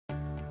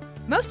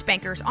Most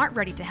bankers aren't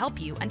ready to help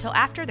you until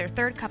after their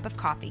third cup of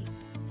coffee.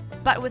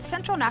 But with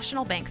Central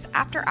National Bank's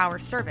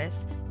after-hours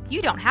service,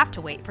 you don't have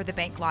to wait for the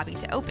bank lobby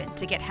to open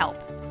to get help.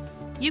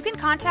 You can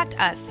contact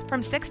us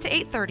from 6 to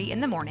 8:30 in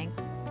the morning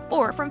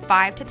or from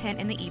 5 to 10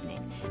 in the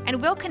evening,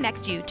 and we'll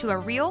connect you to a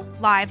real,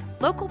 live,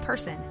 local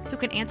person who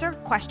can answer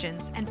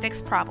questions and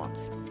fix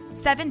problems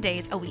 7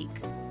 days a week.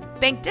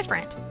 Bank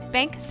different.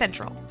 Bank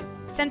Central.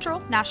 Central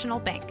National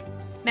Bank.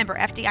 Member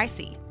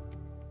FDIC.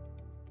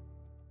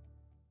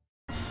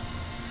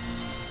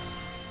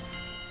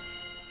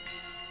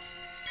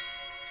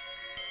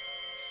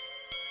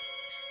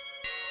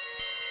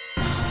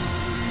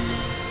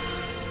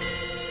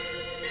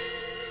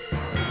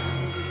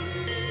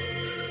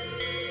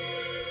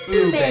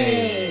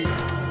 Boobies!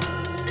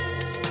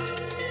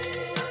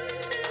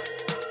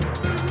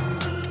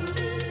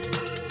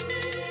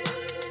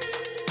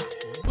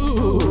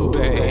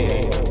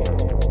 Boobies!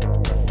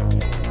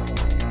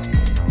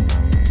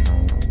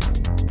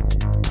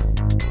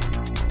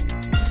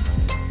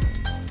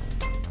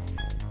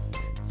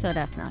 So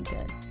that's not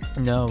good.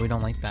 No, we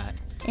don't like that.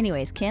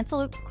 Anyways,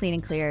 cancel Clean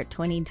and Clear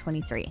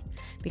 2023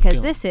 because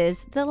Cool. this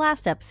is the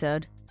last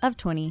episode of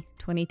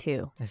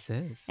 2022. This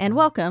is. And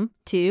welcome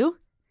to...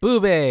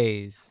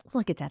 Boobies!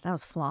 Look at that. That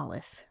was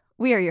flawless.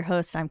 We are your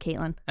hosts. I'm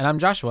Caitlin. And I'm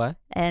Joshua.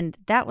 And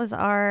that was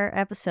our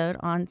episode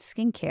on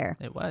skincare.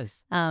 It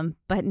was.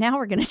 But now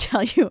we're going to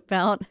tell you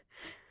about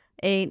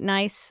a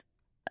nice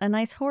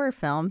horror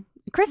film,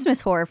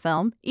 Christmas horror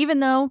film,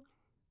 even though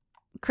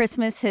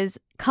Christmas has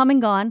come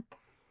and gone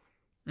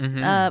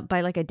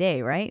by like a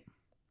day, right?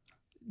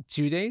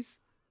 2 days?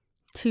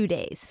 2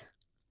 days.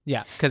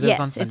 Yeah, because it was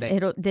on Sunday.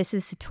 This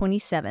is the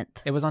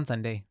 27th. It was on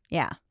Sunday.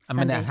 Yeah. I'm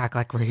going to act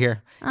like we're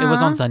here. It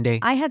was on Sunday.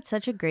 I had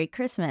such a great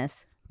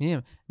Christmas.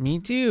 Yeah, me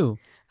too.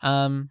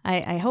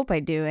 I hope I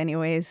do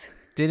anyways.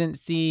 Didn't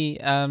see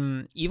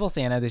Evil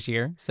Santa this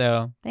year,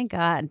 so Thank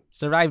God.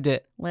 survived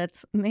it.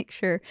 Let's make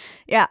sure.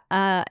 Yeah.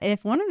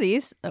 If one of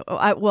these,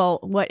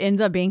 what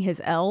ends up being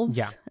his elves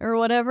or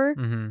whatever.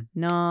 Mm-hmm.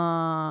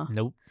 Nah.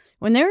 Nope.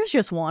 When there was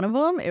just one of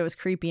them, it was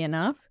creepy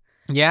enough.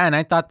 Yeah, and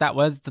I thought that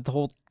was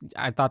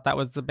I thought that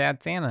was the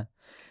bad Santa,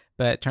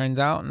 but it turns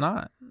out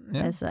not.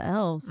 Yeah. It's the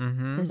elves.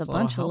 Mm-hmm. There's a It's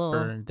bunch of helper.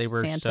 little They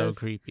were so Santas.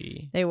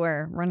 creepy. They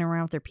were running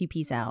around with their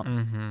pee-pees out.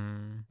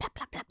 Mm-hmm. Plop,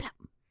 plop, plop, plop.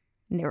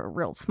 And they were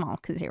real small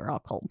because they were all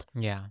cold.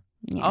 Yeah.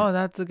 Yeah. Oh,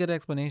 that's a good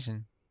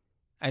explanation.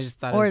 I just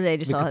thought, Or it was they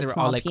just all because had they were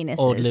small all like penises.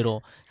 old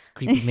little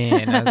creepy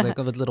men. I was like,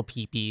 with little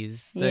peepees,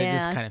 so it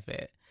just Yeah. kind of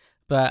fit.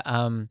 But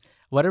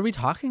what are we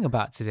talking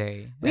about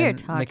today? We are And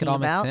talking make it all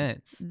about make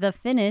sense. the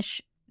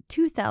Finnish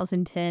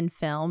 2010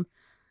 film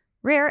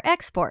Rare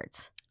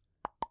Exports,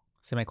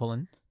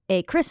 Semicolon.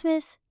 A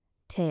Christmas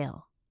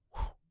Tale.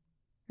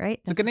 Right?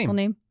 It's a good the full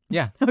name.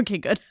 Yeah, Okay,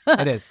 good.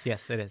 it is.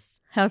 Yes, it is.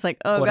 I was like,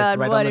 oh Got it God,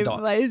 right on what the if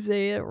dot. I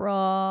say it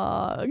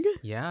wrong?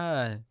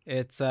 Yeah,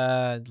 it's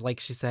like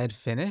she said,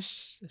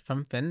 Finnish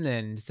from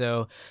Finland.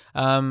 So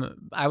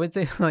I would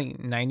say like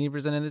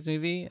 90% of this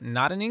movie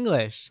not in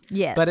English.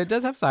 Yes. But it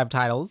does have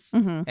subtitles.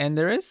 Mhm. And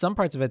there is some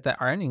parts of it that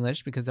are in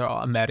English because they're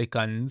all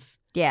Americans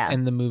Yeah.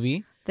 in the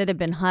movie. That have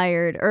been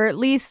hired, or at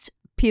least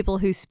people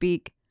who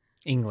speak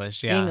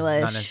English, yeah.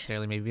 English. Not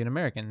necessarily maybe an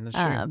American. That's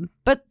true.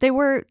 but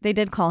they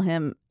did call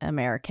him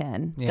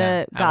American. Yeah, The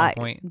at one guy,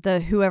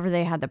 point. whoever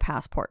they had the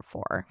passport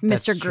for,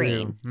 That's Mr.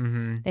 Green.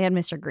 Mm-hmm. They had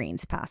Mr.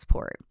 Green's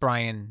passport.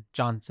 Brian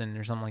Johnson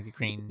or something like a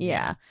Green.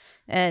 Yeah.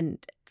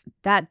 And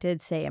that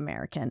did say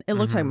American. It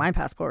looked like Mhm. my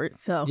passport,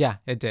 so Yeah,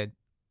 it did.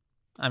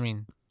 I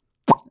mean,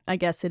 I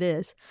guess it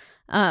is.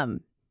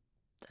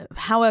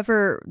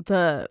 However,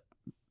 the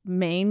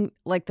main,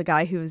 like the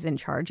guy who was in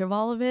charge of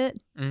all of it,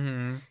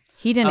 mm-hmm.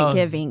 he didn't Oh,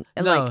 give no, like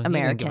he American.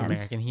 didn't give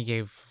American. He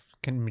gave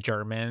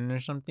German or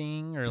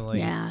something, or like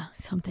Yeah,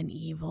 something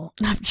evil.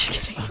 No, I'm just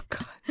kidding. Oh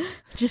God.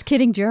 Just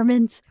kidding,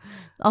 Germans.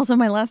 Also,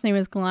 my last name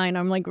is Klein.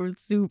 I'm like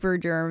super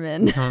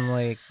German. I'm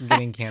like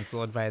getting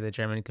canceled by the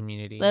German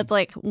community. That's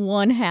like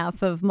one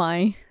half of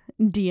my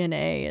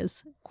DNA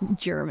is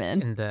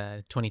German. in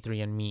the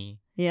 23andMe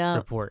Yeah.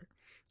 report.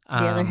 The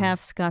other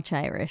half Scotch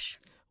Irish.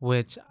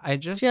 Which I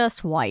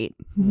just White.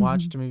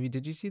 watched a movie.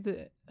 Did you see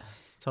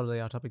totally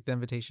off topic, The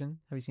Invitation?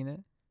 Have you seen it?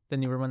 The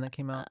newer one that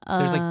came out?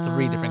 There's like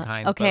 3 different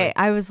kinds. but, Okay, like,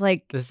 I was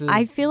like, this is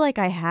I feel like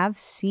I have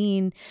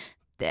seen,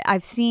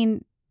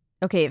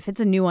 okay, if it's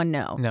a new one,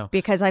 no. No.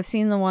 Because I've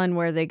seen the one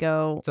where they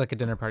go, it's like a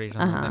dinner party or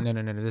something.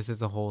 Uh-huh. No. This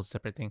is a whole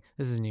separate thing.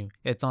 This is new.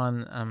 It's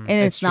on And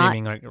it's it's not-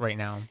 streaming right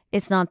now.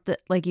 it's not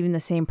like even the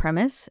same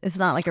premise. It's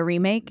not like a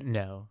remake.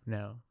 No.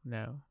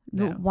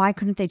 Why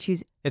couldn't they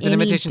choose It's an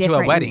any invitation to a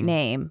different wedding.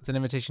 name? It's an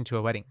invitation to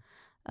a wedding.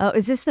 Oh,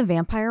 is this the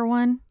vampire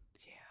one?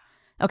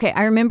 Yeah. Okay,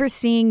 I remember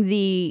seeing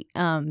the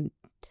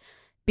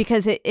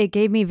because it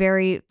gave me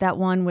that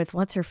one with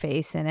what's her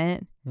face in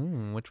it.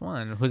 Which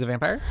one? Who's a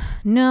vampire?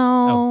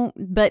 No,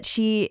 but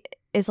she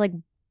is like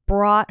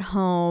brought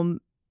home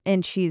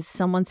and she's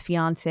someone's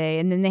fiance,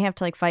 and then they have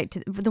to like fight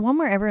to the one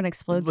where everyone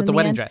explodes with in the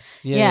wedding end.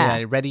 dress.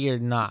 Yeah. Ready or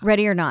not.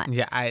 Ready or not.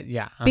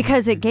 Yeah.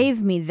 Because it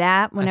gave me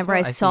that whenever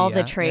I saw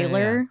the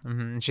trailer. Yeah.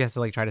 And she has to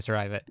like try to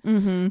survive it.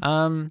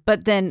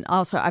 But then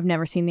also, I've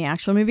never seen the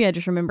actual movie. I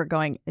just remember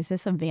going, is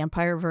this a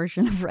vampire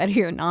version of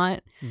Ready or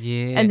Not?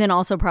 Yeah. And then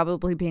also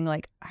probably being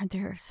like, aren't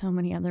there so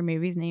many other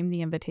movies named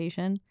The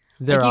Invitation?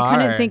 There like, you are.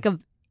 couldn't think of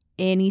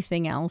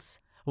anything else.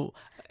 Well,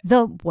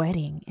 The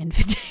Wedding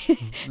Invitation.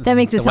 That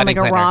makes it The sound like Wedding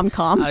a Planner.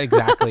 rom-com.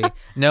 Exactly.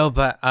 No,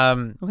 but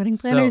Wedding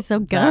Planner is so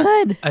that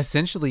good.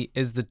 essentially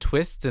is the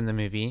twist in the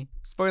movie.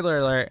 Spoiler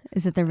alert.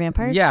 Is it they're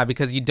vampires? Yeah,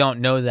 because you don't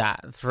know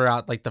that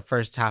throughout like the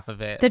first half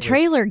of it. The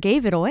trailer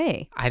gave it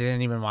away. I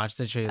didn't even watch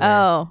the trailer.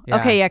 Oh,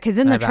 okay, yeah, because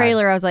in my the bad.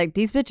 trailer, I was like,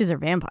 these bitches are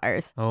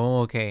vampires.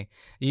 Oh, okay.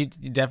 You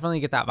definitely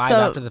get that vibe So-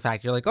 after the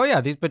fact. You're like, oh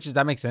yeah, these bitches,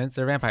 that makes sense.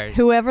 They're vampires.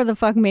 Whoever the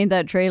fuck made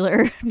that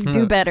trailer,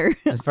 do better.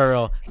 For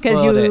real. Because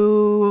Spoiled it.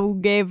 you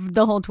gave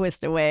the whole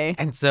twist away.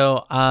 And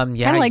so, yeah. Kind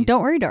of like,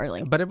 don't worry,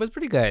 darling. But it was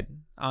pretty good.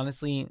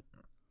 Honestly,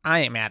 I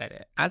ain't mad at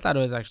it. I thought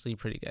it was actually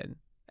pretty good.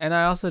 And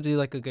I also do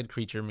like a good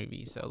creature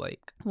movie. So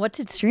like,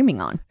 What's it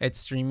streaming on? it's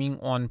streaming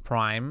on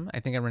Prime. I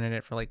think I rented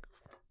it for like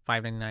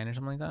 $5.99 or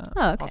something like that.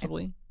 Oh, okay.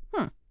 Possibly.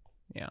 Hmm.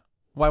 Yeah.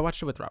 Well, I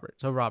watched it with Robert.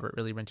 So Robert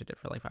really rented it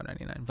for like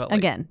 $5.99. But like,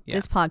 Again, yeah.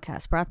 this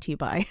podcast brought to you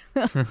by,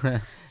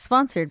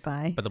 sponsored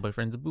by. But the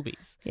boyfriends of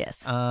boobies. Yes.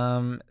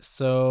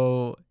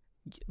 So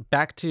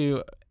back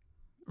to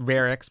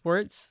rare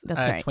exports. That's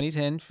right.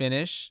 2010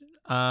 Finnish.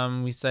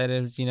 We said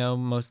it was,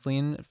 mostly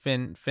in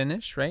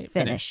Finnish, right?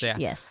 Finish. Yeah.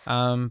 Yes.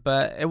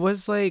 But it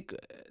was like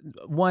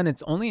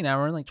it's only an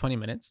hour and like 20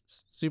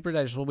 minutes. Super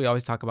digestible. We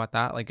always talk about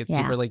that. Like it's Yeah.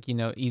 super like,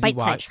 easy Bite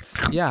watch.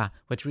 size. Yeah,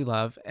 which we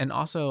love. And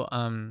also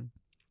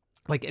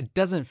like it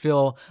doesn't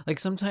feel like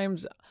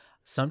sometimes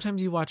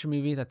you watch a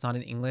movie that's not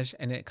in English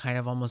and it kind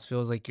of almost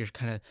feels like you're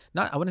kind of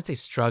not, I wouldn't say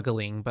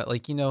struggling, but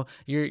like,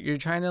 you're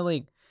trying to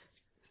like,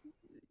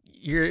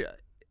 you're,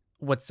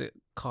 what's it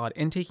called?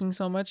 Intaking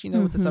so much,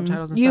 with the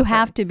subtitles and You stuff.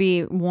 have to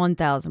be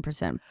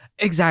 1000%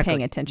 exactly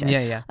paying attention.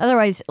 Yeah.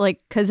 Otherwise,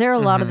 like, because there are a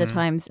lot of the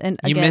times, and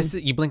You again, miss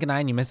it, you blink an eye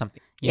and you miss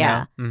something. you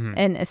know? Mhm.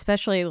 and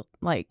especially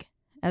like,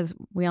 as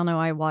we all know,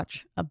 I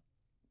watch a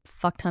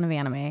fuck ton of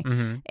anime,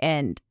 Mhm.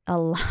 and a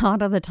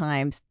lot of the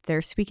times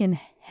they're speaking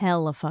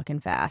hella fucking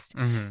fast.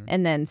 Mhm.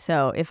 And then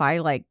so if I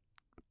like,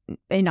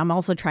 and I'm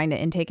also trying to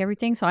intake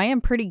everything, so I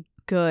am pretty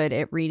good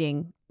at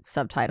reading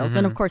subtitles.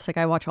 And of course, like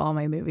I watch all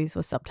my movies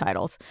with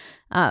subtitles.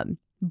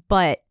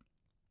 But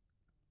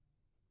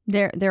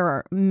there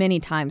are many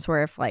times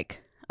where if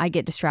like I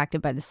get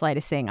distracted by the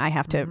slightest thing, I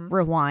have to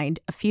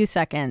rewind a few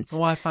seconds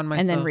Well, I find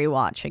myself and then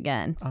rewatch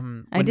again. I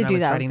when did I do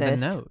was that with writing the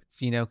this. notes,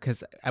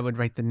 because I would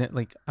write the note,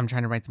 like I'm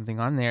trying to write something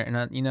on there, and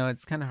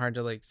it's kind of hard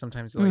to like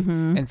sometimes like,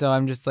 and so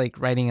I'm just like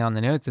writing on the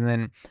notes, and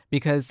then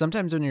because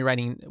sometimes when you're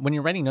writing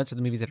notes for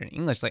the movies that are in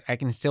English, like I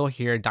can still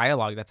hear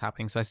dialogue that's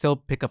happening, so I still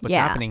pick up what's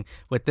Yeah. happening.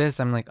 With this,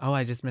 I'm like, oh,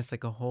 I just missed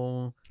like a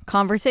whole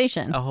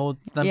Conversation.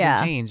 something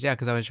Yeah. changed,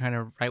 because I was trying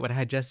to write what I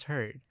had just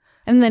heard.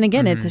 And then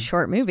again, it's a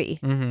short movie.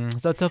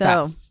 So it's so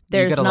fast. You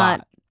There's get a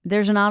lot.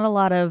 there's not a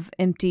lot of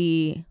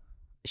empty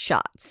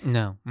shots.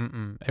 No,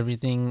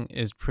 everything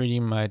is pretty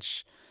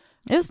much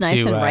It was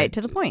nice and right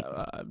to the point.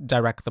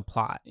 direct the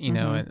plot,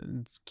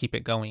 and keep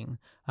it going.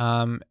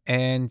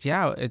 And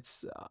yeah,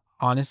 it's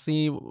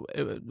honestly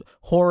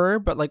horror,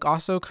 but like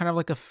also kind of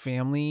like a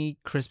family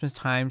Christmas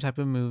time type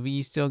of movie.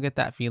 You still get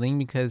that feeling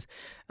because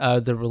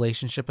the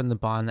relationship and the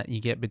bond that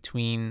you get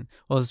between,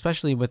 well,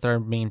 especially with our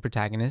main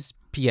protagonist,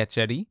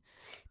 Pietri.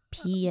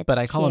 But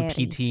I call him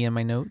PT in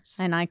my notes.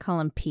 And I call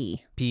him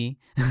P. P.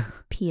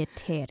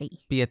 Pieteri.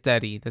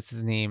 Pietri, that's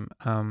his name.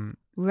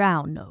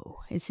 Rauno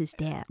is his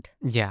dad.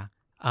 Yeah.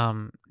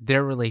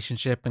 Their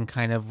relationship and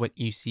kind of what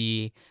you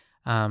see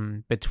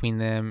between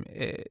them,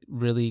 it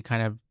really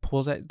kind of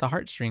pulls at the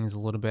heartstrings a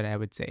little bit, I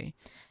would say.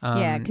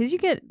 Yeah, because you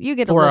get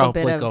a for little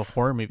bit like of a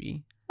horror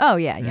movie. Oh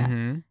yeah, yeah.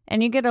 Mhm.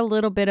 And you get a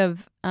little bit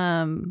of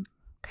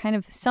kind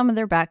of some of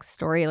their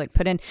backstory like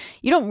put in.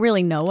 You don't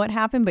really know what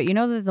happened, but you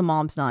know that the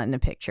mom's not in the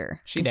picture.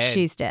 She's dead.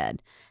 She's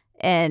dead.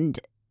 And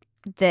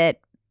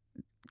that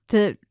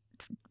the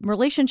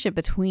relationship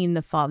between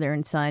the father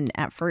and son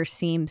at first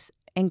seems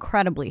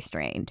incredibly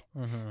strained.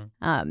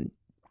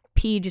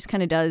 P just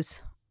kind of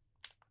does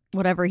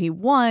whatever he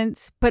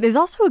wants, but is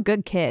also a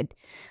good kid.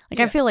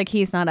 Like, I feel like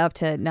he's not up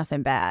to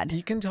nothing bad.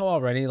 You can tell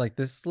already, like,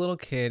 this little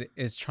kid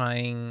is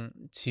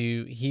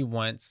he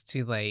wants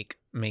to, like,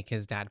 make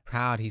his dad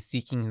proud. He's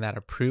seeking that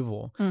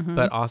approval.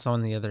 But also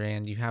on the other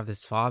end, you have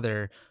this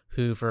father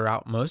who,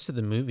 throughout most of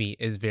the movie,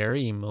 is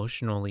very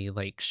emotionally,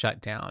 like,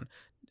 shut down.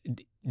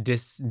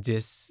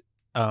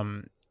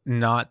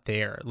 Not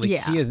there. Like,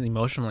 he is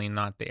emotionally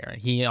not there.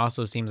 He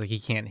also seems like he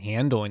can't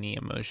handle any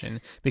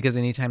emotion, because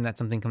anytime that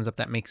something comes up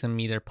that makes him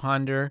either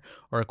ponder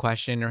or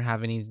question or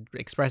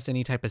express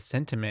any type of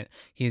sentiment,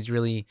 he's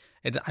really,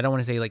 I don't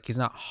want to say like he's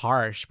not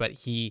harsh, but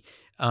he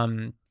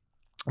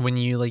when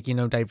you like,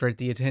 divert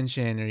the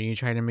attention or you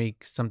try to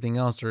make something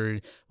else, or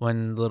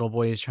when the little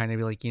boy is trying to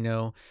be like,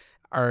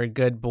 are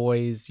good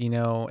boys,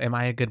 am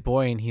I a good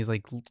boy? And he's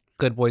like,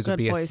 good boys would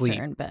Good be boys asleep.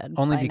 are in bed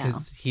Only by because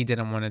now. he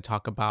didn't want to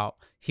talk about,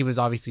 he was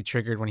obviously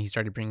triggered when he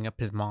started bringing up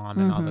his mom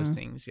and all those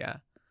things. Yeah.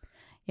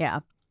 Yeah.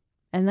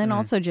 And then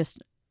also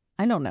just,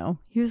 I don't know.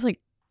 He was like,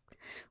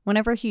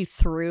 whenever he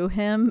threw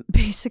him,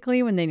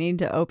 basically, when they needed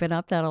to open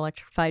up that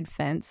electrified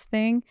fence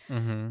thing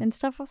and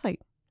stuff, I was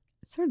like,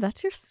 sir,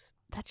 that's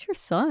your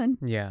son.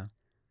 Yeah.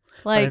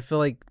 Like, but I feel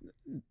like,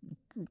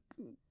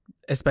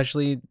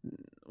 especially,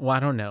 well, I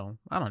don't know.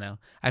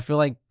 I feel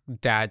like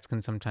dads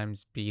can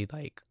sometimes be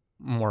like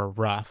more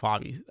rough,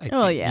 obviously.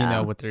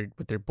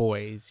 With their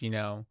boys,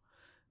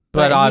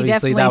 But he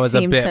obviously that definitely was a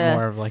seemed bit to-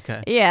 more of like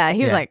a. yeah,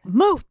 he was Yeah. like,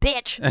 move,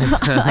 bitch.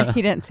 Like,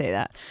 he didn't say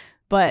that.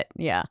 But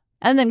yeah.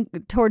 And then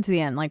towards the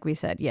end, like we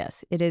said,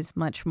 yes, it is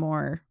much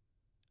more,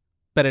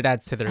 But it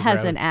adds to their has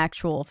growth. an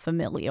actual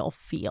familial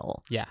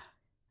feel. Yeah.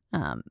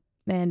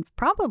 And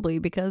probably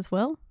because,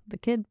 well, the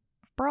kid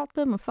brought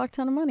them a fuck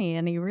ton of money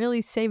and he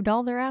really saved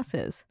all their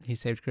asses. He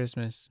saved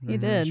Christmas. He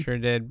did. Sure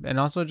did. And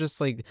also just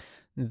like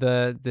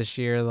the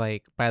sheer,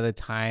 like, by the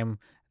time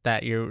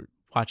that you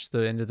watch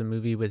the end of the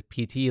movie with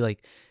PT,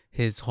 like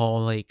his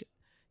whole, like,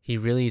 he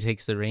really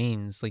takes the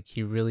reins. Like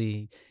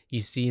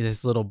you see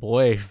this little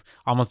boy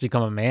almost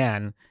become a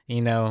man,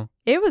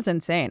 It was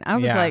insane. I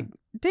was Yeah. like,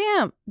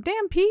 damn,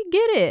 Pete,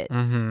 get it.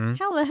 Mm-hmm.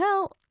 How the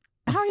hell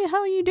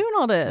are you doing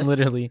all this?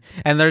 Literally.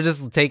 And they're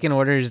just taking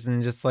orders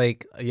and just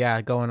like,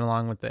 yeah, going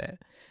along with it.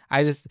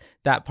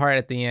 That part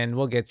at the end,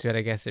 we'll get to it.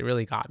 I guess it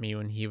really got me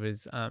when he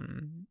was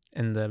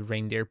in the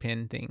reindeer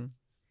pin thing.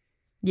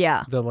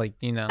 Yeah. The like,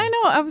 I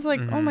know. I was like,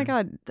 oh my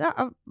God.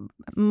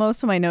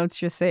 Most of my notes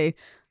just say,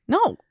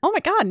 no. Oh my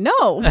God,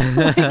 no.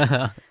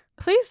 Like,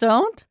 please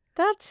don't.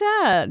 That's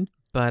sad.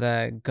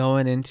 But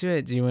going into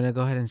it, do you want to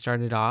go ahead and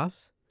start it off?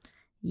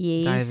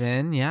 Yes. Dive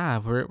in. Yeah,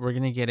 we're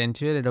gonna get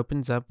into it. It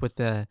opens up with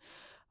the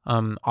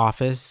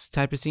office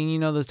type of scene.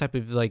 Those type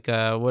of like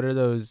what are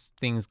those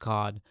things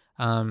called?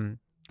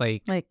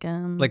 Like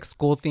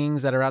school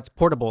things that are out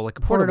portable, like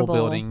a portable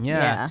building.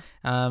 Yeah.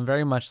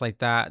 Very much like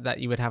that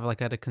you would have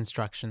like at a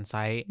construction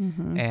site.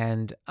 Mm-hmm.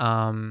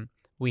 And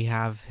we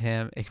have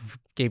him. It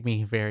gave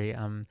me very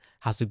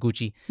House of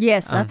Gucci.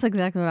 Yes, that's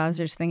exactly what I was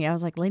just thinking. I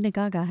was like, Lady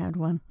Gaga had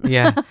one.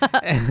 Yeah,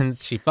 and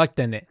she fucked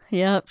in it.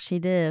 Yep, she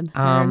did.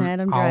 Her and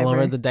Adam Driver. All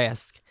over the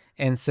desk.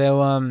 And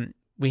so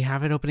we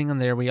have it opening on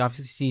there. We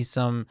obviously see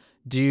some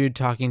dude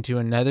talking to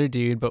another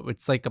dude, but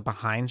it's like a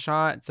behind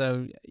shot,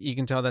 so you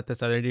can tell that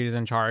this other dude is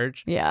in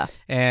charge. Yeah.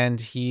 And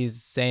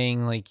he's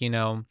saying like,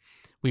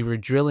 we were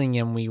drilling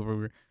and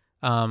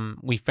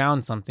we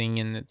found something,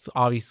 and it's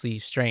obviously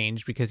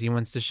strange because he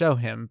wants to show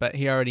him, but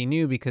he already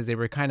knew because they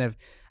were kind of,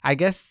 I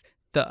guess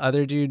the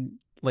other dude,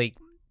 like,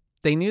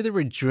 they knew they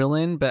were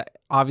drilling, but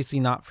obviously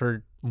not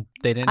for,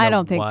 they didn't know I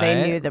don't think what.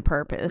 they knew the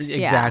purpose.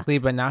 Exactly.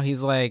 But now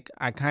he's like,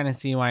 I kind of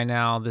see why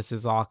now this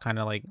is all kind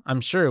of like, I'm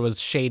sure it was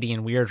shady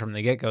and weird from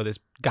the get-go. This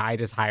guy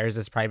just hires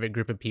this private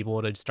group of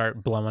people to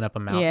start blowing up a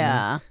mountain.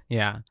 Yeah.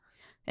 Yeah.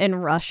 In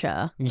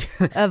Russia,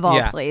 of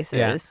all places.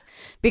 Yeah.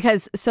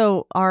 Because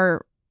so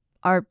our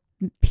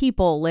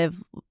people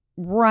live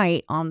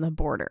right on the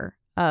border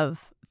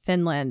of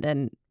Finland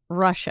and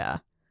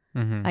Russia,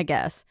 Mm-hmm. I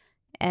guess.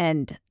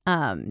 And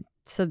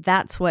so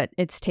that's what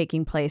it's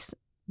taking place.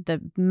 The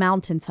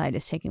mountainside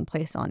is taking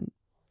place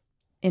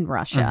in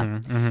Russia.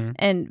 Mm-hmm. Mm-hmm.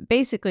 And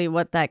basically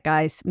what that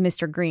guy's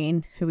Mr.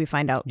 Green, who we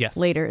find out Yes.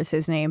 later is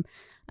his name,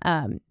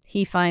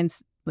 he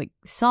finds like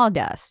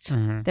sawdust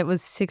Mm-hmm. that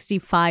was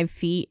 65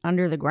 feet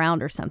under the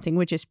ground or something,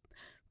 which is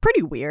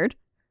pretty weird.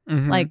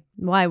 Mm-hmm. Like,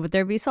 why would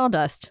there be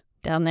sawdust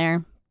down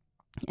there?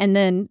 And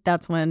then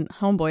that's when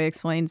Homeboy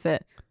explains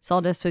that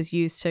sawdust was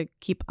used to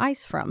keep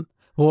ice from.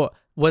 Well,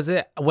 was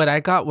it, what I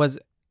got was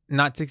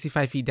not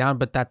 65 feet down,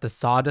 but that the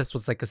sawdust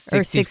was like a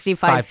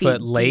 65 feet foot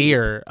deep.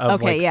 layer of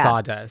Okay, like yeah.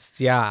 sawdust.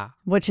 Yeah.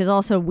 Which is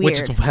also weird.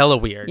 Which is hella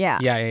weird. Yeah.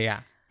 Yeah.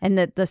 And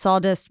that the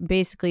sawdust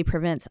basically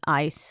prevents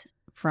ice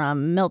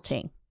from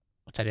melting.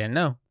 Which I didn't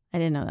know. I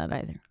didn't know that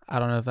either. I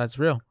don't know if that's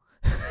real.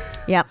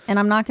 Yeah, and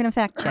I'm not going to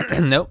fact check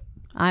it. Nope.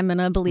 I'm going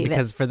to believe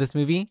Because for this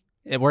movie,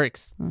 it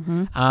works. it.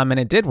 Mm-hmm. And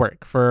it did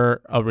work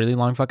for a really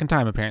long fucking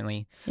time,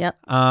 apparently. Yep.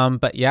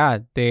 But yeah,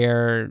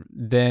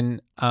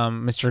 then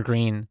Mr.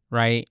 Green,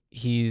 right?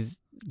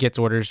 Gets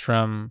orders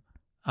from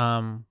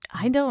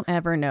I don't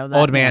ever know that.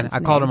 old man. man's I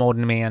called name. him old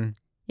man.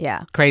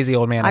 Yeah. Crazy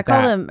old man. I at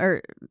called that.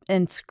 him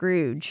and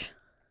Scrooge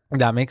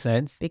That makes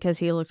sense. because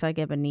he looked like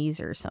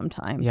Ebenezer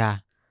sometimes. Yeah.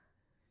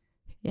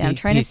 Yeah, I'm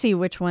trying to see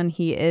which one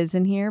he is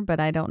in here, but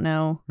I don't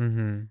know.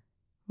 Mm-hmm.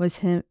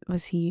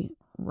 Was he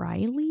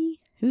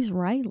Riley? Who's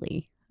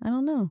Riley? I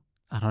don't know.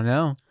 I don't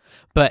know.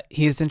 But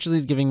he essentially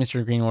is giving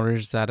Mr. Green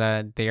orders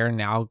that they are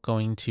now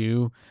going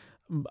to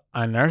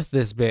unearth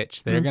this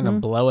bitch. They're going to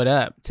blow it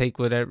up, take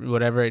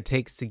whatever it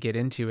takes to get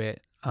into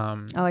it.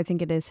 Oh, I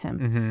think it is him.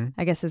 Mm-hmm.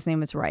 I guess his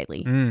name is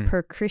Riley.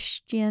 Per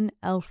Christian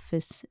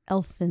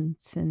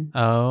Elfenson.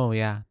 Oh,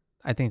 yeah.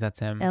 I think that's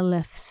him.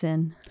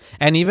 Elefson.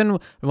 And even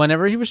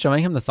whenever he was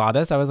showing him the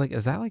sawdust, I was like,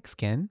 is that like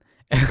skin?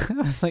 I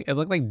was like, it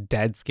looked like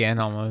dead skin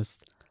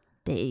almost.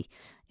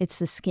 It it's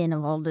the skin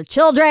of all the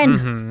children.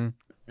 Mm-hmm.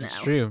 It's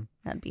true.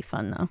 That'd be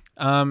fun though.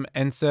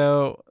 And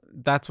so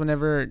that's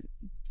whenever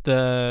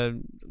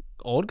the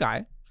old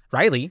guy,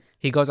 Riley,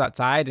 he goes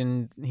outside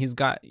and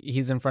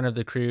he's in front of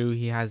the crew.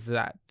 He has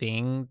that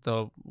thing,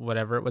 the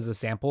whatever it was, a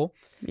sample.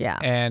 Yeah.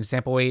 And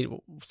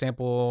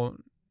sample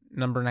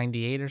number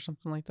 98 or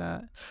something like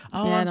that.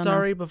 Oh, Yeah, I'm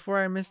sorry. Before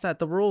I missed that,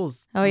 the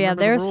rules. Oh yeah,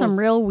 Remember the there's some rules?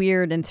 real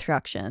weird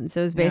instructions.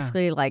 It was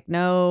basically like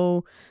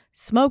no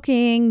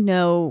smoking,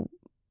 no,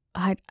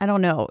 I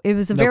don't know. It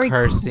was a No very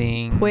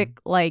cursing. quick,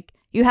 like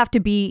you have to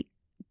be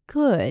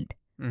good,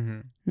 Mm-hmm.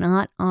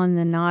 not on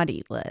the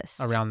naughty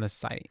list. Around this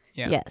site.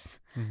 Yeah. Yes.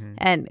 Mm-hmm.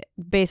 And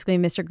basically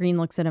Mr. Green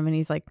looks at him and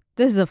he's like,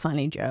 this is a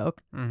funny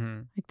joke. Mm-hmm.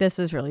 Like, this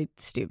is really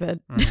stupid.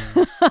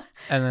 Mm-hmm.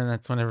 And then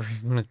that's whenever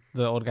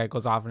the old guy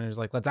goes off and he's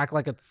like, let's act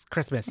like it's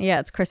Christmas. Yeah,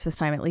 it's Christmas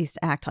time. At least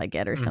act like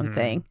it or Mhm.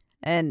 something.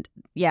 And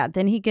yeah,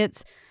 then he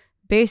gets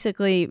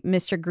basically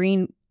Mr.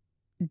 Green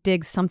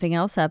digs something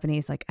else up and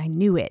he's like, I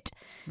knew it.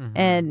 Mhm.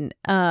 And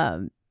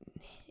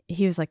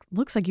he was like,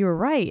 looks like you were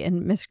right.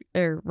 And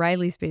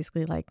Riley's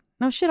basically like,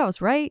 no shit, I was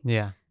right.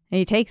 Yeah. And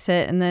he takes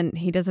it and then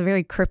he does a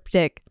very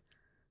cryptic,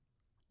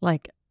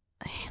 like,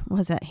 what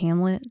was that,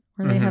 Hamlet?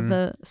 Where they have Mhm.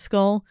 the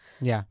skull,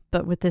 Yeah.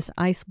 but with this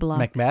ice block.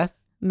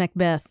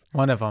 Macbeth?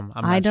 One of them.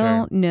 I'm not I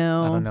don't sure.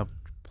 know I don't know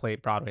play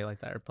Broadway like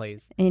that or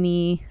plays.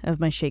 any of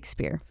my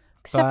Shakespeare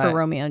except for But-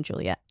 Romeo and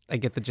Juliet I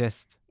get the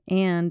gist.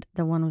 and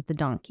the one with the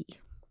donkey.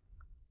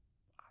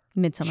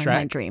 Midsummer Shrek?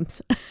 Night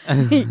Dreams.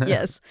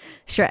 Yes,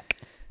 Shrek.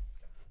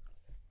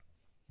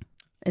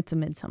 It's a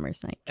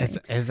Midsummer's Night Dream.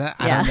 Is that?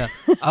 Yeah. I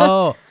don't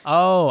know.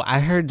 Oh, I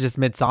heard just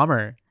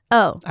Midsummer.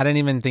 Oh, I didn't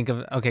even think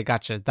of. Okay,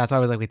 gotcha. That's why I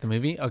was like, wait, the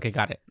movie? Okay,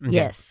 got it. Okay.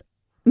 yes.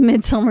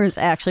 Midsummer is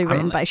actually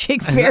written by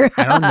Shakespeare.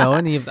 I don't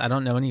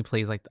know any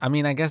plays like. I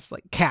mean, I guess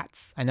like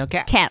Cats. I know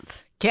Cats.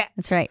 Cats. Cats.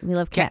 That's right. We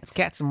love cats.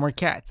 Cats and more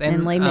cats.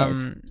 And Les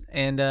Mis.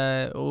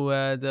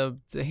 The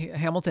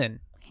Hamilton,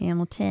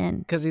 Hamilton.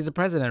 because he's a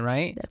president,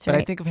 right? That's But I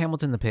right. think of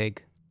Hamilton the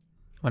pig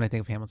when I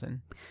think of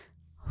Hamilton.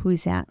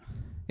 Who's that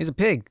He's a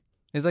pig.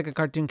 He's like a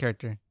cartoon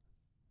character.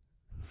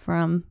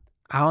 from?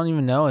 I don't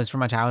even know. It's from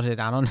my childhood.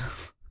 I don't know.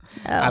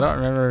 I don't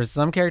remember.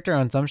 Some character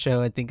on some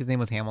show, I think his name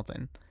was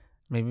Hamilton.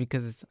 Maybe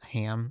because it's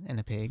ham and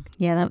a pig.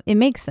 Yeah, it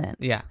makes sense.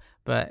 Yeah,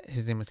 but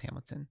his name was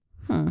Hamilton.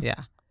 Hmm.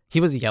 Yeah.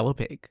 He was a yellow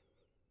pig.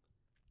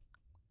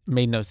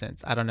 Made no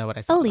sense. I don't know what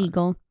I said.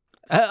 Illegal.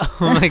 Oh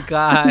my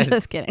God.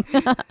 Just kidding.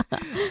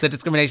 The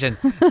discrimination.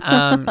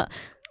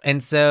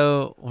 And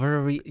so where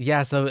are we?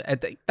 Yeah, so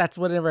that's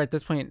whatever. At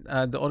this point,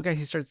 the old guy,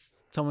 he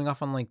starts towing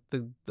off on like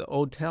the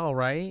old tail,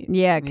 right?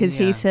 Yeah, because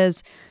Yeah. he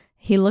says,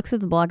 he looks at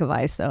the block of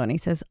ice though, and he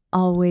says,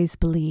 "Always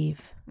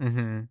believe,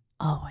 Mm-hmm.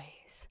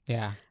 always,"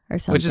 Yeah. or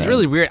something. Which is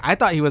really weird. I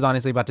thought he was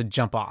honestly about to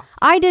jump off.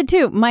 I did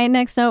too. My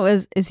next note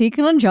was, "Is he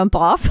gonna jump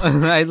off?"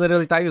 I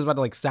literally thought he was about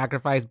to like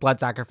blood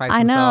sacrifice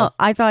I know. himself.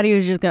 I thought he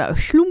was just gonna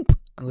shloomp,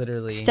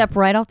 Literally. step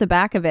right off the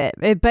back of it.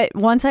 But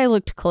once I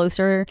looked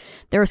closer,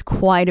 there was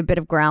quite a bit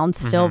of ground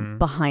still Mhm.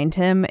 behind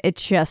him.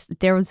 It's just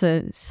there was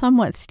a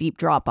somewhat steep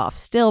drop off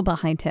still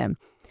behind him.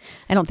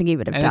 I don't think he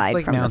would have And died it's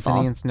like from the fall.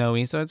 mountainy and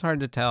snowy, so it's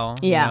hard to tell.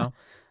 Yeah. You know?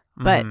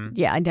 But Mhm.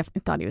 yeah, I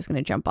definitely thought he was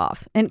going to jump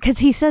off. And because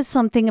he says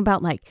something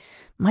about like,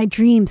 my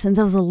dream since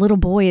I was a little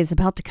boy is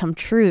about to come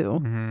true.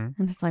 Mhm.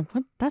 And it's like,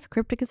 what? That's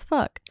cryptic as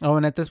fuck. Oh,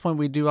 and at this point,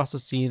 we do also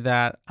see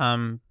that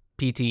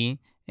PT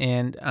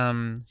and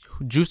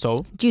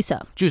Juso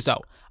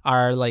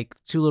are like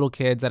two little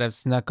kids that have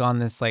snuck on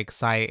this like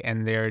site,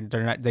 and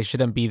they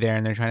shouldn't be there,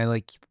 and they're trying to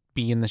like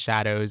be in the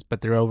shadows,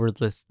 but they're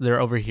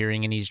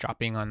overhearing and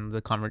eavesdropping on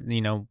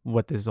the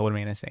what this old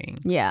man is saying.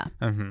 Yeah.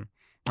 Mm-hmm.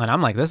 And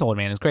I'm like, this old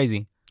man is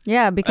crazy.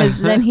 Yeah,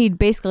 because then he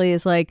basically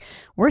is like,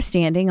 we're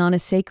standing on a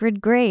sacred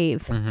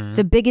grave, Mhm.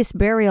 the biggest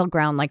burial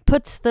ground, like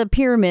puts the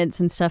pyramids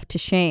and stuff to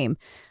shame.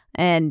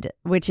 And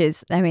which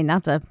is, I mean,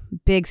 that's a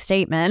big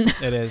statement.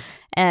 It is.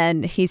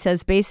 And he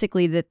says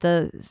basically that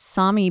the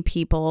Sami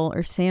people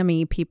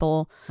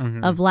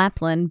Mhm. of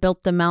Lapland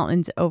built the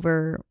mountains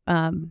over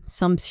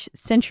some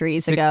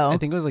centuries ago. I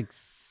think it was like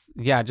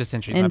just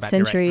centuries. And my bad, you're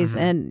right. centuries.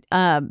 Mhm.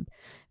 And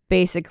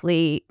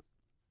basically,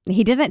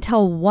 he didn't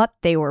tell what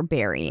they were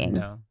burying.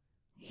 No.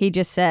 He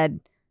just said,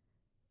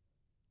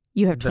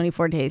 you have The-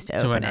 24 days to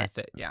open it. unearth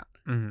it. Yeah.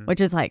 Mhm.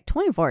 Which is like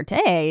 24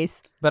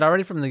 days. But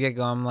already from the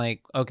get-go, I'm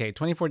like, okay,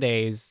 24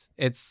 days.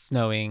 It's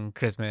snowing,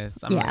 Christmas.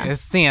 I'm Yeah. like,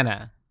 it's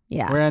Santa.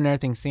 Yeah, We're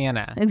unearthing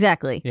Santa.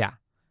 exactly. Yeah.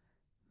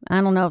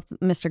 I don't know if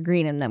Mr.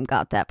 Green and them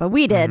got that, but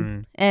we did.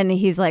 Mhm. And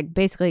he's like,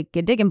 basically,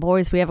 get digging,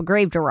 boys. We have a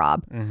grave to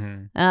rob.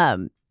 Mhm.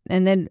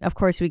 And then, of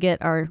course, we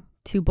get our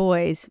two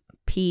boys,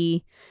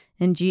 P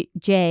and J,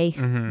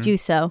 Mhm.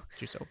 Juso,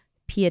 Juso.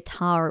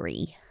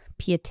 Pietari.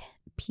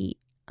 Pietari.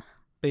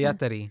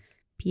 Pietari.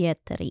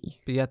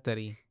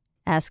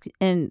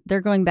 And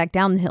they're going back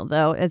down the hill,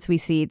 though, as we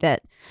see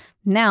that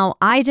now.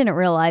 I didn't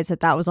realize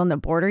that was on the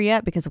border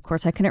yet because, of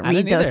course, I couldn't I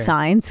read didn't those either.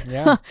 signs.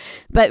 Yeah.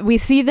 But we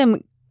see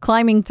them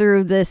climbing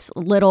through this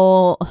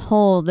little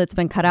hole that's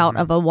been cut out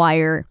Mhm. of a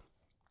wire,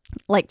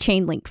 like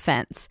chain link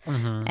fence.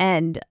 Mhm.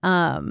 And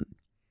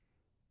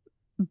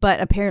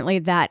But apparently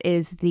that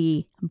is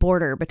the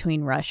border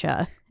between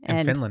Russia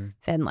and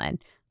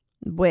Finland,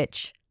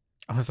 which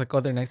I was like, oh,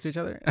 they're next to each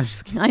other? I'm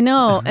just kidding. I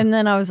know. And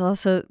then I was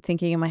also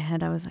thinking in my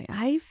head, I was like,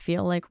 I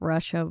feel like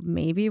Russia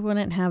maybe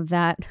wouldn't have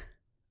that.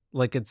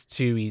 Like it's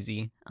too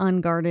easy.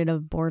 Unguarded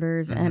of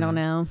borders. I don't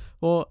know.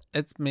 Well,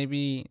 it's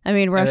maybe. I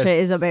mean, Russia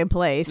is a big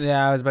place.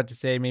 Yeah, I was about to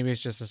say maybe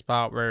it's just a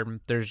spot where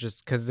there's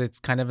just because it's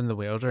kind of in the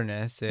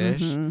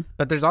wilderness-ish.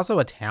 But there's also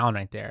a town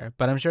right there.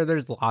 But I'm sure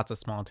there's lots of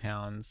small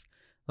towns.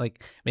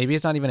 Like maybe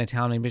it's not even a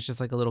town. Maybe it's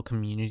just like a little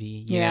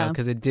community. You know,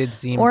 because it did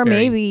seem. Or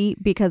maybe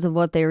because of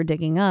what they were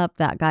digging up,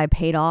 that guy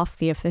paid off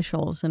the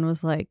officials and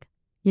was like,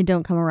 "You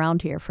don't come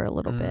around here for a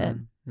little bit."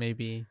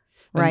 Maybe.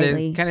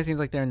 Riley. It kind of seems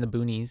like they're in the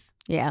boonies.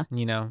 Yeah.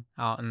 You know,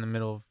 out in the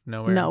middle of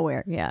nowhere.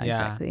 Nowhere. Yeah,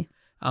 exactly.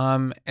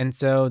 And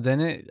so then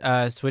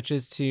it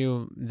switches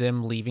to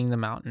them leaving the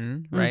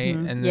mountain, right?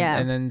 And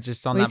then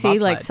just on that we see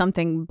like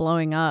something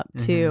blowing up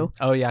too.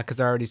 Oh yeah, because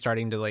they're already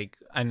starting to like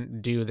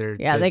undo their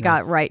business. They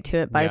got right to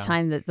it by the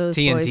time that those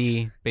TNT,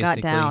 boys basically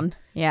got down.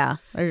 Yeah,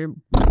 they're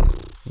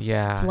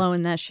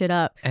blowing that shit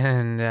up.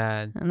 And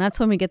that's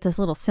when we get this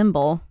little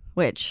symbol,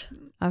 which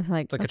I was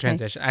like, it's like a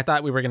transition. I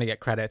thought we were gonna get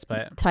credits,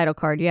 but title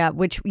card,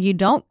 which you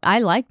don't. I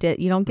liked it.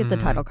 You don't get the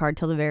title card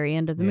till the very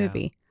end of the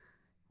movie.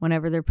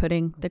 Whenever they're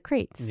putting the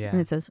crates. And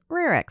it says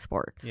Rare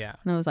Exports. Yeah.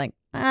 And I was like,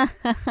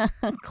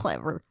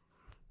 clever.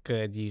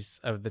 Good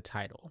use of the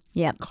title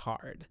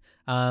card.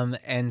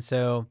 And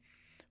so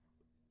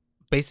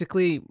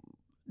basically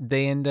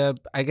they end up,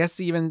 I guess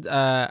even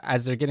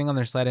as they're getting on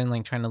their sled and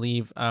like trying to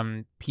leave,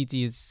 PT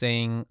is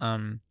saying,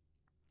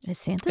 is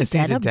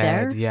Santa dead?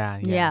 There?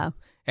 Yeah.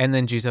 And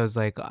then Juso's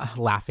like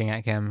laughing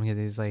at him because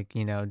he's like,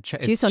 you know,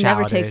 Juso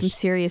never takes him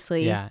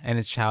seriously. Yeah, and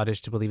it's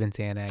childish to believe in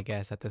Santa, I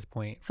guess, at this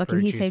point.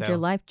 Fucking he saved your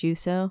life,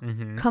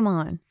 Juso. Come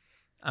on.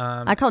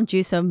 I called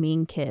Juso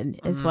Mean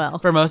Kid as well.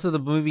 For most of the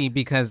movie,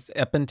 because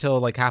up until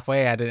like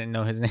halfway, I didn't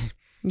know his name.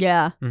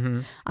 Yeah.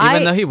 Even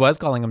though he was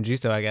calling him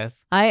Juso, I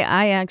guess.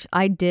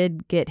 I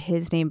did get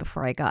his name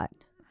before I got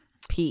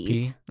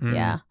P's.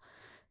 Yeah.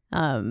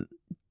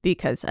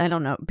 Because I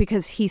don't know,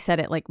 because he said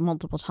it like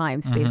multiple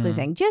times, basically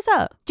saying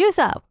Juso.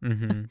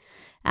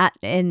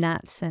 In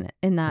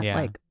that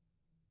like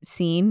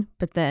scene,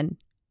 but then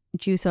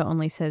Juso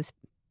only says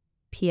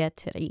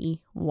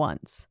Pietri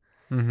once,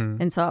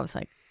 and so I was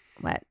like,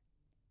 what?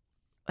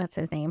 What's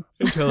his name?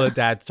 Until the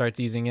dad starts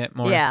using it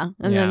more. And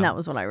then that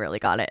was when I really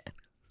got it.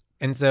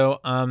 And so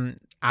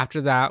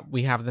after that,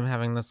 we have them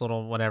having this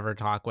little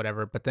talk,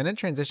 but then it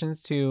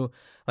transitions to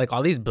like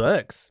all these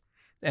books.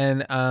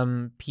 And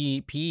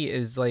PP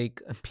is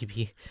like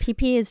PP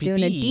is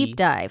doing a deep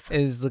dive.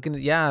 Is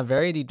looking at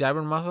very deep dive.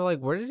 And I'm also like,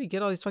 where did he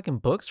get all these fucking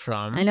books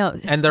from? I know,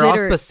 and they're all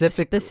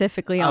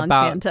specifically on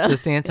about Santa. The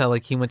Santa,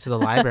 like he went to the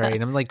library,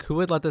 and I'm like, who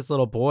would let this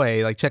little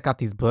boy like check out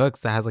these books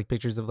that has like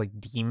pictures of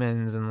like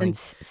demons and like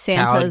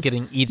Santa's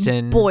getting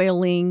eaten,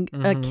 boiling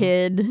a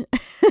kid,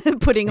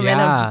 putting him in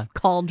a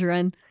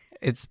cauldron.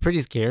 It's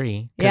pretty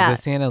scary because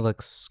the Santa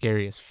looks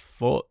scary as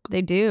fuck.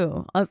 They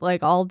do.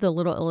 Like all the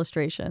little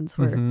illustrations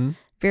were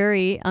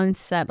very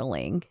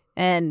unsettling,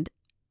 and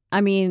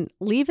I mean,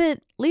 leave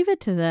it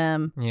to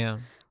them. Yeah,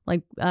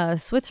 like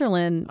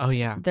Switzerland. Oh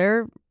yeah,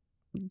 they're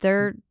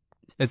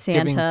it's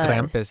Santa. Giving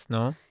Krampus,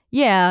 no?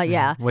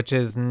 Yeah. Which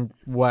is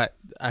what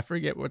I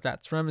forget what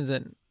that's from. Is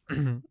it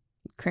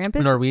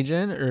Krampus?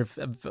 Norwegian or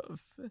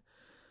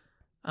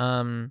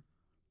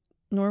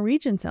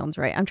Norwegian sounds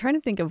right. I'm trying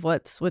to think of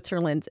what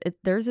Switzerland's.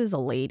 Theirs is a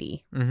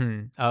lady.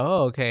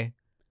 Oh, okay.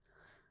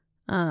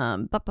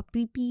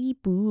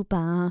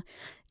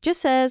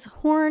 Just says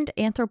horned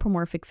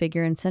anthropomorphic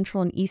figure in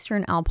Central and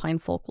Eastern Alpine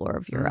folklore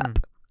of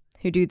Europe,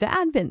 who do the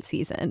Advent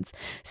seasons.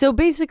 So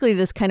basically,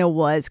 this kind of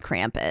was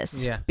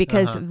Krampus,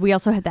 because we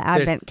also had the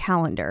Advent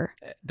calendar.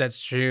 That's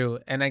true,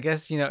 and I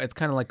guess it's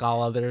kind of like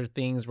all other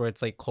things where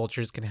it's like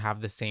cultures can have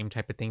the same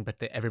type of thing,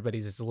 but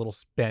everybody's is a little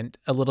spent,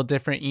 a little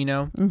different,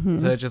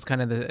 So it's just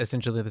kind of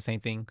essentially the same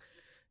thing.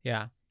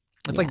 Yeah,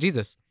 it's like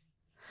Jesus.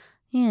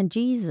 Yeah,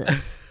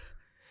 Jesus.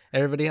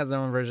 Everybody has their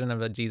own version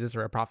of a Jesus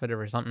or a prophet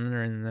or something,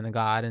 or and then a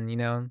God,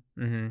 and a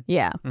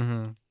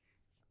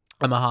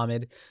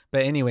Muhammad.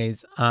 But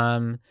anyways,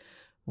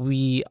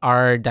 we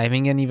are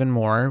diving in even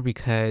more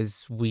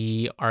because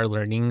we are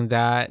learning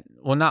that,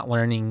 well, not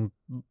learning,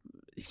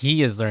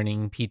 he is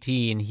learning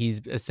PT, and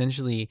he's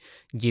essentially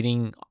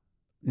getting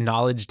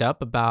knowledged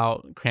up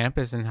about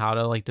Krampus and how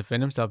to like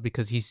defend himself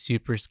because he's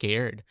super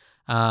scared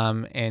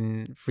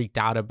and freaked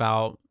out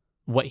about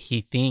what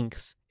he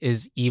thinks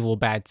is evil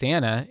bad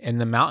Santa in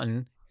the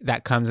mountain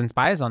that comes and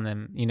spies on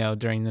them,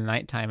 during the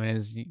nighttime and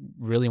is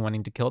really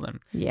wanting to kill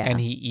them. Yeah. And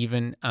he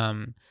even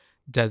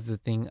does the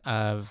thing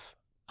of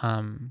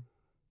oh,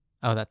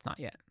 that's not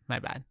yet. My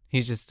bad.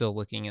 He's just still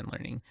looking and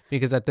learning.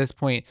 Because at this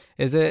point,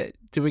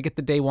 do we get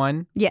the day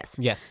one? Yes.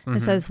 Yes.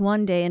 It says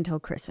 1 day until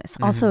Christmas.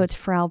 Also, it's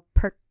Frau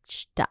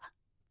Perchta.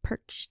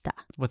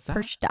 What's that?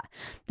 Perchta.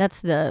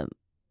 That's the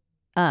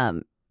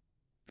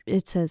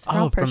it says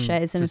Frau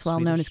Perchta isn't as well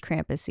known as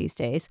Krampus these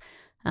days.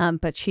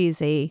 But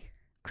she's a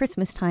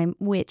Christmas time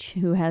witch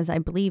who has, I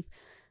believe,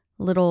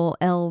 little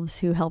elves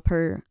who help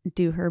her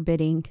do her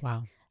bidding.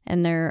 Wow.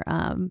 And they're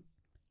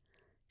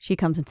she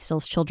comes and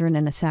steals children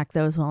in a sack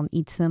though as well and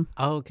eats them.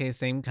 Oh, okay.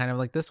 Same kind of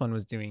like this one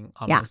was doing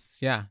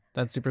almost. Yeah.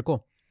 That's super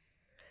cool.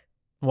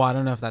 Well, I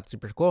don't know if that's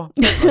super cool.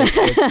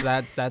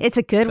 Like, it's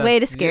a good way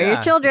to scare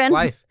your children. It's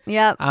life.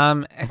 Yep.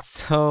 And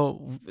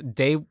so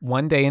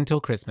one day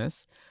until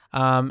Christmas.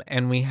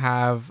 And we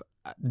have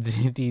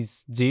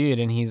these dude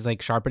and he's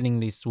like sharpening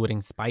these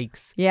wooden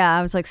spikes. Yeah,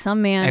 I was like,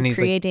 some man and he's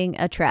creating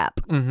a trap.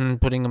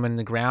 Putting them in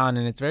the ground,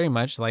 and it's very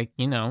much like,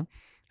 and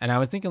I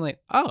was thinking like,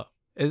 oh,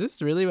 is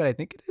this really what I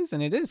think it is?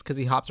 And it is, because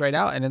he hops right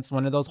out and it's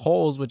one of those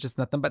holes with just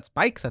nothing but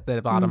spikes at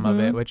the bottom of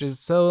it, which is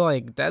so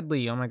like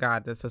deadly. Oh my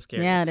God, that's so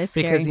scary. Yeah, it is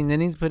scary. Because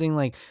then he's putting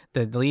like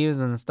the leaves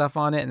and stuff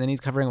on it, and then he's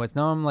covering it with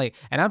snow. I'm like,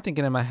 and I'm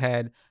thinking in my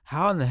head,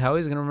 how in the hell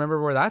he's gonna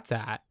remember where that's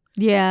at?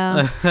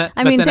 Yeah.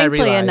 I mean,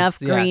 thankfully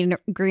enough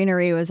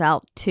greenery was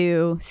out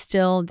too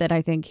still that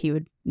I think he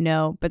would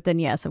know. But then,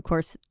 yes, of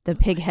course, the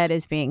pig head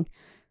is being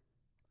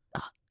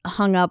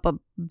hung up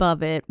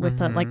above it with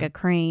like a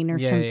crane or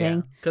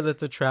something. Because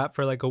it's a trap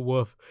for like a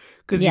wolf.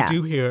 Because you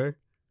do hear...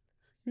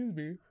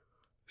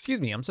 Excuse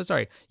me, I'm so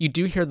sorry. You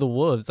do hear the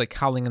wolves like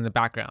howling in the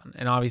background.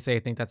 And obviously, I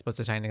think that's supposed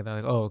to tie together.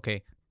 Like, oh,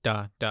 okay,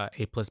 duh,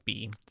 A plus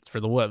B. It's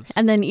for the wolves.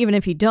 And then even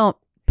if you don't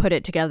put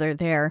it together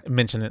there.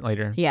 Mention it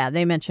later. Yeah,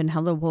 they mentioned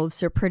how the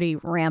wolves are pretty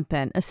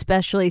rampant,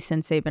 especially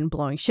since they've been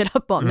blowing shit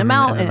up on the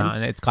mountain.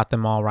 It's got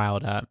them all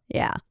riled up.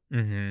 Yeah.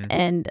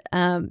 And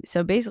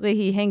so basically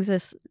he hangs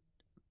this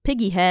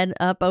piggy head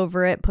up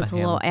over it, puts a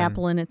little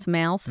apple in its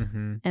mouth,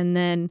 and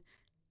then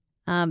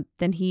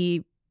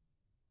he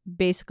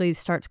basically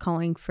starts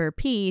calling for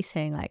P,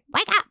 saying like,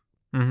 wake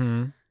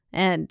up!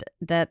 And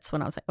that's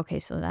when I was like, okay,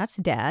 so that's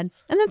Dad.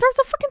 And then throws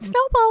a fucking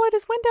snowball at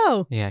his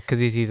window. Yeah, because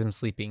he sees him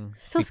sleeping.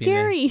 So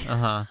scary.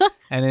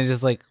 And it's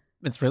just like,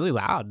 it's really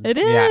loud. It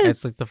is. Yeah,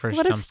 it's like the first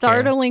jump scare. What a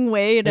startling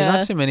way to... There's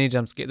not too many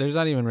jump scares. There's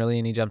not even really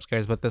any jump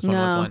scares, but this one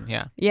was one.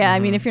 Yeah. Yeah, I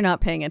mean, if you're not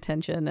paying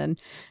attention.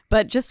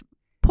 But just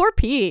poor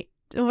Pete.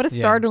 What a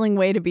startling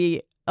way to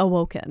be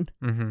awoken.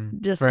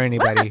 Just for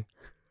anybody.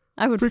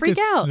 I would freak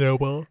out.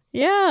 Snowball.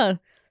 Yeah.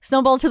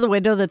 Snowball to the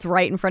window that's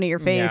right in front of your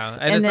face. Yeah.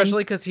 And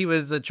especially because he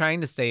was trying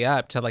to stay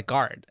up to like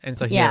guard. And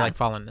so he had like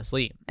fallen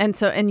asleep. And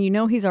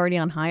he's already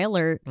on high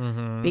alert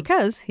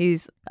because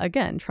he's,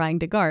 again, trying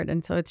to guard.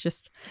 And so it's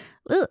just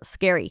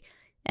scary.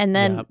 And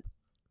then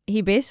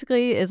he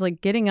basically is like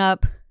getting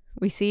up.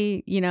 We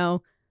see,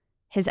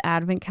 his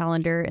advent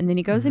calendar. And then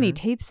he goes and he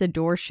tapes the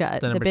door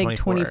shut, the big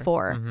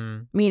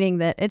 24, meaning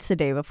that it's the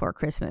day before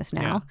Christmas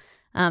now.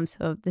 Yeah.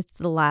 So it's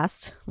the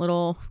last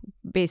little,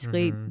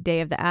 basically,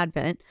 day of the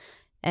Advent.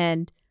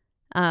 And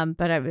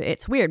but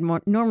it's weird.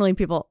 Normally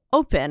people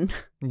open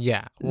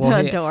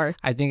the door.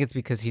 I think it's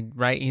because he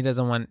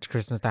doesn't want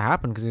Christmas to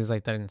happen because he's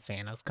like, then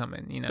Santa's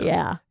coming,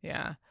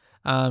 Yeah.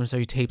 So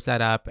he tapes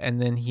that up,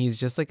 and then he's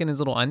just like in his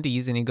little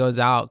undies, and he goes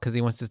out because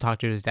he wants to talk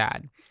to his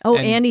dad. Oh,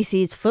 and he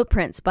sees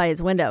footprints by his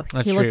window.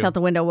 He looks out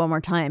the window one more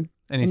time,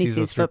 and he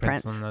sees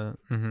footprints.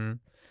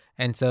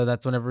 And so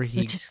that's whenever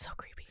which is so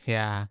creepy.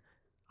 Yeah.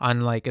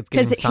 On like it's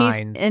getting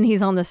signs,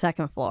 he's on the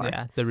second floor.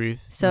 Yeah, the roof.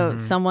 So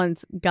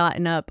someone's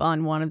gotten up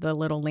on one of the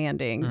little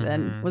landings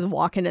and was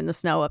walking in the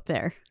snow up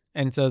there.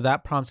 And so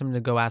that prompts him to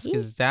go ask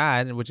his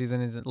dad, which he's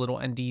in his little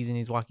undies and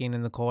he's walking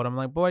in the cold. I'm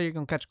like, boy, you're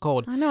gonna catch a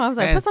cold. I know. I was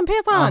like, put some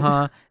pants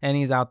on. And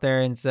he's out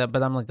there, and so,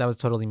 but I'm like, that was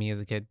totally me as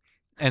a kid.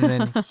 And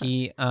then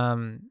he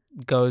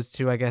goes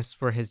to, I guess,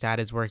 where his dad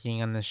is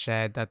working on the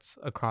shed that's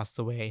across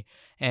the way,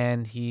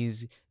 and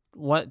he's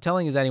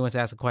telling his dad he wants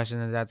to ask a question,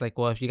 and the dad's like,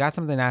 well, if you got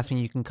something to ask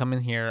me, you can come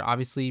in here.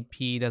 Obviously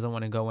P doesn't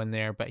want to go in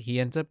there, but he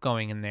ends up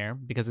going in there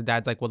because the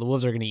dad's like, well, the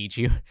wolves are gonna eat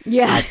you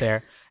out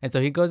there. And so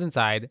he goes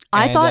inside.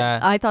 I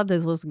thought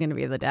this was gonna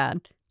be the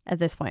dad at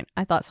this point.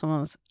 I thought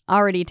someone was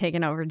already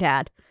taking over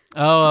Dad.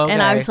 Oh, okay.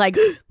 And I was like,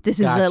 this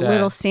is a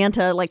little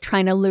Santa like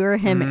trying to lure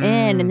him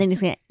in, and then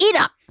he's gonna eat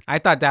him. I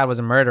thought Dad was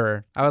a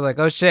murderer. I was like,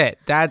 oh shit,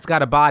 Dad's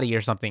got a body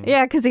or something.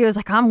 Yeah, because he was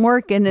like, I'm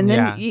working, and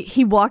then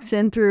he walks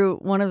in through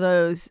one of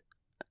those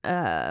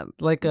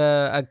like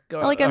a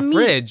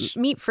fridge,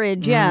 meat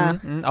fridge, a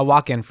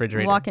walk-in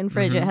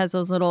refrigerator. It has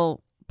those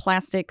little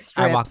plastic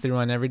strips. I walk through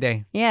one every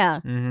day.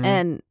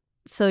 And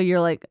so you're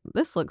like,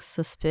 this looks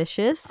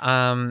suspicious.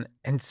 And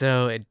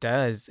so it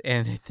does,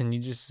 and then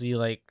you just see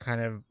like kind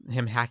of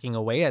him hacking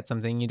away at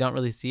something. You don't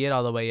really see it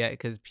all the way yet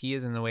because P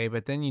is in the way,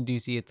 but then you do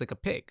see it's like a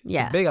pig.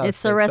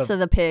 It's the rest of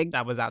the pig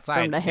that was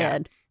outside from the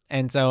head.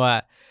 And so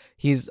I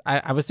was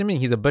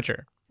assuming he's a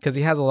butcher because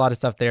he has a lot of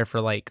stuff there for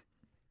like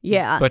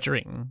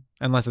butchering,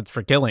 unless it's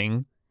for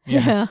killing.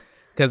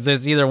 Because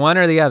there's either one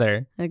or the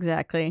other.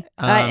 Exactly.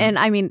 And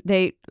I mean,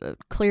 they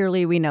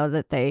clearly, we know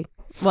that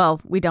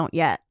we don't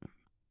yet.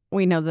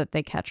 We know that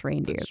they catch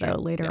reindeer though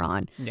later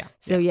on.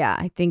 So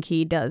I think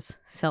he does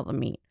sell the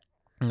meat.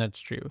 That's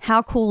true.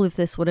 How cool if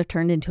this would have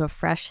turned into a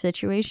fresh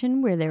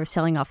situation where they were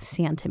selling off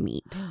Santa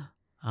meat.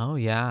 Oh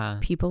yeah.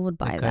 People would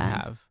buy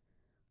that.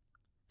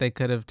 They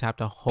could have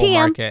tapped a whole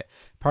market.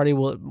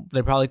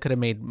 They probably could have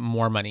made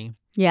more money.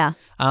 Yeah.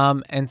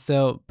 And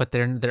so, but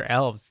they're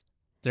elves.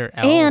 They're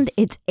elves. And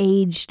it's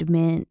aged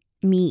mint.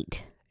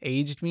 meat.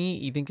 Aged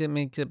meat? You think it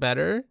makes it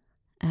better?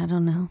 I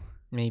don't know.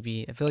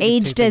 Maybe. I feel like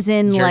Aged it as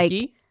in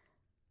jerky.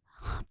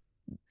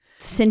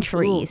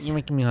 centuries. Ooh, you're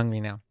making me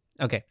hungry now.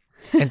 Okay.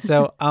 And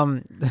so I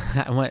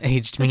want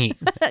aged meat.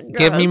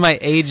 Give me Gross. my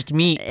aged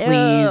meat,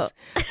 please.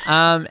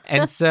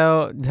 And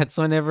so that's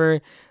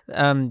whenever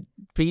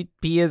P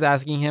is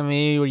asking him,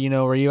 hey, were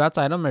you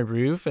outside on my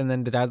roof? And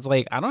then the dad's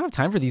like, I don't have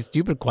time for these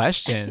stupid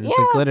questions. Yeah.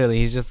 Like literally,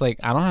 he's just like,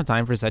 I don't have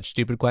time for such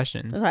stupid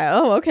questions. I was like,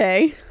 oh,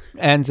 okay.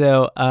 And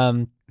so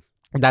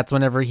that's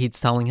whenever he's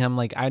telling him,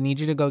 like, I need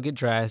you to go get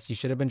dressed. You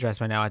should have been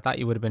dressed by now. I thought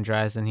you would have been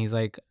dressed. And he's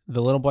like,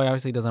 the little boy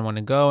obviously doesn't want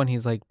to go. And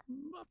he's like,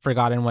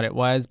 forgotten what it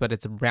was, but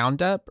it's a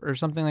roundup or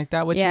something like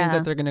that, which means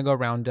that they're going to go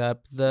round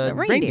up the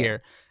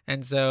reindeer.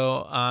 And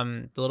so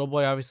the little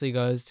boy obviously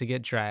goes to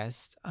get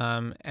dressed.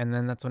 And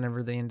then that's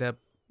whenever they end up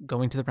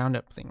going to the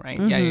roundup thing, right?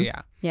 Mm-hmm.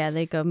 Yeah. Yeah,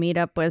 they go meet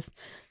up with,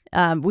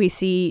 we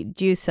see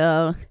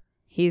Juso.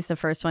 He's the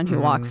first one who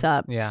walks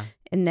up. Yeah.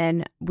 And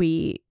then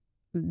we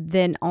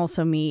then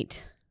also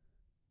meet,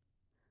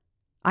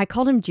 I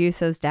called him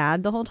Juso's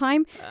dad the whole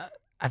time.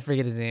 I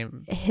forget his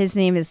name. His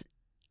name is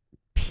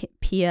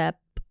Piepa.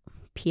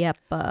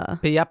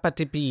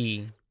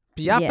 Piapatipi.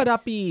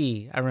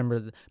 Piapadapi. I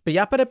remember.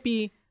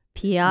 Piapadapi.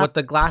 With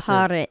the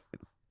glasses.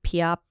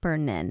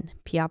 Piapernen.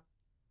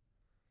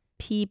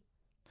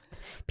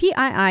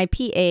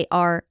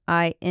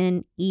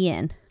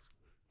 Piiparingen.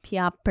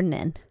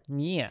 Piapernen.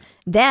 Yeah.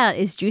 That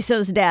is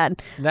Juso's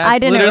dad. That's I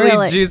didn't literally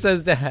realize.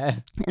 Juso's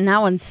dad. And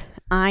that one's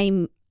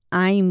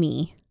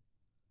Imo.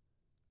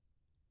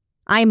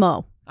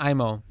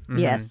 Imo. Mhm.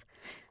 Yes.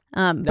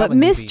 But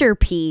one's Mr.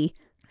 P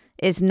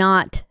is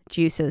not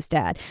Juso's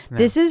dad. No.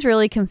 This is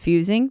really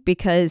confusing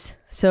because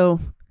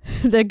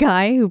the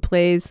guy who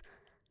plays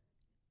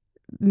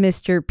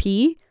Mr.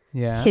 P,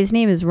 Yeah. his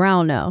name is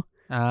Rauno.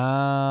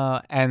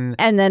 And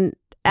then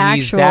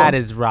his dad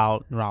is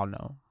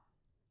Rauno.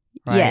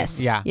 Right? Yes.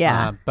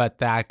 Yeah. But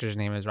the actor's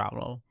name is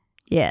Rauno.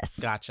 Yes.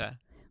 Gotcha.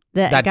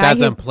 The That guy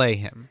doesn't play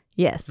him.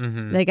 Yes.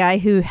 Mhm. The guy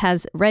who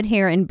has red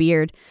hair and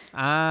beard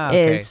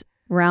Okay. is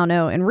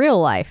Rauno in real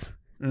life,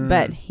 Mm.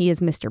 but he is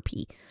Mr.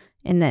 P.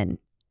 And then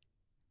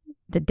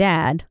the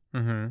dad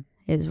Mhm.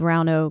 is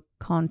Rauno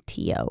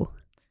Contio.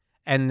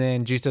 And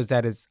then Juso's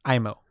dad is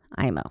Imo.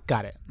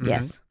 Got it. Mhm.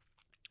 Yes.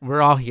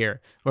 We're all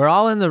here. We're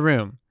all in the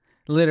room.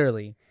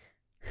 Literally.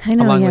 I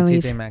know. Along yeah, with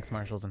we've- TJ Maxx,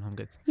 Marshalls, and Home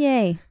Goods.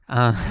 Yay.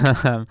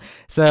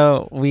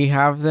 So we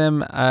have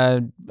them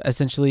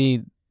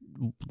essentially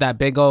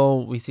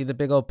we see the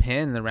big old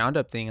pin, the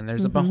roundup thing, and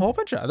there's a Mhm. whole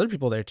bunch of other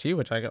people there too,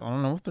 which I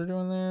don't know what they're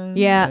doing there.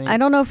 Yeah, Like, I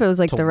don't know if it was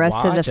like to the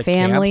rest of watch the a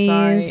families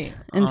campsite?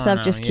 I and don't stuff,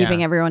 know, just keeping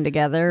yeah. everyone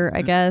together,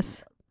 I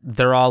guess.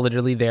 They're all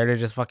literally there to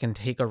just fucking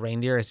take a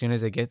reindeer as soon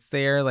as it gets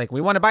there. Like,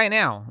 we want to buy it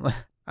now.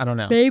 I don't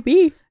know.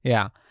 Maybe.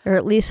 Yeah. Or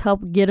at least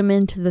help get them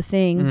into the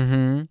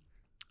thing.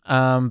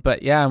 Mm-hmm.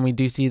 But yeah, and we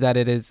do see that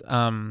it is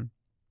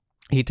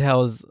he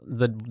tells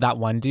that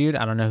one dude,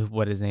 I don't know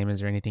what his name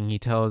is or anything, he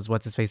tells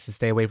what's his face to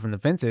stay away from the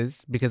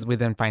fences, because we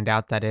then find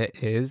out that it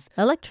is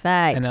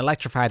Electrified. an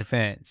electrified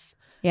fence.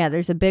 Yeah,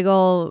 there's a big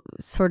old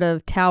sort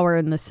of tower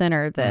in the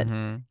center that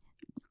Mhm.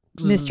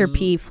 Mr.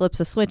 P flips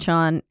a switch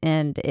on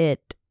and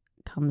it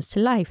comes to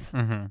life.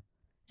 Mhm.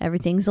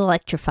 Everything's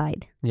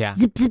electrified. Yeah.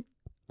 Zip, zip.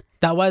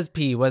 That was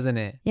P, wasn't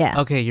it? Yeah.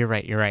 Okay, you're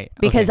right.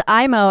 Because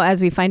Okay. Imo,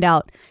 as we find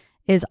out,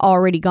 is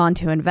already gone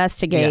to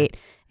investigate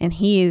and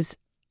he's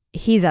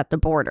at the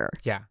border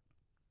Yeah.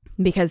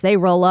 because they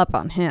roll up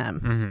on him.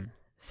 Mhm.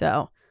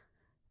 So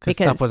Because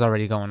Because- stuff was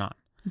already going on.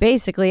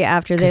 basically,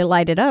 after they 'Cause-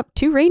 light it up,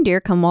 2 reindeer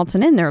come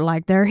waltzing in. They're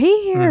like, they're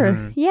here.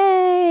 Mhm.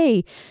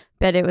 Yay.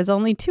 But it was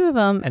only 2 of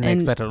them. And they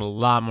expected a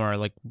lot more,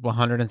 like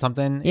 100 and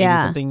something, 80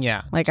 Yeah. something.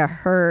 Yeah. like a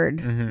herd.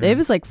 Mhm. It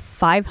was like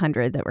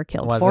 500 that were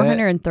killed. Was it?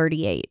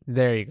 438.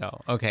 There you go.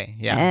 Okay.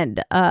 Yeah.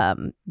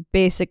 And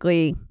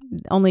basically,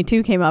 only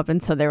 2 came up.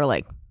 And so they were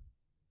like,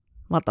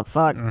 what the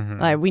fuck? Mhm.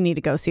 Like, we need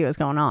to go see what's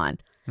going on.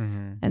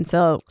 Mhm. And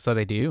so So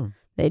they do.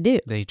 they do.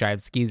 They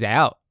drive skis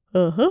out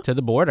Uh-huh. to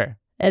the border.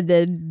 And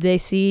then they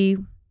see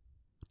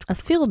a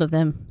field of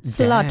them Dead,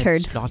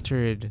 slaughtered,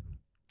 slaughtered.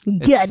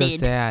 It's gutted, so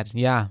sad.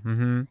 Yeah.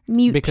 Mm-hmm.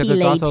 mutilated. Because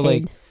it's also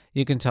like,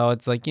 you can tell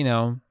it's like,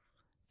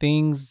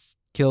 things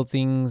kill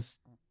things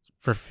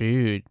for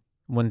food.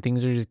 When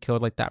things are just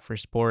killed like that for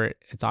sport,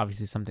 it's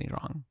obviously something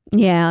wrong.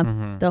 yeah,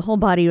 Mhm. the whole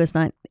body was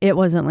not, it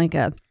wasn't like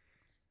a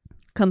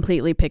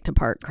completely picked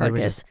apart They were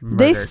carcass. just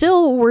They murdered.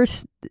 still were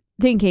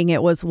thinking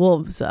it was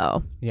wolves,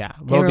 though. Yeah.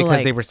 They Well, were because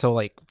they like- were so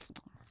like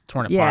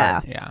torn Yeah.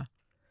 apart.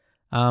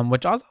 Yeah.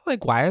 Which also,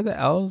 like, why are the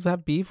elves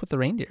have beef with the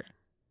reindeer?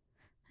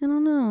 I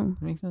don't know.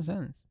 It makes no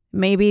sense.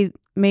 Maybe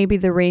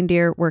the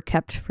reindeer were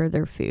kept for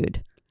their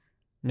food.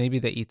 Maybe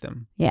they eat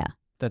them. Yeah.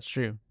 That's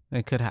true.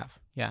 They could have.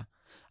 Yeah.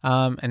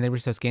 And they were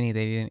so skinny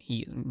they didn't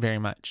eat very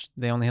much.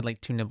 They only had like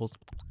 2 nibbles,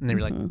 and they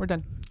were like, Mhm. "We're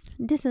done."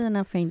 This is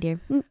enough reindeer.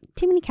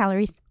 Too many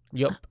calories.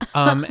 Yep.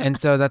 And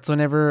so that's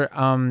whenever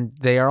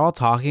they are all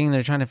talking.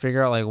 They're trying to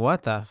figure out like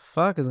what the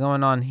fuck is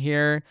going on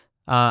here.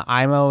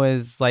 Imo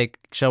is like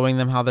showing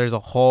them how there's a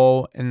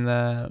hole in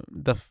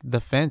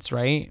the fence,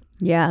 right?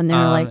 Yeah, and they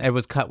were like, it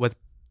was cut with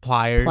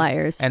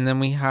pliers. And then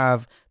we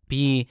have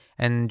B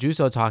and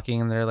Juso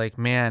talking, and they're like,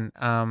 man,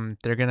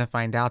 they're gonna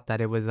find out that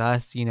it was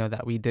us,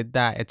 that we did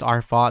that. It's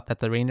our fault that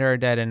the reindeer are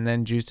dead. And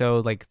then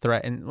Juso like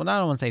threatened. Well, I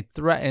don't want to say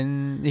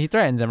threaten. He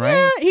threatens him, right?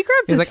 Yeah, he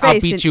grabs He's his like, face.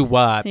 I'll beat you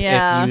up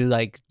Yeah. if you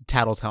like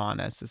tattletale on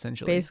us,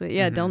 essentially. Basically,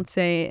 yeah. Don't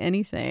say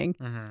anything.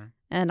 Mm-hmm.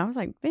 And I was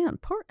like, man,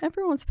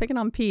 everyone's picking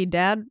on P.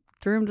 Dad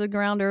threw him to the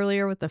ground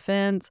earlier with the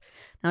fence.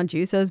 Now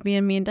Juso's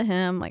being mean to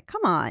him. Like,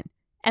 come on.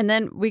 And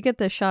then we get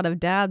this shot of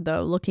Dad,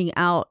 though, looking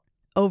out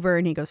over,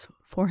 and he goes,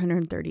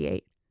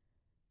 438.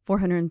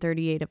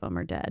 438 of them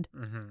are dead.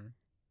 Mm-hmm.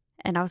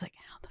 And I was like,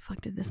 how the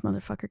fuck did this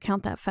motherfucker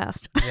count that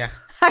fast? Yeah.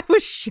 I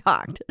was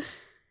shocked.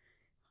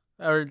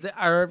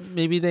 Or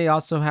maybe they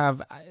also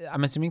have,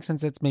 I'm assuming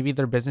since it's maybe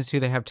their business too,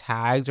 they have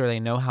tags or they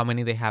know how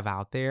many they have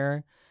out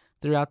there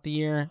throughout the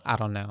year. I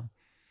don't know.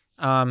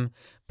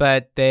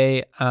 But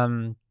they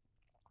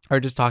are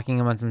just talking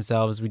amongst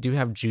themselves. We do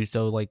have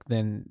Juso like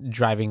then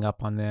driving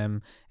up on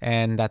them,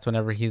 and that's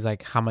whenever he's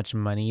like, how much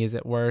money is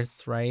it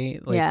worth, right?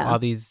 Like all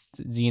these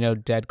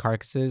dead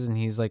carcasses, and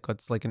he's like,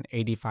 what's like an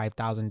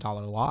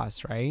 $85,000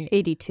 loss, right?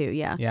 82,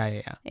 yeah.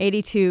 Yeah.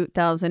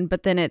 82,000,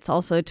 but then it's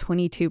also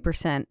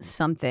 22%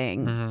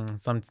 something.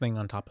 Something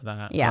on top of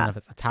that. Yeah. I don't know if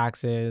it's the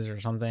taxes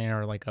or something,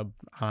 or like I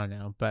don't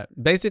know, but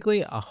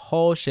basically a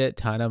whole shit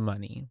ton of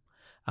money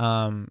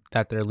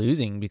that they're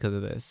losing because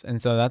of this.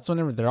 And so that's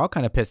whenever they're all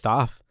kind of pissed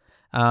off.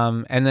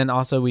 And then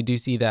also we do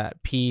see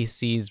that P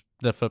sees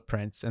the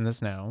footprints in the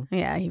snow.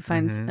 Yeah, he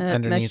finds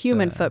a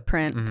human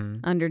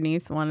footprint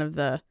underneath one of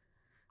the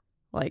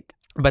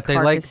but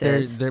they're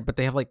carcasses. like but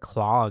they have like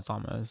claws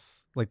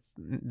almost. Like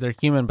they're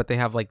human, but they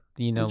have like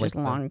just like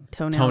long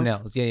toenails.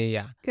 Toenails.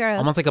 Yeah. Gross.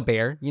 Almost like a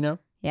bear,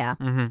 Yeah.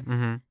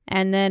 Mm-hmm.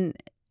 And then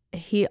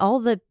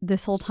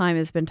this whole time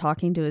has been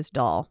talking to his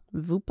doll,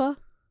 Vupa.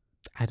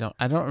 I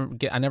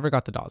never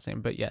got the doll's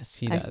name, but yes,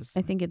 he does.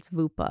 I think it's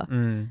Vupa.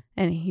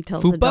 And he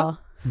tells Fupa? the doll,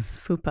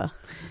 Fupa.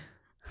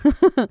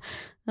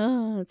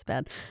 Oh, that's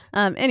bad.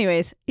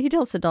 Anyways, he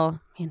tells the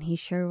doll, man, he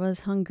sure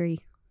was hungry.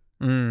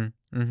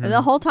 Mm-hmm.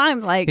 The whole time,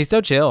 like, he's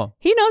so chill.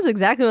 He knows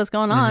exactly what's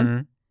going on.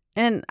 Mm-hmm.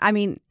 And I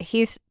mean,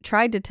 he's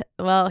tried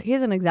to, he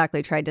hasn't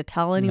exactly tried to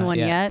tell anyone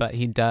yet. But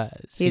he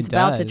does. He's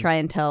about to try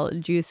and tell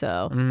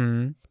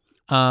Juso.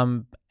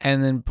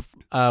 And then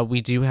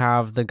we do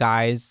have the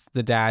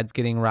dads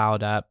getting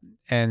riled up,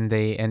 and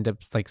they end up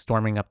like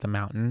storming up the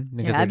mountain.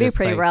 Yeah, I'd be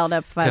pretty riled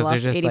up if I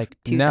lost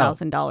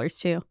 $82,000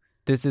 too.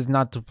 This is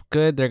not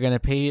good. They're gonna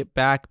pay it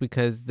back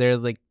because they were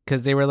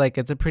like,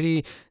 it's a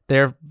pretty.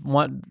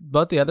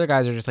 Both the other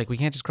guys are just like, we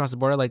can't just cross the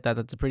border like that.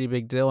 That's a pretty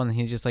big deal. And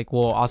he's just like,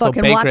 well, also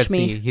fucking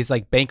bankruptcy. He's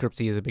like,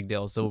 bankruptcy is a big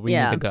deal, so we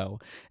need to go.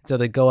 So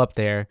they go up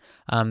there.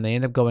 They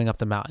end up going up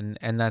the mountain,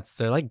 and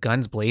they're like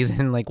guns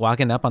blazing, like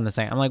walking up on the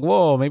sand. I'm like,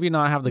 whoa, maybe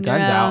not have the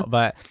guns out,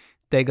 but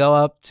they go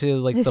up to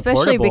like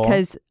especially the portable.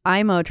 Because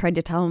Imo tried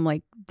to tell him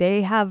like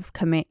they have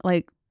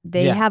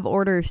they have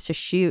orders to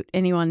shoot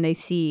anyone they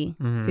see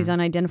who's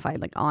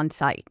unidentified, like on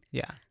site.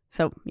 Yeah.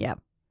 So yeah,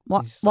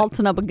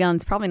 waltzing up with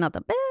guns probably not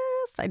the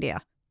best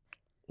idea.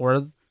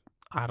 Or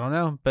I don't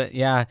know, but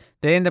yeah,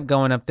 they end up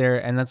going up there,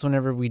 and that's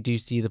whenever we do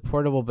see the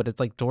portable. But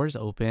it's like doors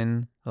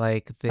open,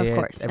 like of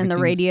course, and the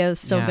radio's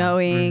still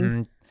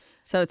going.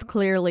 So it's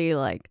clearly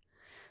like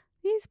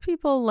these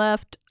people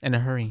left in a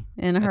hurry.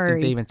 I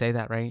think they even say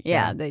that, right?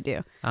 Yeah, they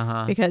do.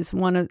 Because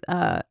one of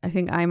I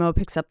think Imo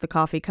picks up the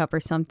coffee cup or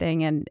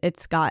something, and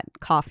it's got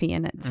coffee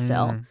in it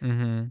still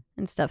and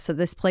stuff. So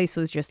this place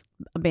was just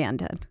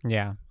abandoned.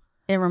 Yeah,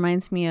 it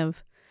reminds me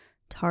of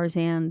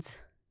Tarzan's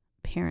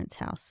parents'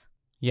 house.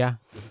 Yeah,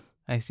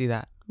 I see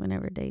that.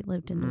 Whenever they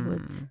lived in the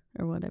woods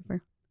or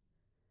whatever.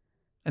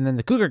 And then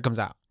the cougar comes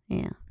out.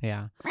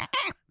 Yeah.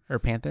 Or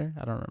panther.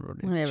 I don't remember what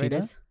it is. Whatever cheetah?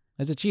 it is.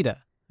 It's a cheetah.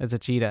 It's a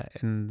cheetah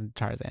in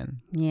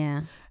Tarzan.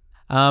 Yeah.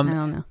 I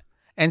don't know.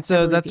 And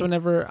so that's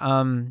whenever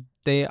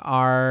they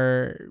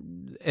are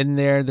in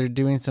there, they're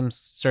doing some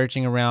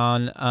searching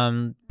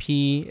around.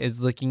 P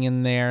is looking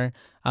in there.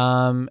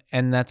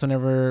 And that's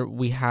whenever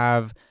we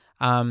have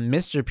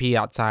Mr. P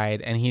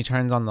outside, and he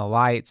turns on the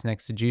lights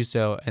next to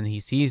Juso, and he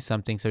sees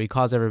something, so he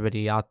calls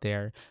everybody out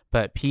there,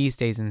 but P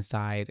stays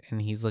inside,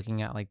 and he's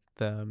looking at like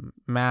the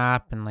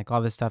map and like all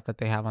the stuff that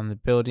they have on the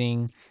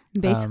building.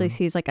 Basically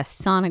sees like a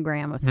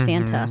sonogram of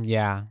Santa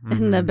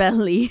in the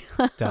belly.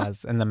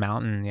 Does in the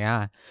mountain.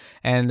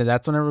 And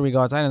that's whenever we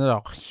go outside, and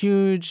there's a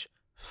huge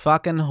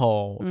fucking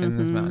hole in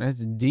this mountain.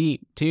 It's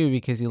deep too,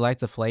 because he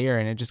lights a flare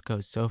and it just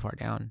goes so far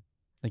down,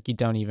 like you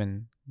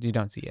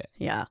don't see it.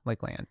 Yeah.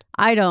 Like land.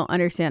 I don't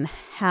understand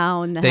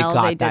how in the hell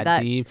they did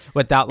that deep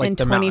without like in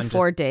the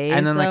 24 days.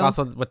 And then like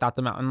also without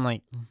the mountain,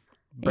 like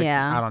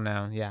I don't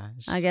know. Yeah.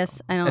 I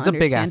guess I don't it's a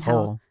big ass understand how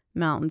hole.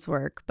 Mountains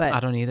work, but I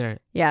don't either.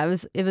 Yeah,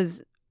 it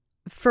was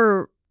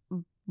for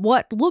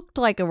what looked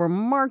like a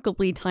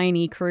remarkably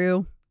tiny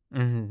crew.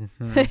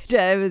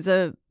 It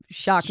was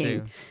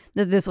shocking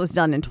that this was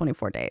done in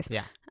 24 days.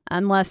 Yeah.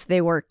 Unless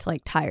they worked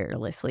like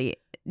tirelessly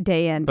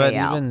day in, day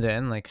out. But even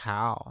then, like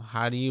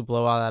how do you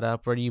blow all that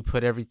up? Where do you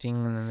put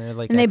everything? And then they're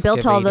like, and they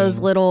built all those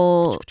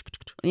little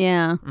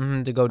Yeah.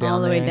 To go down all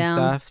the there way and down.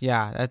 stuff.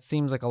 Yeah, that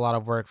seems like a lot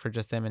of work for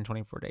just him in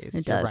 24 days.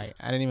 It You're does. right.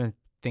 I didn't even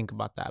think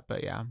about that,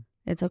 but yeah.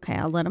 It's okay.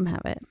 I'll let him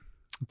have it.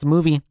 It's a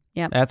movie.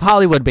 Yep. That's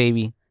Hollywood,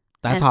 baby.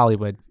 That's And-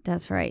 Hollywood.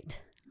 That's right.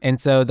 And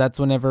so that's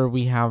whenever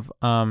we have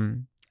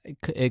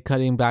it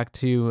cutting back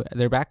to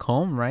they're back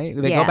home, right?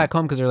 They go Yeah. back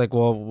home because they're like,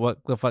 well,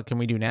 what the fuck can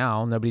we do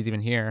now? Nobody's even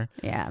here.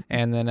 Yeah.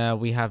 And then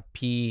we have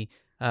P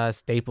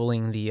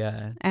stapling the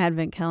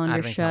Advent calendar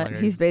advent shut. calendar,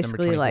 He's number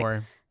basically like,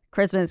 24.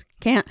 Christmas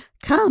can't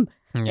come.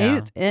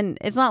 Yeah. And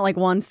it's not like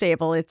one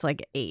staple, it's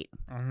like 8.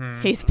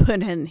 Mhm. He's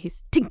put in,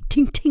 he's tink,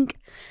 tink, tink.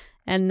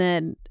 And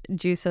then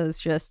Juso's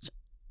just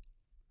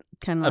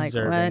kind of like,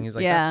 observing. what? He's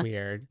like, yeah. that's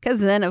weird. Because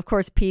then, of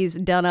course, P's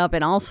done up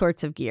in all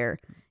sorts of gear.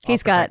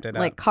 He's got protected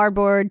like up.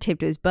 cardboard taped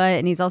to his butt,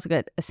 and he's also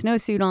got a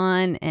snowsuit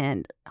on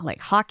and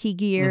like hockey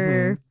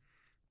gear.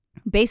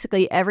 Mm-hmm.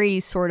 Basically, every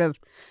sort of.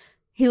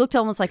 He looked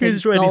almost like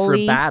He's a ready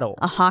goalie, for battle.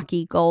 a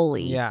hockey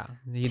goalie. Yeah,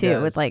 he too,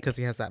 does, with, like- because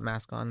he has that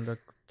mask on, the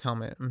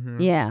helmet.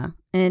 Mhm. Yeah,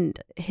 and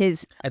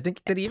his I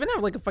think did he even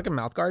have like a fucking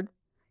mouth guard?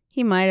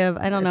 he might have.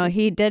 I don't know.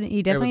 He did.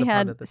 He There was definitely a part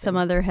had of the some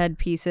thing. other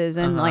headpieces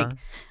and like Uh-huh.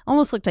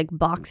 almost looked like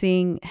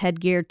boxing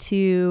headgear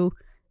too.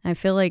 I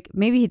feel like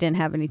maybe he didn't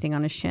have anything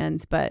on his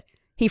shins, but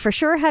he for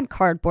sure had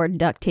cardboard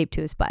duct taped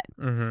to his butt.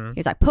 Mhm.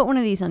 He's like, put one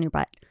of these on your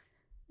butt.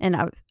 And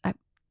I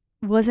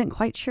wasn't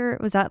quite sure.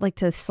 Was that like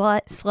to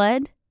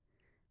sled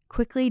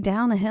quickly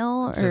down a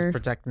hill Just or?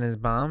 protecting his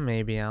bomb,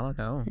 maybe. I don't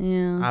know.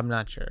 Yeah, I'm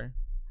not sure.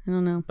 I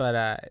don't know.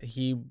 But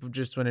he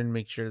just wanted to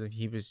make sure that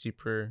he was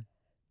super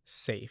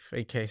safe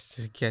in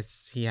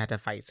case he had to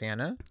fight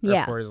Santa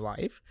Yeah. for his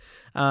life,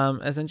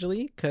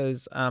 essentially,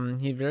 because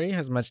he very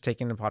has much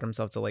taken upon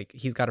himself to like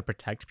he's got to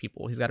protect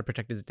people. He's got to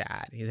protect his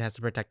dad. He has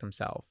to protect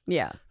himself.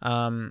 Yeah,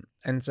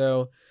 And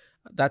so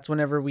that's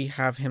whenever we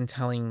have him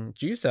telling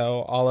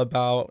Juso all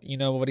about, you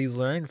know, what he's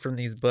learned from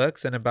these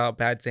books and about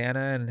Bad Santa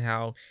and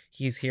how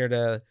he's here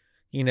to,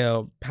 you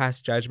know, pass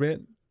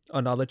judgment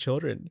on all the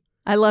children.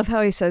 I love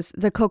how he says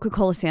the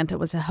Coca-Cola Santa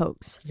was a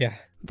hoax. Yeah.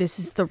 This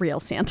is the real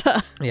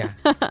Santa. Yeah.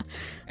 I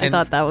And-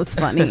 thought that was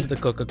funny. The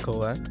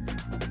Coca-Cola.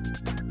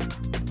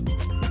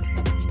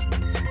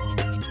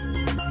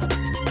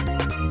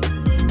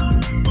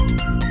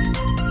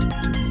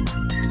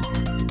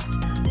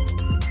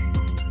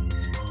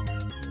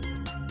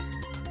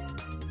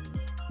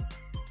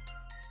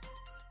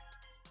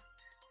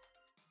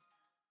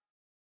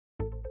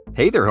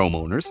 Hey there,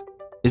 homeowners.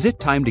 Is it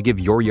time to give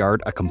your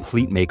yard a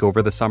complete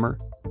makeover this summer?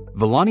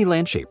 Villani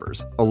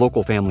Landshapers, a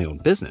local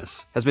family-owned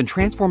business, has been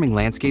transforming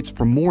landscapes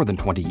for more than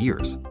 20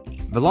 years.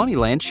 Villani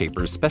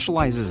Landshapers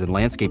specializes in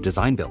landscape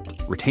design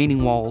build,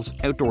 retaining walls,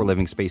 outdoor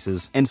living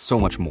spaces, and so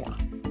much more.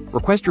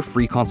 Request your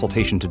free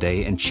consultation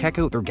today and check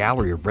out their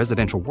gallery of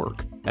residential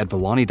work at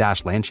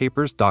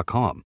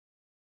villani-landshapers.com.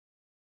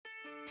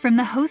 From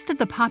the host of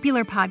the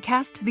popular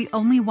podcast, The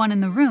Only One in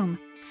the Room,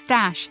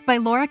 Stash by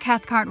Laura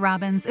Cathcart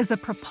Robbins is a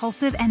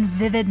propulsive and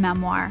vivid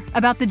memoir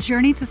about the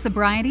journey to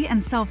sobriety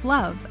and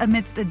self-love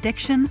amidst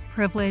addiction,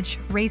 privilege,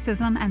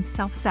 racism, and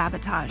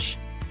self-sabotage.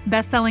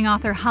 Best-selling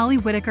author Holly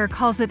Whitaker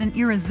calls it an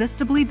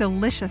irresistibly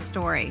delicious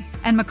story,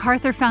 and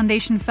MacArthur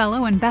Foundation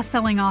fellow and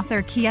best-selling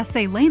author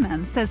Kiese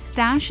Lehman says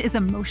Stash is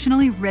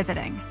emotionally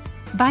riveting.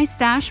 Buy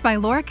Stash by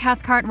Laura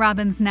Cathcart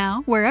Robbins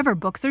now, wherever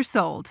books are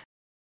sold.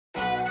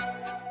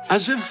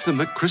 As if the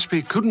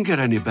McCrispy couldn't get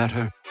any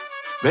better,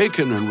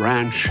 Bacon and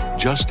Ranch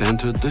just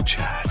entered the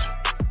chat.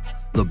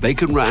 The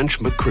Bacon Ranch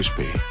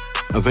McCrispy,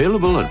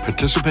 available at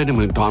participating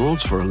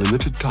McDonald's for a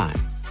limited time.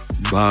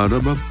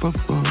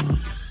 Ba-da-ba-ba-ba.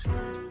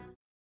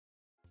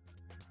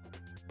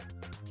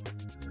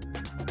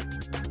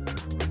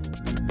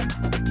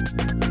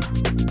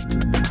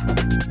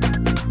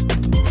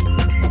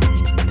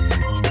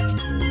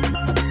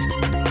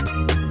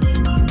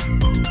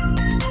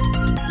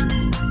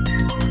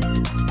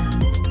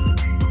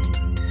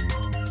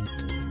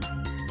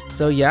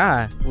 So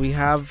yeah, we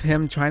have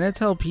him trying to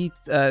tell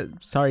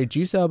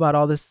Juso about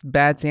all this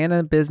Bad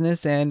Santa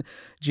business, and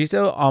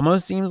Juso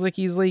almost seems like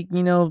he's like,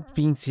 you know,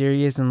 being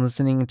serious and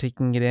listening and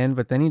taking it in,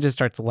 but then he just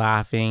starts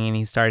laughing and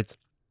he starts,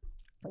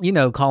 you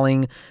know,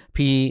 calling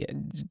P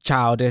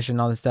childish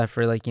and all this stuff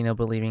for like, you know,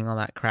 believing all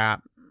that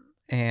crap.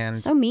 And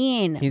So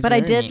mean. he's But I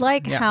very did mean.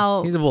 like Yeah,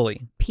 how he's a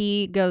bully.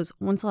 P goes,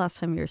 when's the last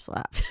time you were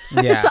slapped?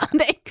 Yeah.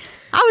 Sunday.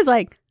 I was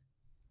like,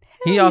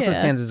 He hell also yeah.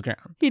 stands his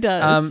ground. He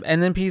does.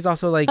 And then P's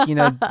also like, you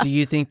know, do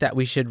you think that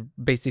we should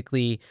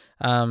basically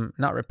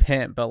not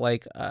repent, but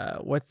like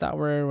what's that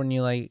word when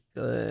you like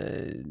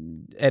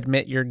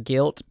admit your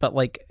guilt, but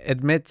like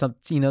admit some,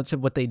 you know, to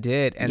what they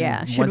did. And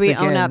yeah. Should once we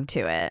own again, up to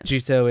it?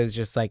 Juso is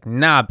just like,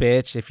 nah,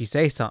 bitch, if you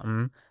say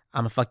something,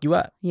 I'm gonna fuck you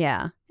up.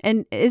 Yeah.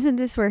 And isn't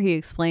this where he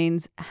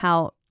explains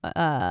how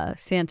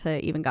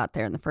Santa even got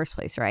there in the first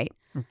place, right?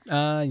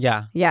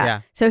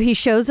 Yeah. So he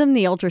shows him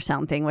the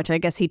ultrasound thing, which I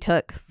guess he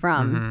took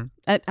from,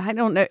 I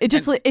don't know. It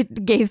just,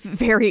 it gave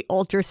very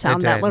ultrasound,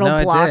 It that did. little No,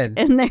 it block did.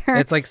 in there.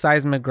 It's like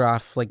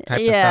seismograph like type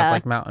of Yeah. stuff,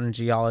 like mountain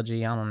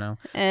geology. I don't know.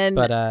 And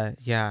But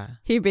yeah.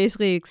 he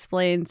basically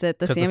explains that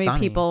the 'Cause Sami Sami,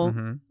 people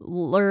mhm.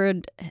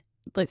 lured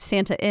let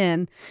Santa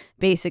in,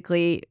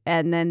 basically,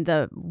 and then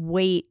the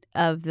weight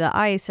of the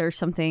ice or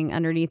something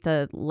underneath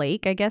the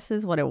lake, I guess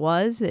is what it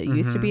was. It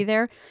used to be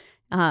there.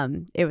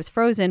 It was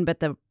frozen,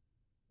 but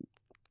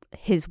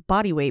his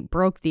body weight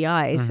broke the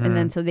ice, and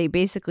then so they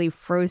basically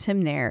froze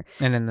him there.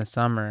 And in the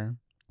summer,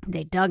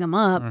 they dug him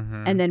up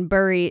and then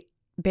buried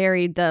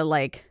the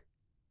like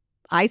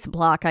ice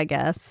block, I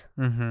guess,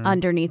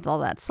 underneath all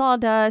that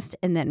sawdust,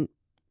 and then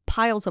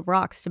piles of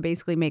rocks to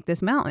basically make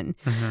this mountain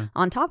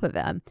on top of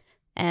him.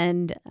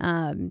 And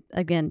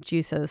again,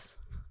 Juso's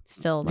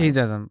still like, he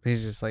doesn't.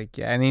 He's just like,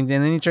 yeah, and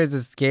then he tries to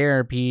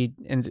scare Pete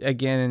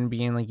and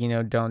being like,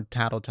 don't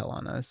tattletale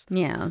on us.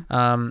 Yeah.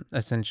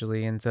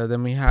 Essentially, and so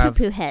then we have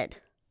poo head.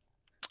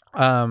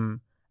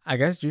 I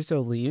guess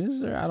Juso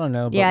leaves, or I don't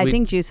know. But yeah, I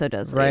think Juso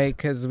does leave. Right,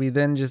 because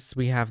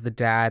we have the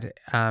dad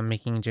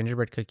making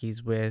gingerbread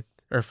cookies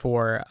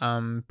for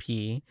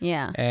P.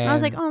 Yeah, and I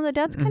was like, oh, the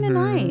dad's kind of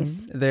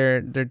nice.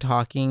 They're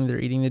talking. They're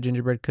eating the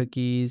gingerbread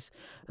cookies.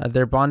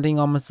 They're bonding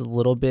almost a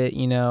little bit.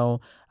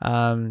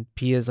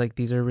 P is like,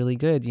 these are really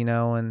good.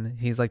 And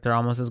he's like, they're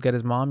almost as good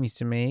as Mom used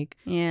to make.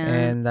 Yeah,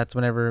 and that's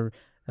whenever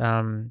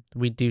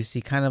we do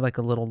see kind of like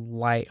a little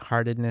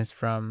lightheartedness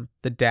from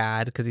the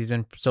dad, because he's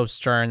been so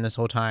stern this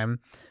whole time.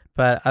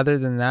 But other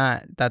than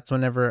that, that's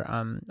whenever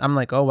I'm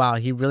like, oh, wow,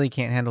 he really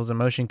can't handle his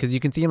emotion, because you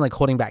can see him like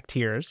holding back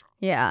tears.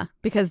 Yeah,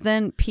 because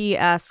then P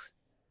asks,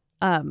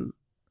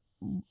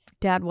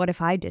 Dad, what if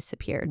I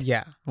disappeared?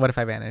 Yeah. What if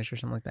I vanished or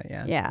something like that?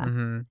 Yeah. Yeah.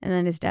 And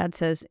then his dad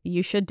says,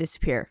 you should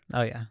disappear.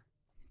 Oh, yeah.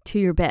 To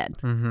your bed.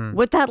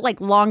 With that like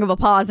long of a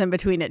pause in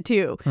between it,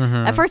 too.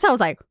 At first I was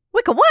like,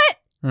 Wicca, what?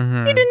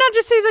 You did not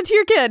just say that to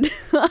your kid.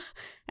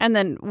 And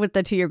then with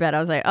the to your bed, I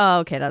was like, oh,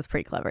 okay, that's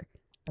pretty clever.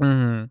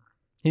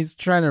 He's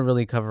trying to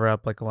really cover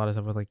up like a lot of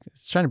stuff with like,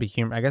 it's trying to be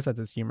humor. I guess that's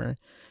his humor,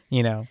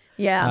 Yeah.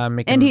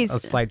 Making a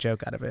slight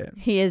joke out of it.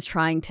 He is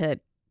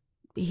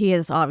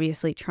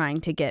obviously trying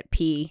to get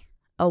P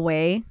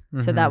away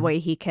so that way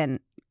he can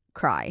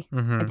cry.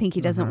 I think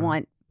he doesn't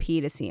want P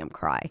to see him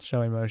cry.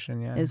 Show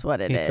emotion, yeah. Is what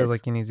it is. He feels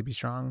like he needs to be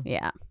strong.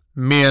 Yeah.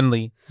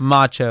 Manly,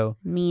 macho,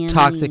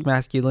 toxic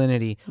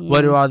masculinity. Yeah.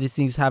 What do all these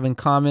things have in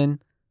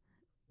common?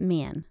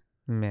 Man.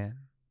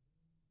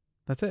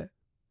 That's it.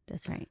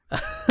 That's right.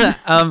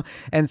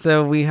 And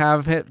so we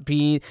have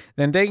P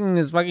then taking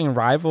his fucking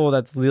rifle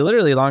that's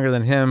literally longer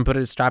than him,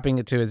 strapping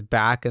it to his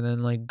back, and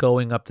then like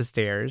going up the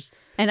stairs.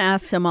 And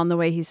asks him on the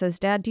way, he says,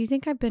 Dad, do you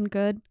think I've been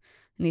good?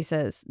 And he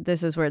says,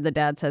 this is where the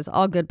dad says,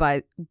 all good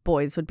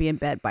boys would be in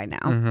bed by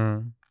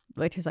now.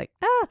 Which is like,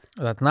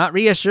 that's not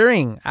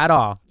reassuring at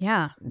all.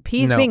 Yeah.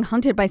 P's being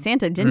hunted by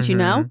Santa, didn't you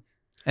know?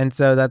 And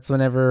so that's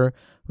whenever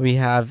we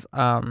have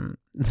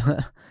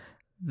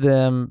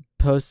them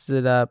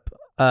posted up.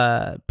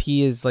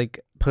 P is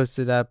like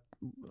posted up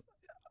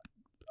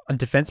on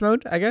defense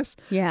mode, I guess.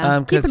 Yeah.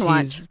 Because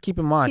he's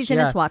keeping watch. He's in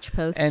his watch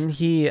post. And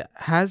he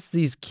has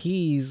these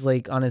keys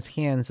like on his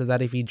hand so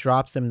that if he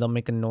drops them, they'll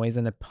make a noise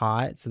in a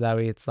pot. So that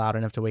way it's loud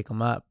enough to wake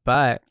him up.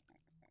 But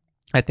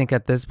I think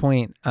at this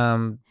point,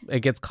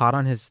 it gets caught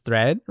on his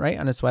thread, right?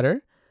 On his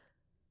sweater.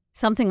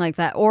 Something like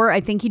that. Or I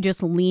think he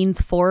just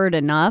leans forward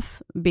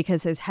enough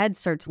because his head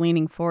starts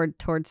leaning forward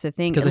towards the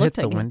thing. Because it hits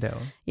the window.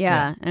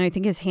 Yeah. And I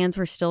think his hands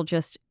were still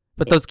just...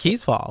 But those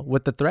keys fall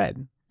with the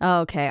thread. Oh,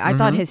 okay. I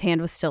thought his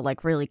hand was still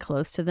like really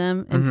close to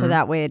them. And so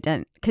that way it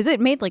didn't... Because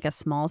it made like a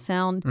small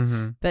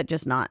sound, but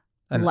just not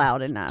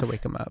loud enough. To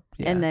wake him up.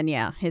 Yeah. And then,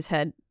 his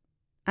head...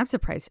 I'm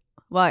surprised.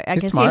 Well, I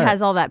guess smart. he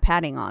has all that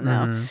padding on,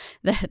 though,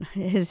 that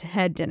his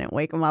head didn't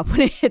wake him up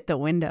when it hit the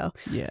window.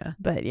 Yeah.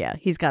 But yeah,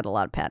 he's got a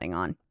lot of padding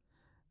on.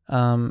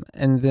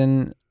 And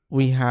then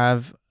we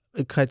have...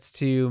 It cuts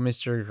to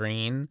Mr.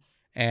 Green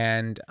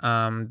and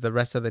the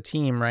rest of the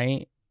team,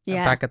 right?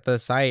 Yeah. Back at the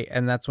site.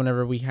 And that's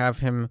whenever we have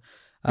him...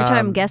 Which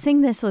I'm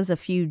guessing this was a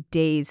few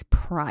days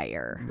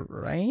prior.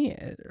 Right?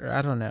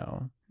 I don't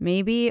know.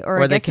 Maybe. Or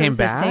I guess they came it was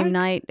back? the same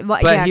night. Well,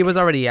 but he was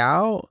already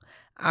out?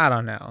 I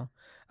don't know.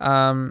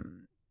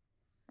 I'm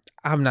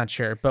not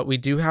sure. But we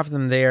do have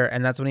them there.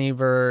 And that's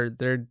whenever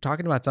they're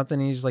talking about something.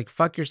 And he's like,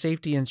 fuck your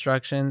safety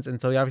instructions. And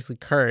so he obviously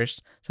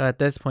cursed. So at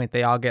this point,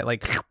 they all get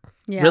like...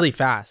 Yeah. Really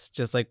fast,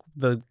 just like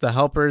the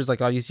helpers,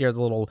 like all you see are the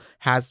little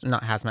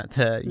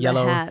the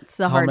yellow hats,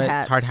 the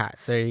helmets, hard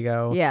hats. There you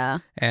go. Yeah.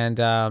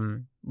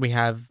 And we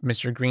have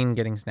Mr. Green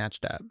getting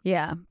snatched up.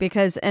 Yeah,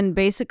 and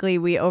basically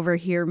we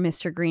overhear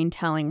Mr. Green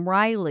telling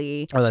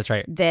Riley. Oh, that's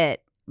right.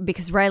 That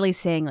because Riley's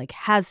saying like,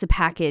 has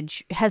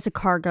the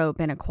cargo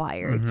been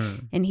acquired?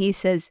 And he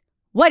says,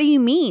 what do you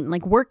mean?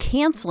 Like, we're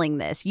canceling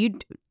this.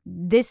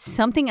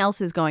 Something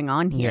else is going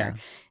on here.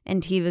 Yeah.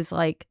 And he was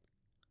like,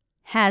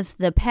 has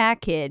the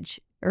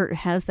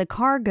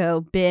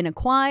cargo been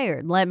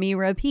acquired? Let me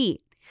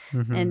repeat.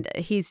 And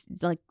he's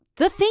like,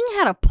 the thing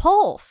had a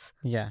pulse.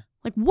 Yeah.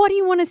 Like, what do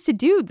you want us to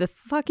do? The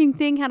fucking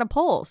thing had a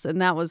pulse.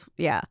 And that was,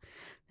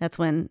 that's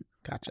when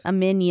a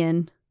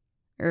minion,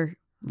 or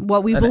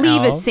what we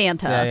believe is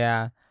Santa.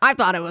 Yeah. I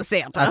thought it was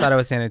Santa. I thought it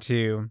was Santa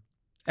too.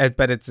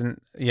 But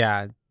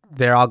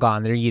they're all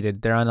gone. They're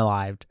yeeted. They're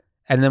unalived.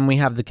 And then we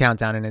have the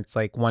countdown and it's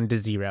like 1 to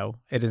 0.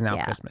 It is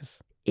now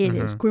Christmas. It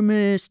is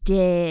Christmas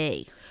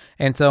Day.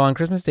 And so on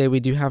Christmas Day, we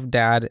do have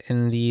Dad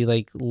in the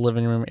like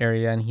living room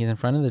area, and he's in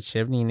front of the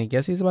chimney, and I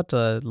guess he's about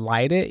to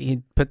light it.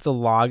 He puts a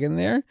log in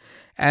there,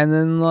 and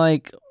then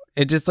like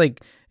it just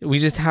like we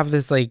just have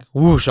this like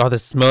whoosh, all the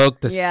smoke,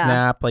 the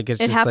snap, like it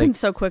just happened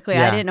so quickly.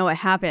 I didn't know what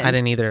happened. I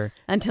didn't either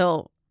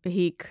until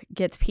he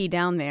gets P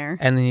down there,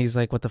 and then he's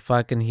like, "What the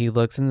fuck?" And he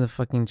looks in the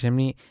fucking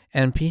chimney,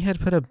 and P had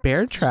put a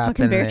bear trap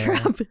in there,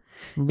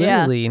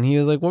 literally, and he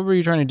was like, "What were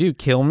you trying to do?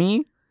 Kill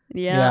me?"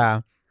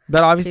 Yeah.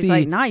 But obviously, he's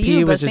like, not P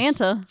you, but was just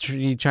Santa.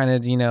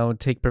 Trying to,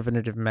 take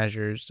preventative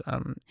measures.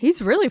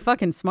 He's really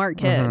fucking smart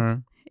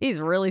kid.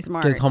 He's really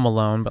smart. Just Home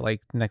Alone, but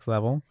like next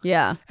level.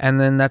 Yeah. And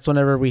then that's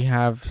whenever we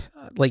have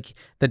like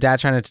the dad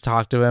trying to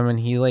talk to him, and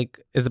he like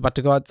is about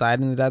to go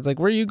outside, and the dad's like,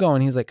 "Where are you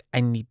going?" He's like,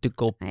 "I need to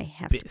go. I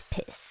have to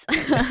piss."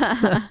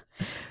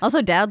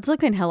 Also, Dad's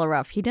looking hella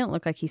rough. He didn't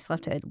look like he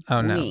slept a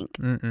wink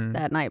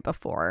that night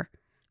before.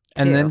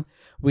 And then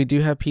we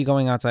do have P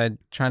going outside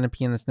trying to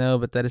pee in the snow,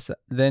 but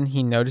then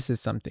he notices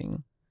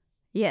something.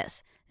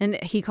 Yes. And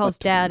he calls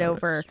Dad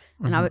over.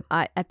 And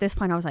I at this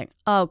point, I was like,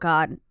 oh,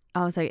 God.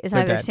 I was like, it's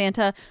either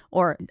Santa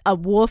or a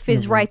wolf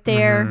is right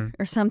there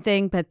or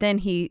something. But then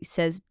he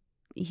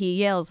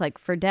yells like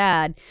for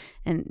Dad.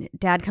 And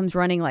Dad comes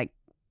running like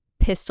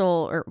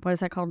pistol or what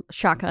is that called?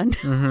 Shotgun.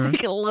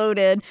 Like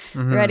loaded,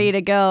 ready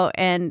to go.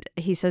 And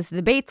he says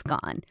the bait's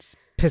gone.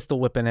 Pistol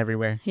whipping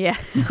everywhere. Yeah.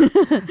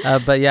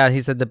 But yeah,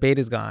 he said the bait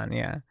is gone.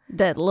 Yeah.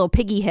 The little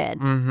piggy head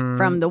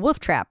from the wolf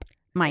trap,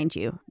 mind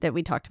you, that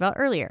we talked about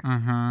earlier.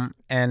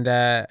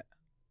 And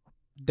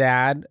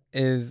Dad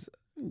is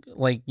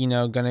like,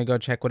 gonna go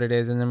check what it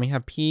is. And then we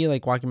have P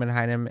like walking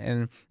behind him.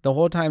 And the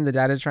whole time the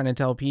dad is trying to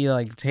tell P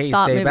like, hey,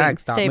 stay back,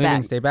 stop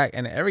moving, stay back.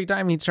 And every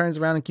time he turns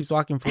around and keeps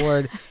walking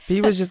forward,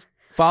 P was just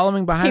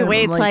following behind him. He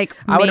waits like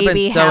I would have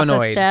maybe been so half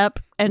annoyed. a step.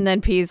 And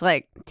then P's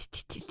like,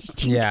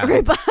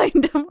 right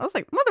behind him. I was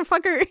like,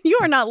 motherfucker, you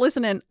are not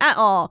listening at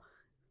all.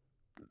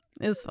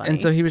 It was funny.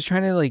 And so he was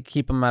trying to like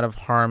keep him out of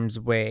harm's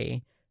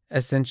way,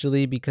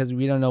 essentially, because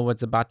we don't know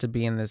what's about to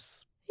be in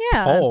this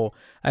hole.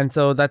 And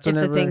so that's if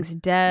whenever the thing's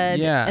dead.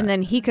 Yeah. And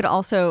then he could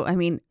also,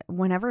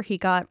 whenever he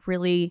got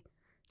really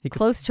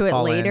close to it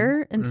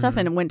later and stuff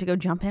and went to go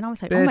jump in, I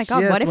was like, oh my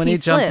God, what if when he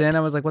jumped slipped? in,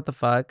 I was like, what the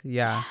fuck?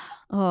 Yeah.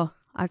 Oh,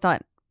 I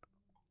thought,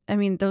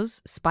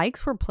 those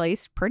spikes were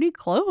placed pretty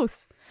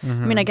close.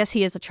 I guess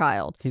he is a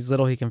child. He's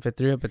little, he can fit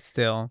through it, but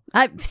still.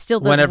 The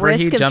whenever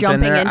risk he of jumped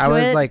jumping in there, into I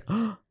was it. like,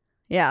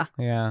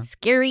 yeah.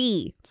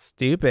 Scary.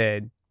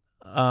 Stupid.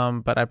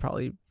 But I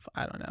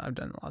don't know. I've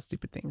done a lot of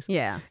stupid things.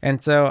 Yeah.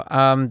 And so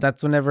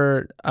that's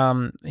whenever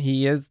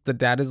the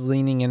dad is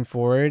leaning in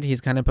forward. He's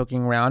kind of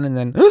poking around, and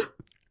then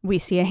we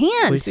see a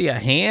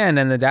hand.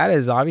 And the dad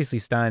is obviously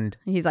stunned.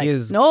 He's like, he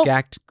is nope.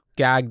 gagged,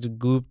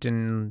 gooped,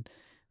 and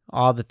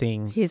all the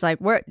things. He's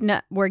like, we're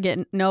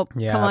getting, nope,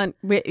 Yeah. come on.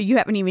 You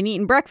haven't even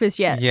eaten breakfast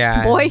yet.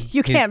 Yeah. Boy,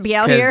 you can't be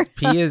out here.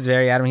 P is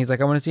very adamant. He's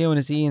like, I want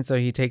to see. And so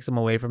he takes him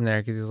away from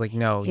there because he's like,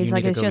 no, he's you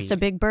like, need it's to go just eat. a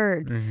big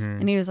bird.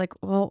 And he was like,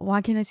 well,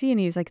 why can't I see? And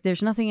he was like,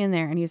 there's nothing in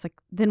there. And he was like,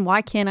 then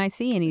why can't I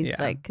see? And he's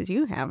like, because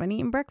you haven't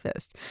eaten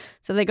breakfast.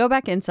 So they go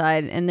back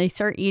inside and they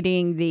start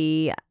eating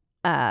the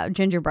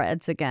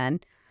gingerbreads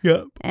again.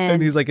 Yep.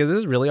 And he's like, is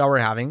this really all we're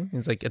having?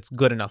 He's like, it's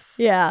good enough.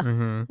 Yeah.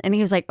 And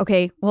he was like,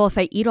 okay, well, if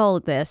I eat all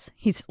of this,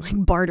 he's like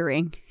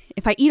bartering.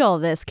 If I eat all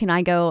of this, can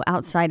I go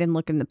outside and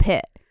look in the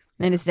pit?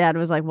 And his dad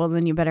was like, well,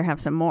 then you better have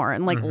some more.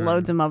 And like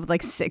loads him up with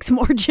like 6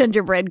 more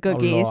gingerbread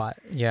cookies. A lot.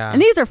 Yeah. And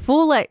these are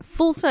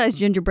full-size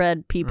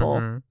gingerbread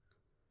people.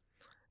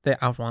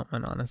 I want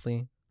one,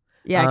 honestly.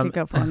 Yeah, I could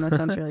go for one. That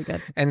sounds really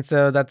good. And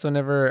so that's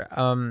whenever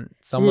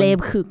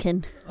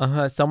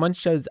someone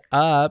shows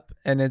up,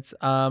 and it's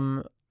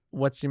our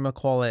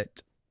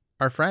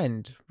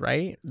friend,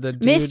 right? The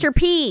dude. Mr.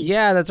 P.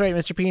 Yeah, that's right,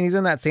 Mr. P. And he's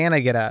in that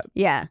Santa getup.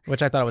 Yeah.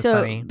 Which I thought was so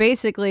funny.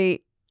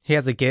 Basically, he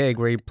has a gig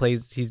where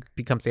he's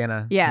become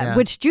Santa. Yeah,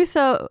 which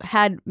Juso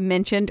had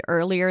mentioned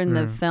earlier in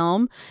the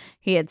film.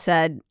 He had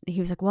said, he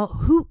was like,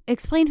 well,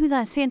 explain who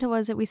that Santa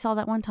was that we saw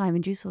that one time.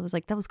 And Juso was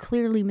like, that was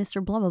clearly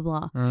Mr. Blah, blah,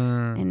 blah.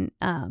 And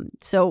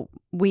so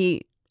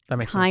we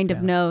kind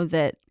of know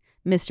that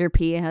Mr.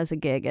 P has a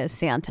gig as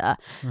Santa.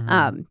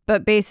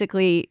 But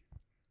basically,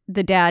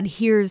 the dad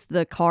hears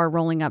the car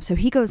rolling up. So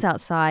he goes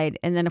outside.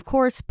 And then, of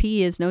course,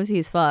 P is nosy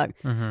as fuck.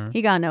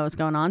 He got to know what's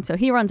going on. So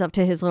he runs up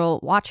to his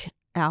little watch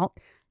out.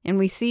 And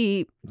we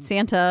see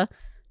Santa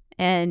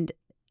and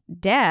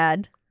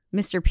Dad,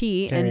 Mr.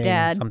 P and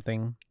Dad,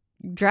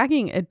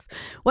 dragging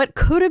what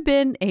could have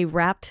been a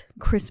wrapped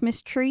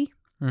Christmas tree.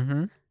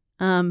 But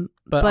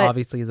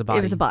obviously it's a body.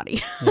 It was a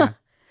body. Yeah.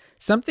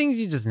 Some things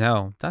you just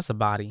know. That's a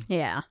body.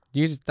 Yeah.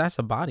 That's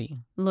a body.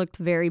 Looked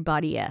very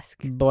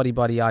body-esque. Body,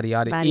 yada,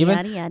 yada.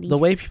 Even the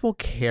way people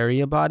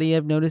carry a body,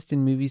 I've noticed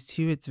in movies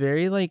too, it's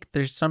very like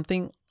there's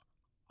something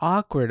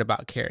awkward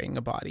about carrying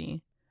a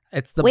body.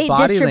 It's the weight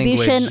body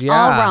distribution, language.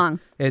 all wrong.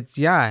 It's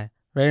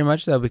very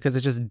much so, because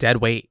it's just dead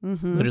weight,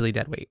 literally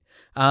dead weight.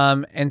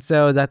 And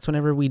so that's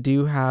whenever we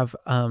do have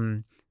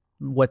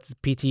what's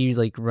PT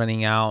like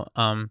running out.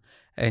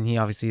 and he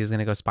obviously is going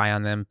to go spy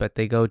on them, but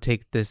they go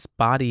take this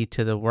body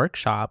to the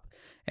workshop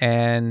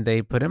and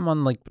they put him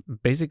on like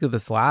basically the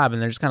slab,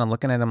 and they're just kind of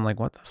looking at him like,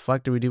 what the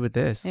fuck do we do with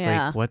this?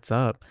 Yeah. Like, what's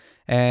up?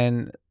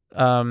 And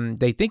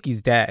they think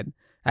he's dead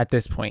at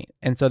this point.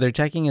 And so they're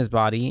checking his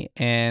body,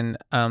 and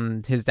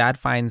his dad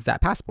finds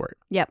that passport.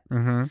 Yep.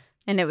 Mm-hmm.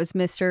 And it was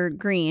Mr.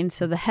 Green,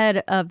 so the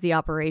head of the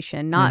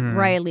operation, not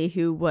Riley,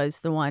 who was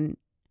the one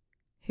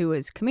who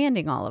was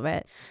commanding all of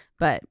it,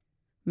 but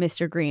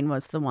Mr. Green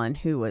was the one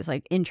who was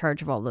like in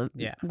charge of all the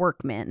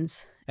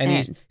workmen's. And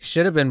he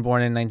should have been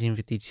born in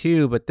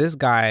 1952, but this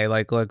guy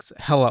like looks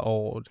hella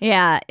old.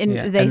 Yeah,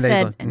 and they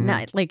said go,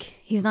 not, like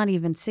he's not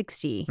even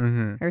 60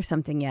 or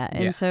something yet.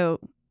 And so,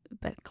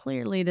 but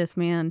clearly this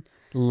man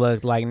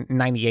looked like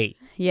 98.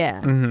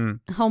 Yeah.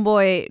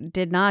 Homeboy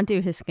did not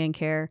do his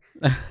skincare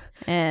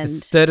and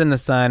stood in the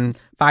sun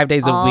 5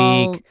 days a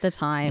week. All the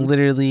time.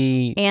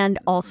 Literally. And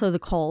also the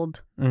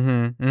cold.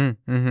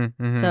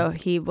 So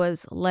he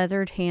was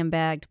leathered,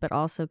 handbagged, but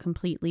also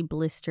completely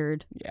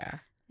blistered. Yeah.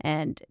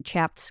 And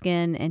chapped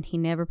skin, and he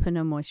never put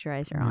no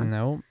moisturizer on.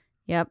 Nope.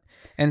 Yep.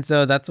 And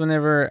so that's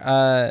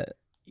whenever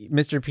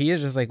Mr. P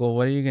is just like, well,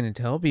 what are you going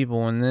to tell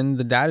people? And then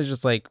the dad is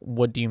just like,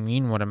 what do you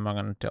mean, what am I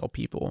going to tell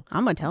people?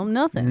 I'm going to tell them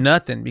nothing.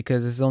 Nothing,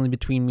 because it's only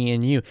between me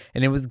and you.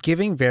 And it was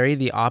giving very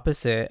the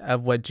opposite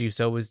of what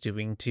Juso was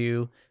doing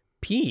to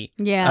P.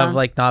 Yeah. Of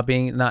like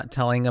not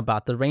telling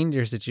about the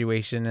reindeer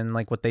situation and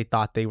like what they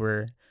thought they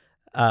were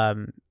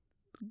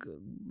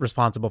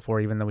responsible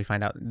for, even though we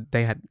find out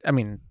they had, I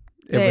mean,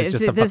 it was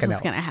just a fucking else. This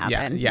was going to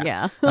happen.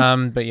 Yeah.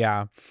 But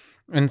yeah.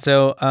 And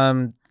so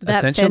that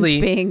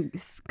essentially fence being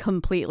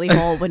completely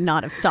whole would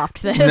not have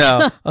stopped this.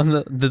 No,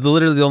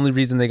 literally the only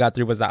reason they got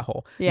through was that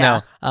hole.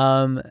 Yeah.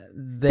 No,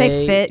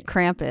 they fit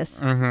Krampus,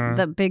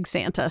 the big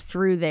Santa,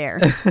 through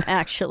there.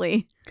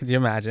 Actually, could you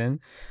imagine?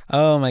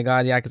 Oh my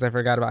God, yeah, because I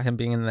forgot about him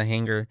being in the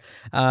hangar.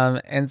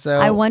 And so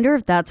I wonder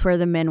if that's where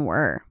the men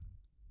were.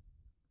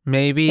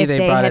 Maybe if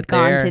they had brought it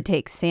there, gone to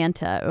take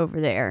Santa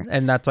over there,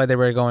 and that's why they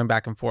were going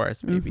back and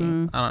forth. Maybe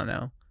I don't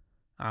know.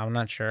 I'm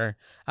not sure.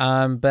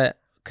 But.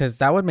 Because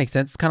that would make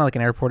sense. It's kind of like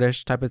an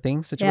airport-ish type of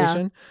thing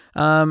situation.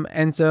 Yeah.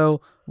 And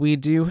so we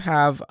do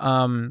have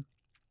where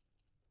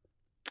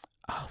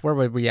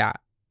were we at?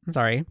 I'm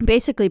sorry.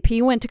 Basically,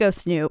 P went to go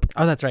snoop.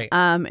 Oh, that's right.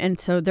 And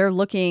so they're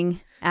looking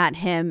at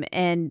him,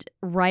 and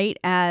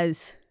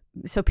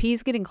so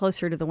P's getting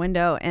closer to the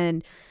window,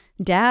 and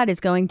Dad is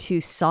going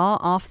to saw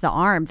off the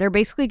arm. They're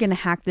basically going to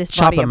hack this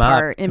body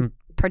apart and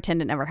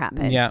pretend it never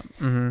happened. Yeah.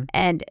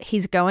 And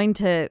he's going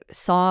to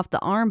saw off the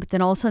arm, but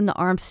then all of a sudden the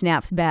arm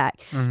snaps back.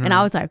 And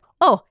I was like,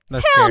 oh,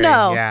 that's hell scary.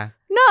 no. Yeah.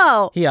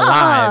 No. He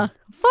alive.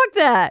 Fuck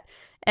that.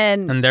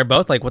 And they're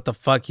both like, what the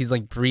fuck? He's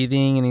like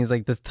breathing, and he's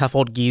like this tough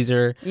old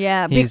geezer.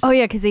 Yeah.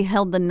 Because he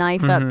held the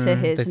knife up to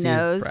his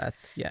nose. His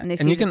breath. Yeah.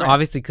 And you can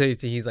obviously clearly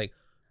see he's like.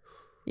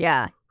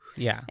 Yeah.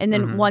 Yeah. And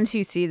then once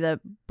you see the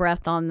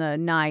breath on the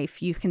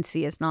knife, you can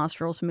see his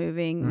nostrils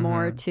moving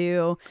more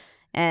too.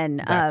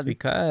 And that's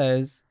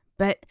because.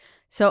 But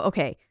so,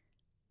 okay,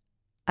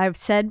 I've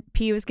said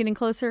P was getting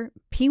closer.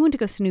 P went to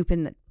go snoop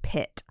in the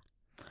pit.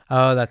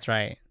 Oh, that's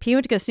right. P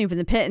went to go snoop in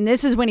the pit, and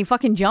this is when he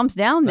fucking jumps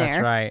down there.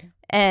 That's right.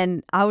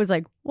 And I was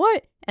like,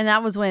 what? And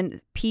that was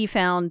when P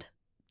found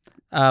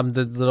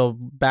the little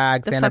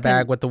bag, Santa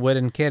bag with the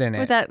wooden kid in it.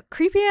 With that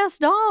creepy ass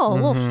doll, a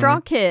little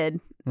straw kid.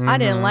 I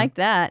didn't like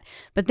that.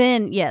 But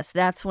then, yes,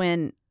 that's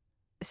when.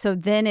 So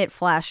then it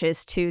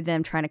flashes to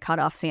them trying to cut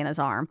off Santa's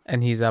arm.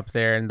 And he's up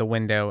there in the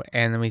window.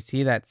 And then we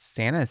see that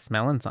Santa is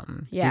smelling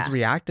something. Yeah. He's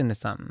reacting to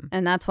something.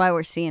 And that's why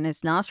we're seeing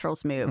his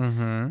nostrils move.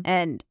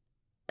 And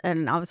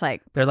I was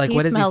like, they're like,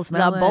 what is he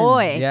smelling? The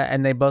boy. Yeah.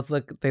 And they both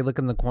look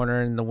in the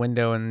corner in the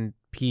window, and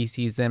P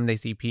sees them. They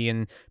see P,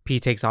 and P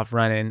takes off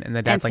running. And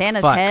the dad's like,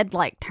 Santa's fuck. head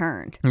like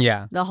turned.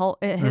 Yeah.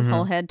 His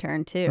whole head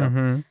turned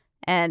too.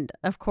 And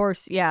of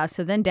course, yeah.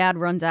 So then Dad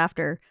runs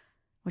after.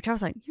 Which I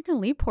was like, you're going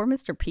to leave poor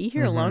Mr. P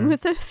here alone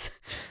with this?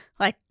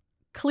 Like,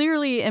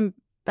 clearly, and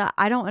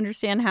I don't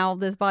understand how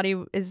this body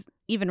is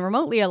even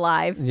remotely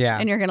alive. Yeah.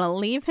 And you're going to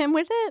leave him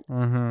with it?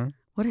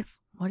 What if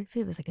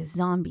it was like a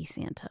zombie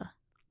Santa?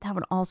 That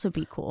would also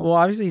be cool. Well,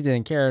 obviously he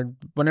didn't care.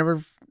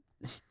 Whenever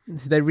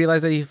they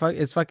realize that he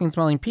is fucking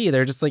smelling pee,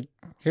 they're just like,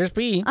 here's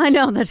P. I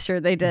know, that's true.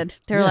 They did.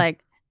 They're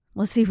like,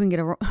 let's see if we can get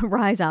a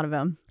rise out of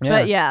him. Yeah.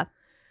 But yeah,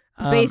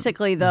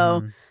 basically,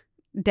 though,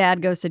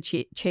 Dad goes to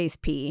chase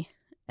P.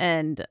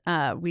 And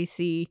we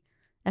see,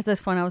 at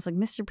this point, I was like,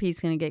 Mr. P's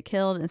going to get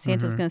killed, and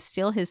Santa's going to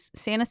steal his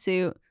Santa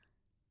suit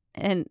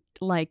and,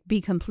 like, be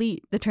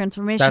complete. The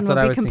transformation will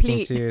be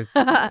complete. That's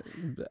what I was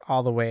thinking, too,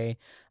 all the way.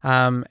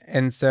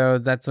 And so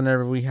that's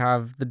whenever we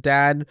have the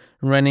dad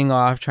running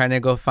off, trying to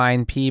go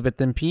find P, but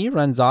then P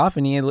runs off,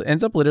 and he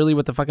ends up literally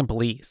with the fucking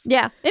police.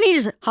 Yeah, and he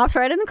just hops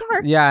right in the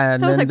car. Yeah,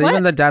 and then like,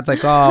 even the dad's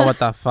like, oh, what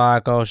the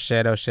fuck? Oh,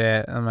 shit. Oh,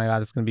 my God,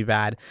 this is going to be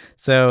bad.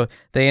 So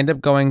they end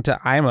up going to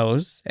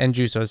Imo's and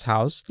Juso's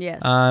house.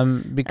 Yes.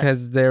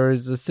 Because there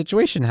was a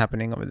situation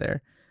happening over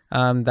there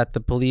that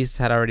the police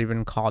had already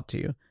been called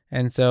to.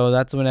 And so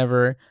that's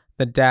whenever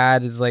the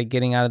dad is like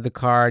getting out of the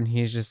car and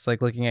he's just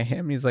like looking at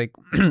him. He's like,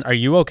 are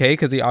you okay?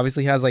 Because he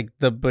obviously has like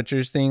the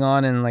butcher's thing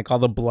on and like all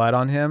the blood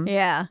on him.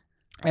 Yeah.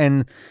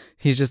 And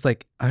he's just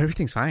like, oh,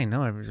 everything's fine.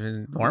 No,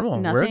 everything's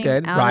normal. We're Nothing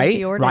good. out of Right?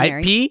 the ordinary.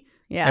 Right, P?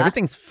 Yeah.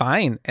 Everything's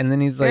fine. And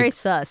then he's Very like,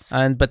 sus.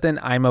 but then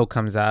Imo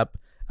comes up.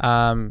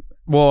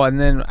 Well, and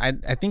then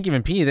I think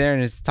even P there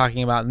and is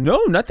talking about,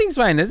 no, nothing's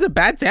fine. This is a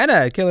bad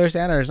Santa, killer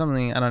Santa or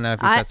something. I don't know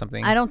if he said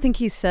something. I don't think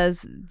he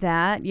says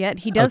that yet.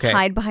 He does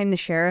hide behind the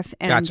sheriff,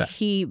 and Gotcha.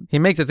 He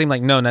makes it seem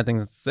like, no,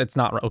 it's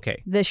not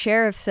okay. The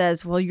sheriff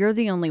says, well, you're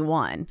the only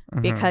one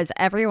because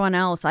everyone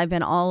else, I've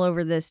been all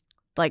over this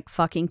like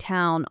fucking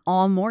town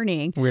all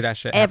morning. Weird ass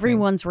shit.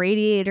 Everyone's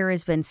radiator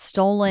has been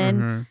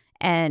stolen.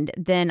 And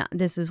then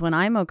this is when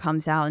Imo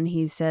comes out and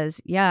he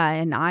says, yeah,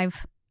 and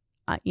I've,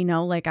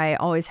 like I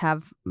always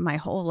have my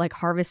whole like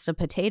harvest of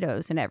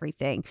potatoes and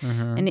everything.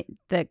 And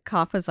the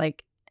cop was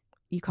like,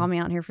 you call me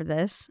out here for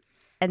this?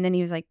 And then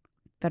he was like,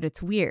 but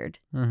it's weird.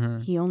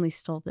 He only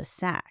stole the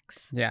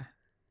sacks. Yeah.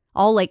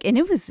 All like, and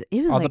it was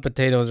all like, the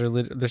potatoes are,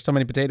 there's so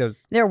many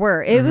potatoes. There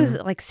were, it was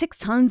like 6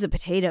 tons of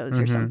potatoes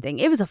or something.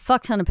 It was a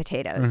fuck ton of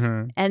potatoes.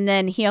 And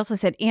then he also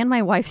said, and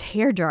my wife's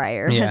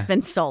hairdryer has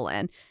been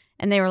stolen.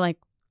 And they were like,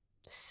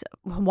 so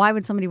why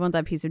would somebody want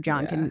that piece of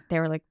junk? And they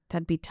were like,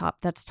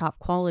 that's top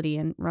quality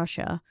in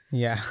Russia.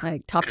 Yeah.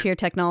 Like top tier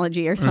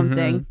technology or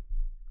something.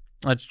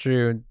 That's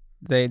true.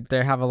 They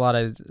have a lot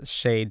of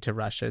shade to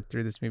Russia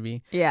through this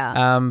movie.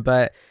 Yeah.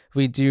 But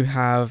we do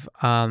have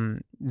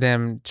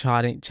them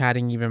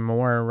chatting even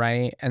more,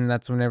 right? And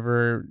that's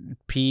whenever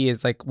P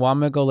is like, well, I'm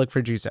gonna go look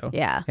for Juso.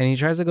 Yeah. And he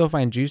tries to go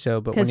find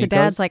Juso, but when because the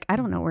dad's like, I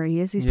don't know where he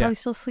is. He's probably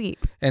still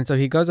asleep. And so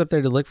he goes up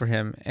there to look for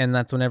him, and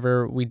that's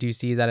whenever we do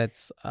see that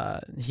it's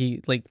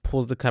he like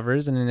pulls the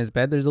covers, and in his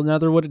bed there's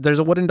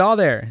a wooden doll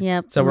there.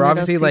 Yep. So we're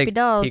obviously like,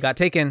 dolls. he got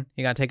taken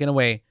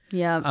away.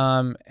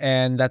 Yeah.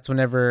 And that's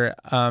whenever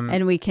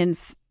and we can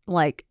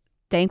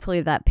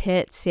thankfully that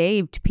pit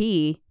saved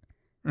P.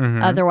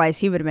 Otherwise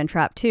he would have been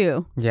trapped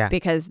too. Yeah.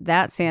 Because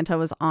that Santa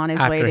was on his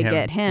way to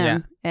get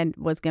him and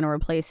was going to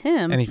replace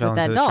him and he fell with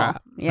into that the doll.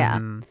 trap. Yeah.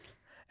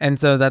 And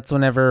so that's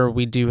whenever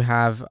we do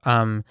have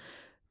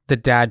the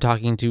dad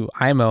talking to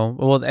Imo.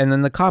 Well, and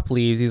then the cop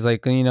leaves. He's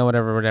like,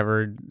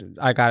 whatever.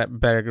 I got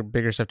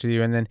bigger stuff to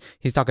do. And then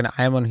he's talking to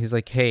Imo and he's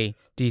like, hey,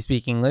 do you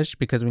speak English?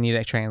 Because we need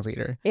a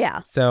translator.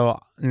 Yeah. So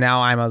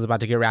now Imo's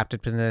about to get wrapped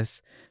up in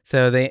this.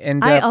 So they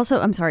end up...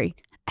 I'm sorry.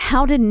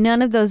 How did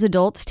none of those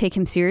adults take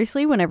him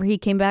seriously whenever he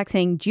came back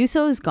saying,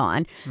 Juso is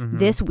gone.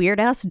 This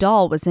weird-ass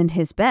doll was in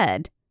his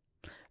bed.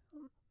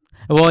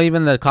 Well,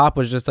 even the cop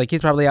was just like,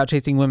 he's probably out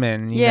chasing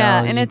women. You know?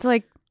 And it's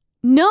like,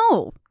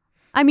 no.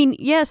 I mean,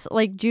 yes,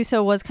 like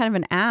Juso was kind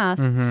of an ass,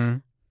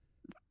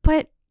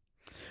 but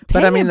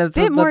I mean, a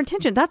bit more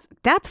attention.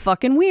 That's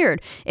fucking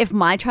weird. If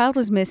my child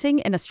was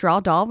missing and a straw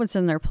doll was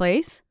in their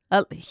place,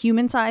 a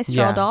human-sized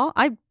straw doll,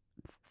 I'd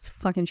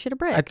fucking shit a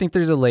brick. I think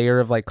there's a layer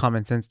of like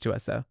common sense to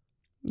us though.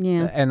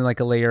 Yeah. And like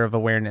a layer of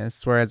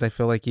awareness. Whereas I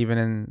feel like even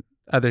in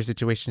other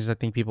situations, I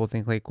think people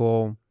think like,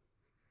 well,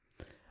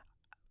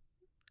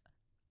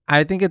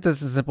 I think it's as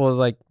simple as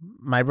like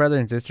my brother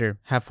and sister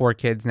have 4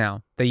 kids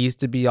now. They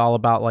used to be all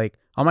about like,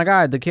 oh my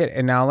God, the kid.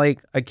 And now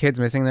like a kid's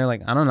missing. They're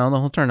like, I don't know,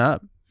 he'll turn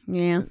up.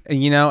 Yeah.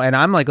 And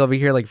I'm like over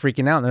here like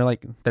freaking out and they're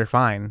like, they're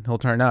fine. He'll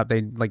turn up.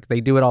 They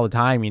do it all the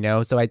time,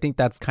 So I think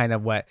that's kind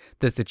of what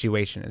the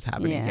situation is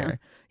happening here,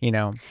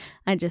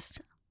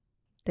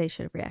 they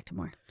should have reacted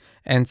more.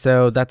 And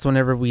so that's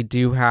whenever we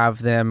do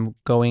have them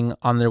going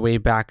on their way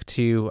back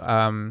to,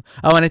 and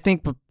I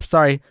think,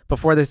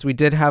 before this, we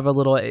did have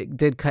it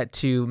did cut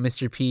to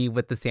Mr. P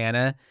with the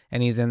Santa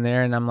and he's in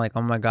there and I'm like,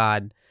 oh my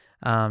God.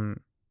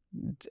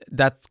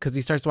 That's because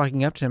he starts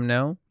walking up to him,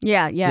 no?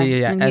 Yeah.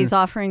 And he's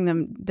offering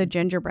them the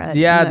gingerbread.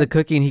 Yeah, the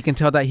cookie, and he can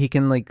tell that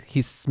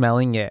he's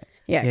smelling it.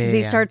 Yeah, because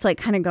he starts like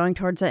kind of going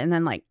towards it and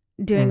then like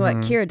doing what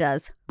Kira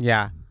does.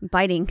 Yeah.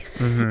 Biting.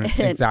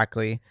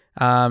 Exactly.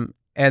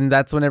 And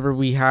that's whenever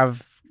we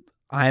have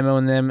Imo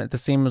and them at the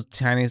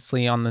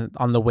simultaneously on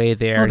the way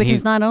there. Well,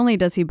 because not only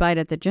does he bite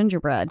at the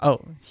gingerbread. Oh,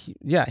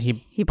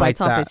 he bites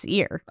off his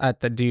ear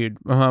at the dude.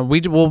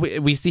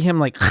 We see him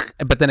like,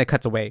 but then it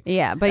cuts away.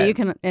 Yeah, but you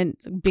can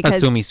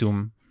because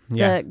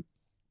Yeah. The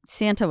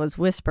Santa was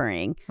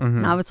whispering,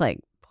 and I was like,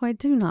 boy,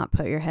 do not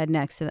put your head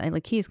next to that.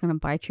 Like he's gonna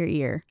bite your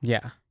ear.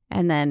 Yeah.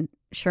 And then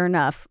sure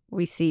enough,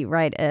 we see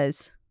right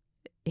as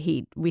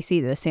we see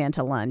the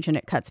Santa lunge, and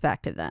it cuts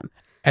back to them.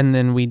 And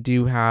then we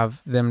do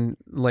have them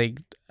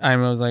like, I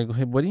was like,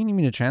 hey, what do you need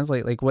me to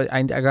translate? Like, what?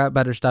 I got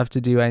better stuff to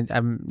do.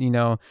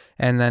 I'm.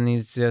 And then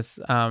he's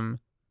just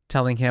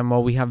telling him,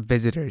 well, we have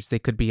visitors. They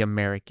could be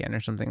American or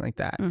something like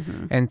that.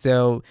 And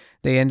so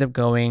they end up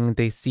going.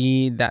 They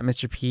see that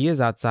Mr. P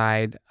is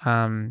outside.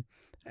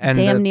 And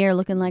damn near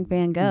looking like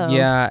Van Gogh.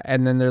 Yeah,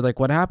 and then they're like,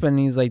 what happened? And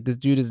he's like, this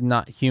dude is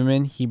not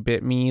human. He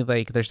bit me.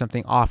 Like, there's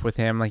something off with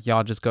him. Like,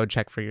 y'all just go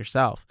check for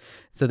yourself.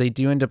 So they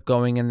do end up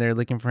going and they're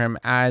looking for him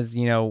as,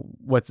 you know,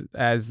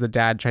 as the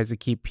dad tries to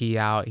keep P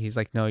out. He's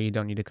like, no, you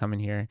don't need to come in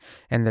here.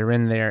 And they're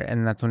in there.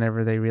 And that's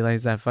whenever they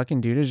realize that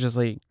fucking dude is just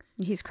like...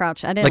 He's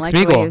crouched. I didn't like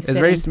Smeagol. the way he was It's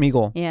very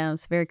Smeagol. Yeah, it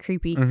was very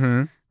creepy.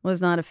 Mm-hmm.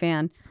 Was not a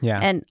fan. Yeah.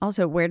 And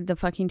also, where did the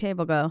fucking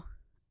table go?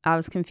 I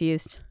was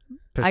confused.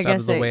 Pushed out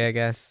of the way, I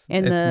guess.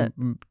 In it's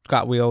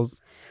got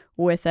wheels.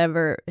 With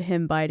ever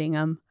him biting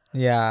him.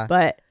 Yeah.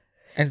 But...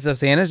 And so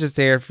Santa's just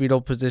there,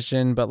 fetal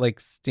position, but like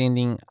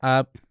standing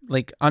up,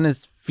 like on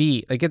his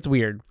feet. Like, it's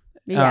weird.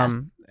 Yeah.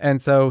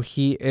 And so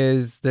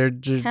they're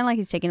just... Kind of like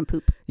he's taking a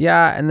poop.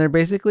 Yeah, and they're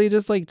basically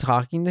just like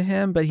talking to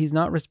him, but he's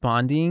not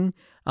responding.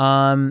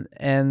 And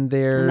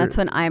that's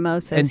when Imo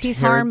says he's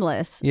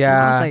harmless. Yeah.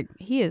 And I was like,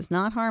 he is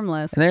not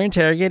harmless. And they're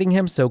interrogating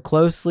him so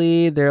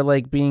closely. They're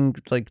like being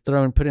like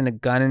putting a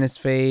gun in his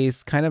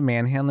face, kind of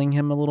manhandling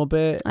him a little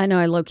bit. I know,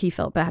 I low-key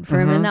felt bad for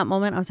him in that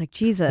moment. I was like,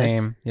 Jesus.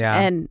 Same, yeah.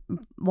 And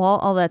while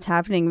all that's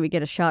happening, we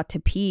get a shot to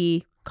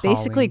P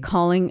basically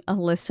calling a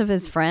list of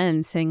his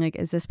friends, saying like,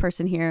 is this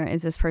person here?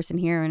 Is this person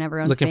here? And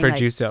everyone's looking for like,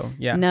 Juso.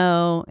 Yeah.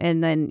 No.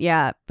 And then,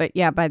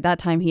 by that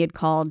time he had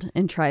called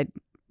and tried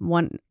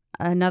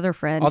another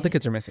friend. All the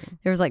kids are missing.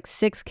 There was like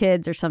 6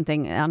 kids or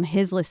something on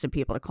his list of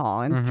people to call,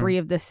 and 3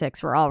 of the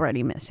 6 were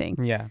already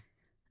missing. Yeah.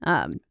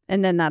 And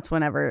then that's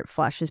whenever it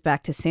flashes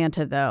back to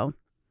Santa, though.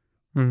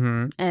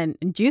 Mm-hmm. And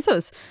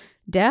Juso's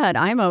dad,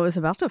 Imo, was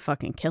about to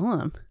fucking kill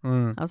him.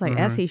 I was like,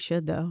 as he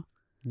should, though.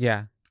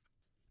 Yeah.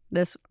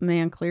 This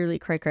man clearly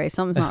cray-cray.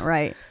 Something's not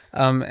right.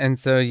 And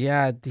so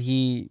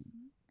he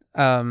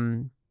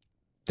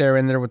they're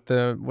in there with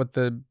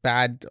the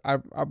bad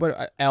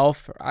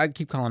elf. I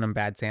keep calling him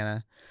Bad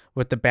Santa.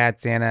 With the Bad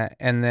Santa,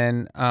 and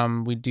then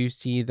we do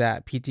see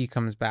that PT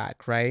comes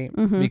back, right?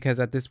 Mm-hmm.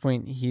 Because at this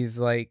point he's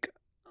like,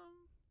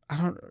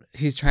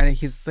 he's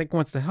like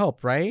wants to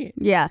help, right?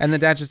 Yeah. And the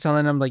dad's just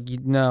telling him like,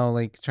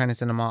 trying to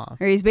send him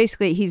off. Or he's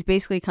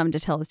basically come to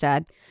tell his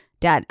dad,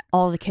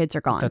 all the kids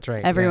are gone. That's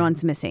right.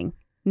 Everyone's missing.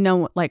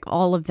 No, like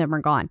all of them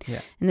are gone. Yeah.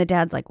 And the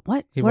dad's like,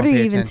 what? He what won't are you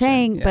pay even attention.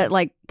 saying? Yeah. But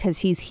like, because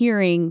he's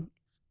hearing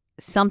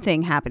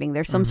something happening.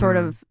 There's some sort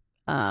of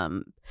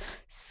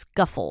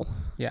scuffle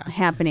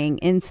happening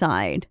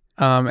inside.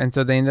 And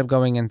so they end up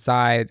going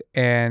inside,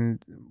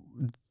 and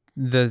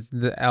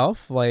the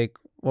elf, like,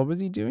 what was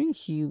he doing?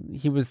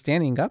 He was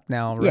standing up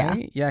now,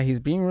 right? Yeah, he's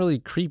being really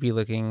creepy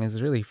looking.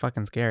 It's really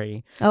fucking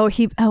scary.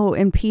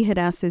 And P had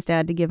asked his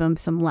dad to give him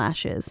some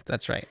lashes.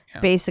 That's right. Yeah.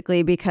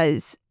 Basically,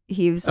 because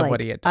he was Of like, what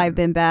he had done. I've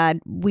been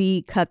bad.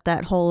 We cut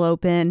that hole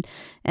open,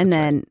 and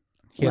then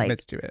He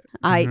admits to it.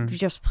 I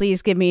just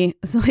please give me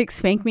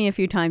spank me a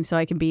few times so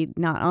I can be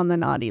not on the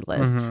naughty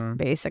list,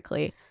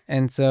 basically.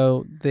 And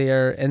so they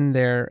are in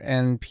there,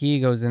 and P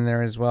goes in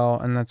there as well,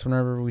 and that's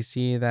whenever we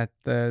see that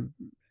the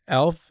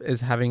elf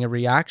is having a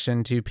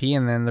reaction to P,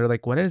 and then they're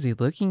like, what is he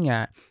looking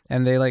at?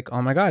 And they're like,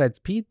 oh my god, it's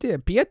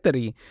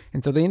Pietri.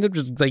 And so they end up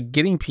just like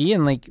getting P,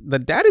 and like the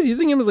dad is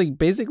using him as like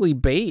basically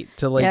bait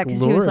to like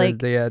lure he was like,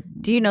 the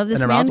do you know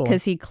this man?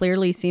 Because he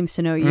clearly seems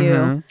to know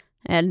you.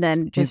 And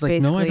then just he's like,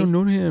 basically, no, I don't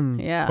know him.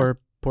 Yeah.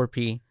 Poor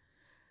P.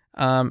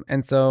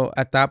 And so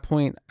at that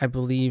point, I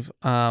believe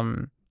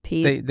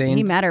P,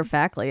 he matter of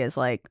factly is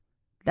like,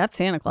 that's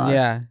Santa Claus.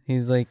 Yeah,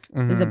 he's like,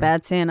 he's a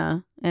bad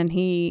Santa, and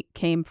he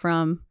came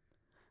from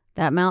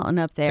that mountain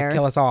up there to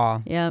kill us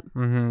all. Yep.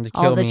 To kill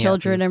all the me,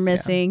 children are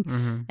missing,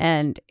 yeah.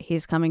 and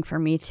he's coming for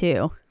me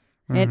too.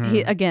 And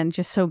he, again,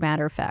 just so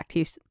matter of fact,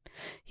 he's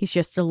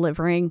just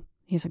delivering.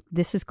 He's like,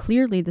 this is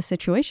clearly the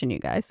situation, you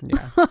guys.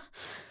 Yeah.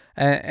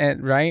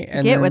 And right,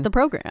 and get with the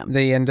program.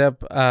 They end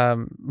up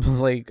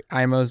like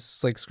Imo's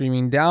like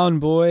screaming down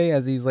boy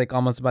as he's like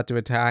almost about to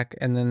attack,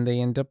 and then they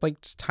end up like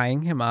just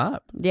tying him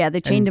up. Yeah, they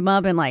chained him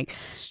up and like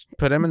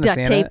put him in the duct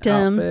Santa taped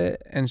him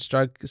outfit and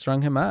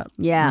strung him up.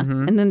 Yeah,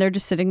 and then they're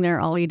just sitting there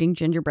all eating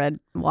gingerbread,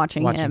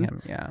 watching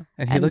him. Yeah,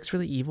 and he looks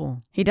really evil.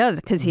 He does,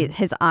 because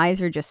his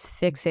eyes are just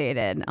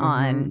fixated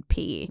on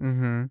P.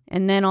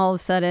 And then all of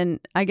a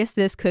sudden, I guess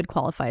this could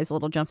qualify as a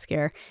little jump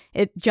scare.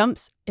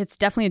 It's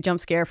definitely a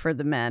jump scare for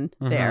the men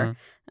there,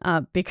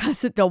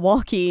 because the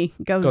walkie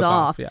goes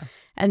off,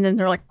 and then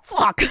they're like,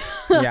 fuck.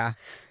 Yeah.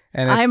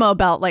 And I'm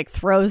about like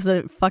throws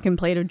a fucking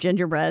plate of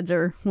gingerbreads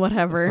or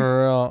whatever.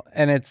 For real.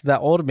 And it's the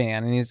old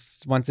man, and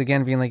he's once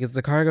again being like, is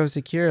the cargo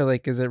secure?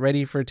 Like, is it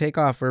ready for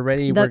takeoff? We're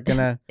ready. We're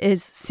gonna.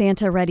 Is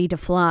Santa ready to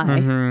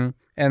fly?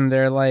 And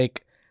they're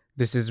like,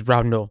 this is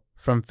Rauno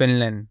from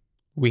Finland.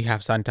 We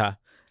have Santa.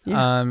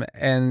 Yeah.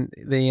 And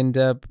they end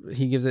up,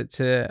 he gives it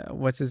to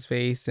what's his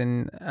face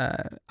and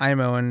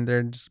Imo, and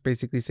they're just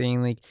basically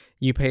saying like,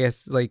 you pay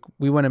us, like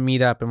we want to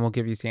meet up and we'll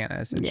give you Santa,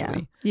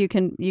 essentially. Yeah,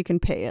 you can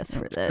pay us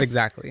for this.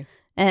 Exactly.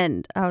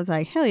 And I was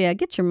like, hell yeah,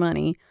 get your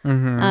money.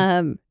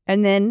 And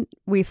then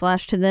we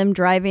flash to them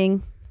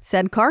driving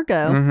said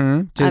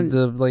cargo to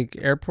the like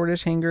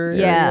airportish hangar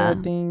area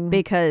thing,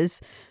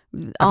 because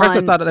at first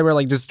I thought they were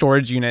like just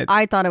storage units.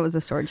 I thought it was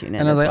a storage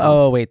unit, and I was like,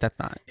 oh wait, that's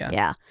not.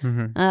 Yeah.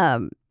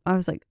 I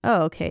was like,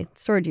 oh, okay,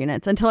 storage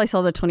units, until I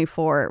saw the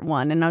 24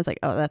 one, and I was like,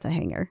 oh, that's a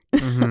hangar.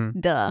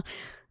 Duh.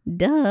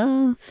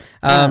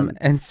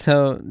 And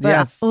so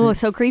yes,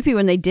 so creepy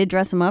when they did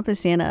dress him up as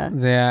Santa.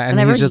 Yeah, and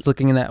he's just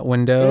looking in that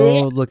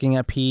window, looking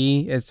at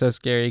P. It's so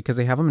scary because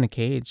they have him in a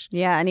cage.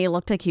 Yeah, and he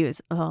looked like he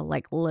was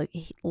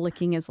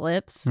licking his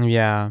lips.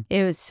 Yeah,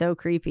 it was so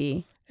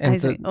creepy. And I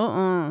was like,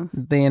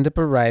 they end up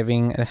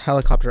arriving. A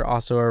helicopter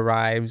also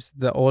arrives.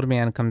 The old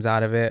man comes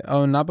out of it.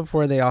 Oh, not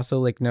before they also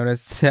like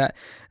notice that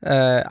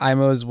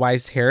Imo's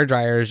wife's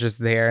hairdryer is just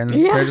there, and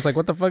they're just like,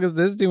 "What the fuck is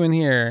this doing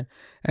here?"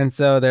 And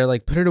so they're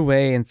like, "Put it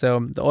away." And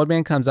so the old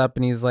man comes up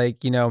and he's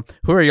like, "You know,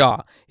 who are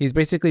y'all?" He's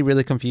basically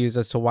really confused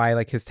as to why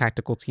like his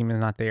tactical team is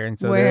not there. And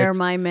so where are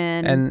my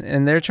men?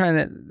 And they're trying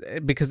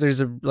to, because there's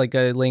a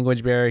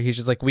language barrier. He's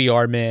just like, "We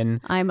are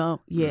men."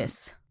 Imo,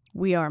 yes.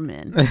 We are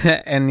men.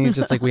 And he's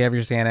just like, we have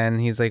your Santa. And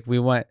he's like,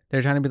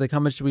 they're trying to be like, how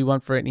much do we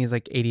want for it? And he's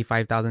like,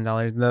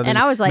 $85,000. And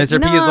I was like, Mr.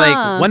 P is like,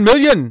 $1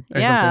 million or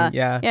something.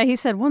 Yeah. Yeah. He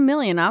said $1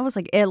 million. I was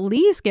like, at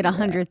least get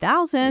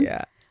 100,000.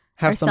 Yeah.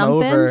 Have some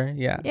over.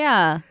 Yeah.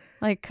 Yeah.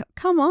 Like,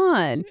 come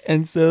on.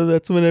 And so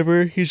that's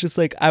whenever he's just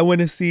like, I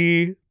want to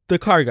see the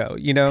cargo,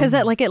 you know? Because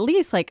at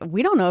least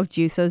we don't know if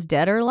Juso's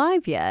dead or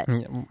alive yet.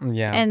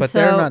 Yeah. And but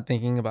they're not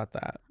thinking about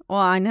that. Well,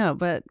 I know,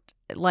 but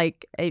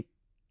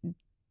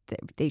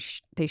they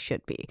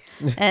should be.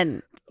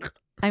 And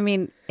I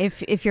mean,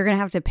 if you're gonna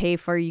have to pay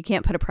for, you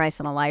can't put a price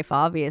on a life,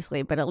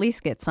 obviously, but at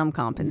least get some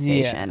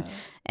compensation. Yeah.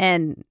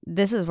 And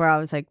this is where I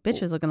was like,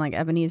 bitch is looking like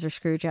Ebenezer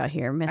Scrooge out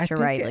here, Mr.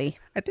 Riley.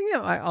 I think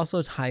I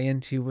also tie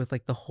into with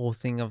like the whole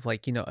thing of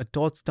like, you know,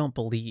 adults don't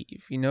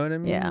believe, you know what I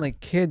mean? Yeah. Like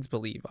kids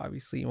believe,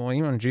 obviously. Well,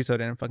 even Juso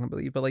didn't fucking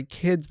believe, but like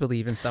kids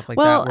believe and stuff like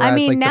that. Whereas, I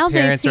mean, like, now the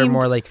parents are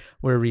more like,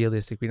 we're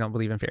realistic. We don't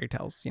believe in fairy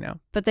tales, you know?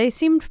 But they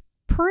seemed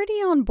pretty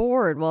on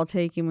board while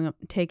taking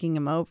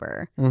him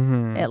over,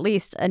 at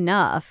least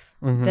enough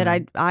that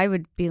I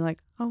would be like,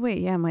 oh wait,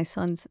 yeah, my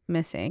son's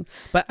missing.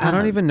 But I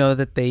don't even know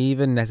that they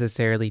even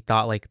necessarily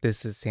thought like,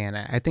 this is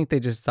Santa. I think they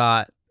just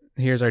thought,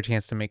 here's our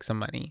chance to make some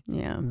money.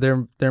 Yeah,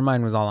 their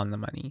mind was all on the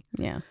money.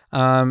 Yeah.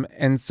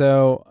 And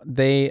so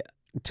they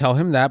tell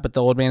him that, but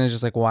the old man is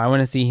just like, well, I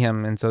want to see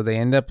him. And so they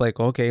end up like,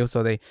 okay,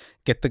 so they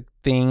get the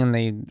thing and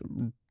they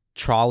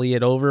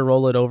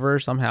roll it over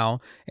somehow,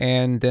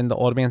 and then the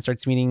old man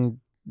starts meeting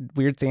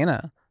weird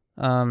Santa,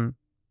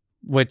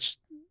 which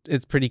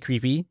is pretty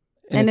creepy.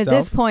 And at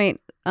this point,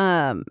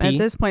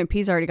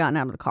 P's already gotten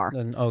out of the car.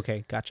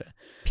 Okay, gotcha.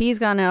 P's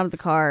gotten out of the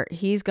car.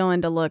 He's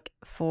going to look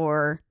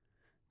for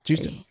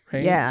Juso,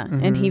 right? Yeah,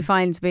 and he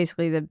finds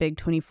basically the big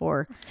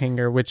 24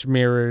 hanger, which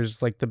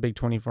mirrors like the big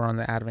 24 on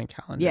the advent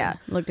calendar. Yeah,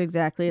 looked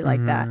exactly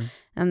like that.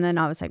 And then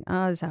I was like,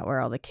 oh, is that where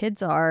all the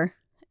kids are?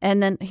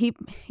 And then he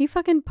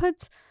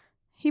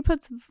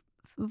puts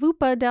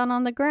Vupa down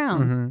on the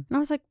ground, and I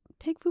was like,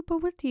 take Vupa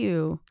with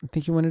you. I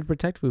think he wanted to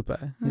protect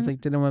Vupa. He's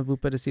like, didn't want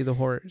Vupa to see the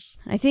horrors.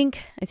 I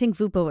think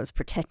Vupa was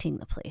protecting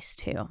the place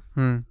too.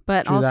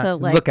 But True also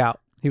that.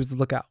 Lookout. He was the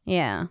lookout.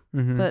 Yeah.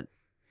 But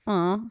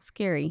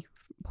scary.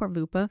 Poor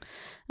Vupa.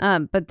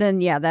 But then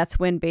that's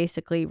when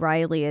basically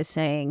Riley is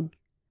saying,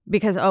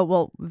 because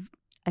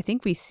I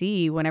think we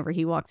see whenever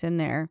he walks in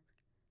there,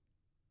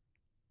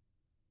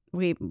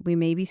 we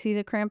maybe see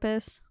the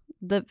Krampus,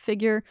 the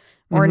figure,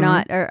 or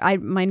not. Or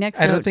my next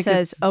note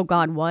says, "Oh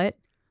God, what?"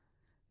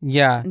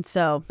 Yeah. And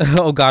so,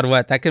 oh God,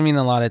 what? That could mean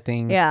a lot of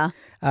things. Yeah.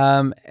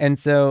 And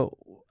so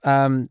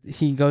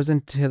he goes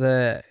into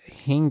the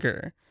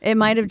hangar. It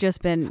might have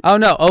just been. Oh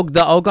no!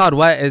 Oh God!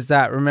 What is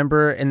that?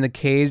 Remember in the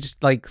cage,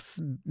 like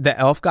the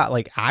elf got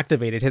like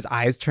activated. His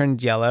eyes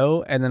turned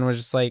yellow, and then was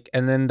just like,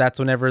 and then that's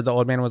whenever the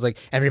old man was like,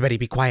 "Everybody,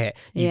 be quiet!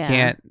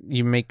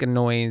 You make a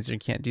noise, or you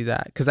can't do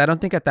that." Because I don't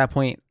think at that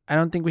point,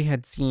 we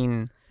had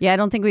seen. Yeah, I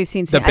don't think we've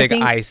seen the big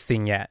ice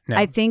thing yet. No.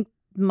 I think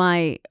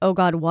my oh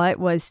God, what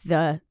was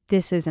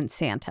this isn't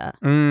Santa?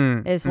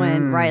 Is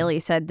when Riley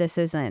said this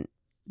isn't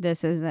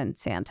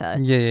Santa.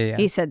 Yeah.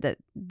 He said that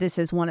this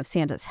is one of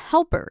Santa's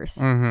helpers,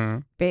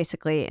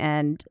 basically.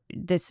 And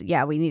this,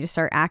 we need to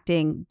start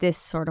acting this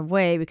sort of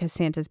way because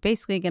Santa's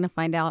basically going to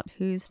find out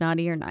who's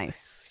naughty or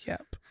nice.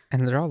 Yep.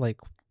 And they're all like,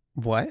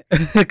 what?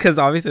 Because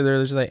obviously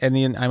they're just like, and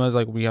then I was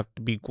like, we have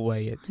to be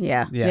quiet.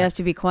 Yeah. We have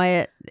to be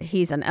quiet.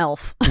 He's an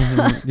elf.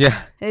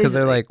 Yeah. Because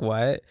they're like,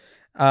 what?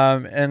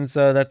 And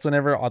so that's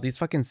whenever all these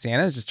fucking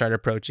Santas just start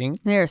approaching.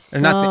 There's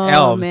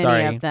so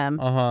many of them.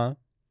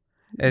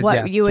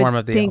 What you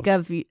would think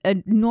of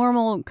a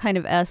normal kind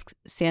of esque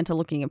Santa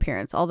looking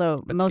appearance,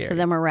 although but most of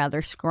them are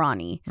rather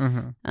scrawny.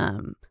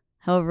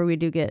 However, we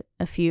do get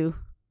a few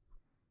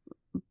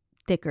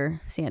thicker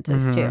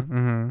Santas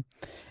too.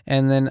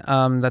 And then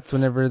that's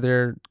whenever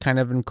they're kind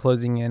of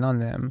closing in on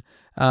them.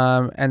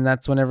 And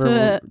that's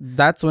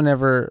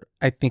whenever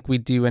I think we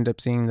do end up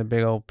seeing the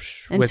big old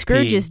and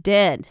Scrooge is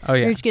dead.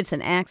 Scrooge gets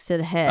an axe to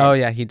the head. Oh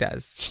yeah, he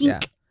does. Chink. Yeah.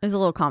 It was a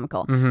little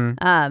comical.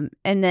 And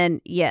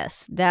then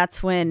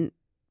that's when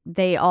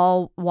they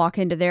all walk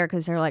into there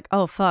because they're like,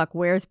 oh fuck,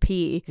 where's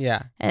P?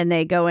 Yeah. And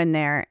they go in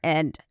there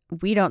and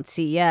we don't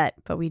see yet,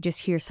 but we just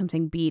hear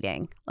something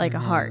beating like a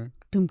heart.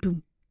 Doom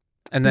doom.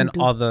 And then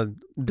doom, all the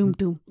doom,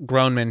 doom.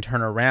 grown men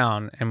turn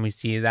around and we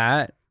see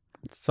that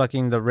it's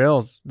fucking the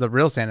real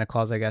Santa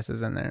Claus, I guess,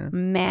 is in there.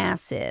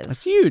 Massive.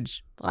 It's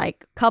huge.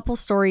 Like couple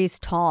stories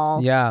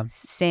tall. Yeah.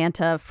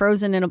 Santa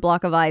frozen in a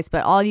block of ice,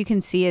 but all you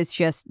can see is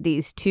just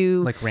these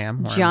two Like ram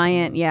horns.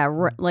 giant,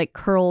 like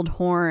curled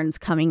horns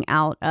coming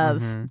out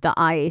of the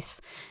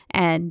ice.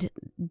 And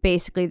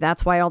basically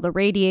that's why all the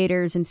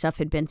radiators and stuff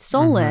had been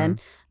stolen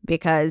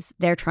because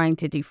they're trying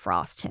to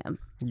defrost him.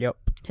 Yep.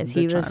 Because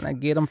They're he was trying to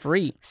get him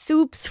free.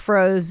 soup's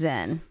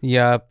frozen.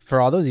 Yeah,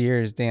 for all those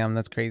years. Damn,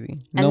 that's crazy.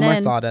 No And more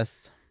then-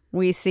 sawdust.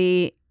 We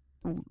see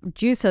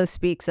Juso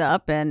speaks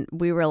up and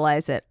we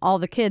realize that all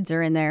the kids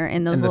are in there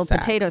in those In the little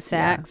potato sacks,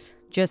 yeah. sacks,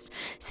 just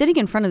sitting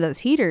in front of those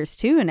heaters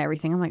too and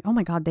everything. I'm like, oh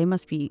my God, they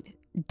must be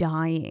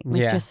dying.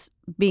 Like Yeah. just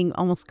being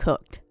almost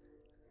cooked.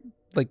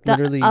 Like The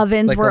literally,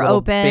 ovens like were a little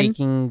open.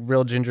 baking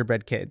real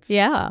gingerbread kids.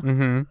 Yeah.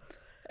 Mm-hmm.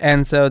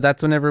 And so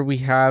that's whenever we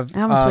have.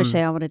 I almost wish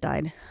they all would have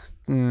died.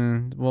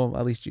 Well,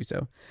 at least you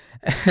so.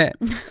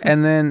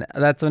 And then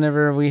that's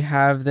whenever we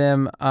have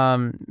them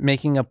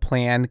making a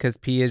plan because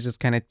P is just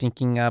kind of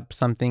thinking up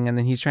something, and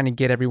then he's trying to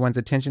get everyone's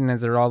attention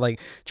as they're all like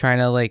trying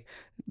to like,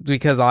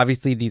 because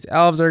obviously these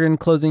elves are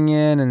closing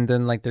in, and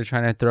then like they're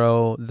trying to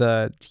throw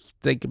the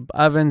like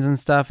ovens and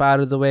stuff out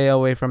of the way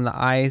away from the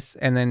ice,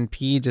 and then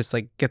P just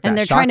like gets And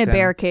that they're trying to shotgun.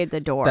 barricade the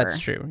door. That's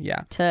true.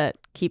 Yeah. To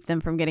keep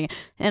them from getting it.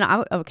 And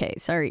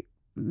sorry,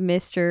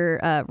 Mr.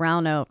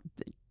 Rauno,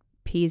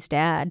 P's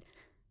dad,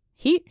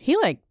 he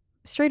like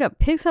straight up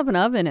picks up an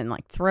oven and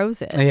like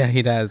throws it. Yeah,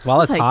 he does.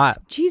 While it's like, hot.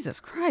 Jesus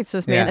Christ,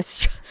 this man Yeah.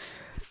 is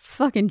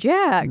fucking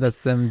jacked. That's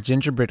them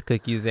gingerbread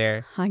cookies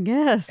there. I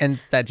guess. And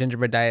that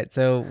gingerbread diet.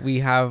 So we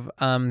have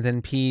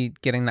then P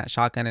getting that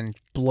shotgun and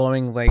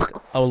blowing like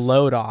a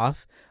load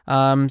off.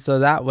 So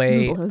that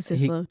way Blows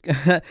his he, load.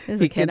 As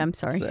a he kid, can- I'm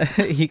sorry.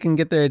 he can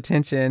get their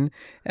attention.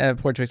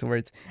 Poor choice of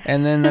words.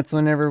 And then that's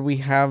whenever we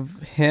have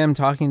him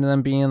talking to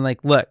them, being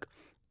like, "Look,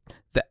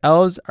 the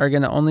elves are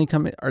gonna only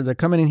come, or they're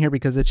coming in here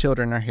because the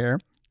children are here.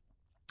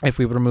 If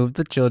we remove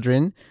the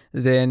children,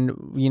 then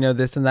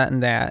this and that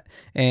and that,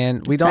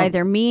 and we It's don't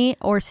either me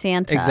or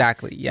Santa.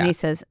 exactly. Yeah, And he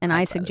says, and I I'd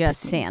rather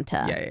suggest pick me.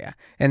 Santa. Yeah.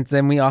 And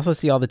then we also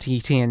see all the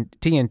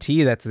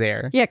TNT that's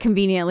there. Yeah,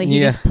 conveniently. He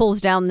Yeah. just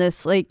pulls down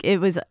this, like, it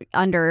was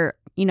under,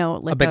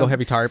 like a big old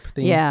heavy tarp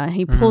thing. Yeah,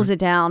 he pulls it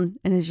down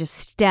and it's just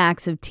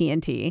stacks of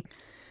TNT.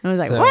 And I was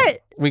like, So, what?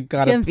 We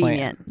got a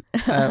Convenient.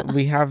 plan.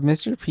 We have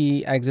Mr.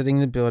 P exiting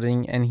the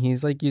building, and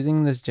he's like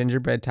using this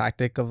gingerbread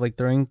tactic of like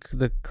throwing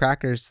the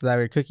crackers so that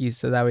way cookies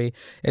so that way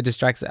it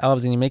distracts the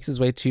elves, and he makes his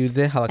way to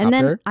the helicopter.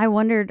 And then I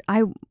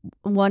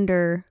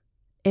wonder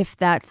if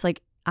that's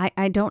like,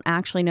 I don't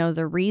actually know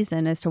the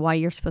reason as to why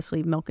you're supposed to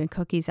leave milk and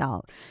cookies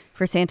out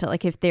for Santa.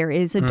 Like if there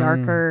is a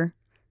darker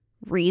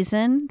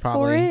reason for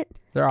Probably. it.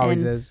 There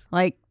always And, is.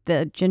 Like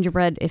the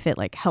gingerbread, if it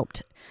like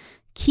helped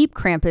keep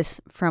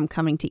Krampus from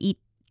coming to eat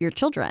your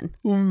children.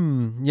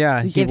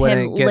 Yeah, he Give him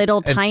wouldn't get little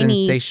a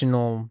tiny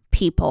sensational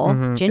People,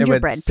 Mhm. It would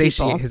gingerbread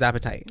satiate people. his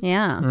appetite.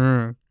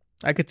 Yeah.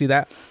 I could see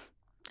that.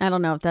 I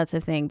don't know if that's a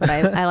thing, but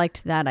I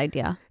liked that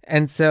idea.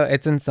 And so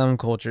it's in some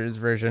cultures'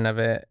 version of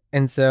it,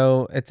 and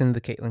so it's in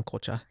the Caitlin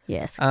culture.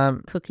 Yes.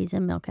 Cookies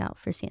and milk out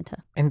for Santa.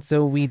 And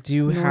so we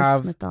do Norse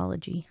have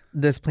mythology.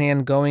 this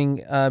plan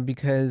going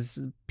because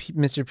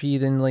Mr. P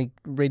then like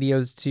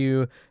radios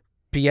to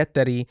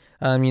Pietri,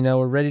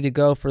 we're ready to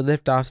go for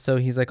liftoff. So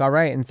he's like, all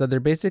right. And so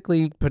they're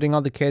basically putting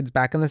all the kids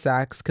back in the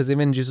sacks because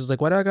even Juice was like,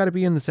 why do I got to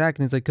be in the sack?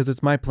 And he's like, because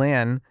it's my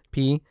plan,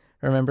 P,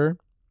 remember?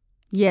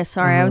 Yeah,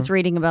 sorry, I was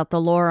reading about the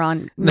lore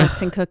on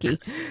Milks and Cookie.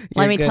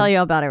 Let me good. tell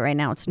you about it right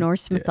now. It's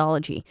Norse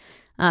mythology.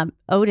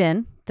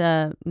 Odin,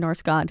 the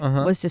Norse god,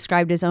 was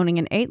described as owning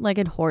an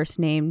 8-legged horse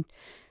named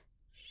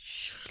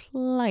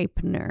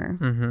Sleipnir.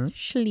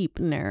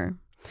 Sleipnir.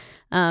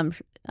 I'm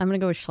going to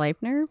go with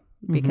Sleipnir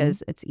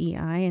because it's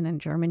E-I, and in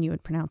German you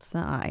would pronounce the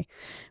I,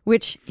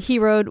 which he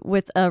rode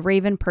with a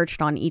raven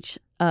perched on each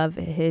of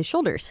his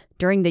shoulders.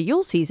 During the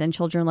Yule season,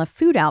 children left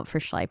food out for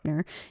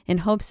Sleipnir in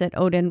hopes that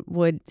Odin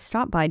would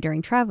stop by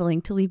during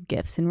traveling to leave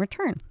gifts in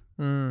return.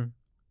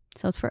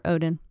 So it's for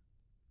Odin.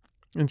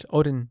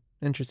 Odin,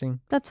 interesting.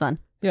 That's fun.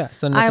 Yeah,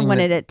 so I nothing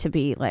wanted it to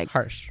be like,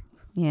 harsh.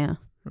 yeah.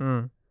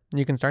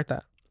 You can start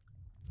that.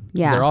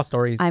 Yeah. They're all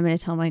stories. I'm going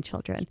to tell my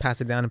children. Just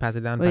pass it down and pass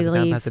it down, We pass it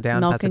down, leave pass it down,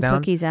 milk pass it and down.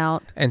 cookies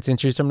out. And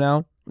centuries from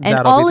now, And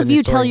that'll all be of the you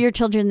new tell story. your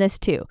children this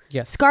too.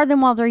 Yes. Scar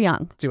them while they're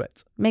young. Do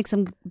it. Makes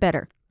them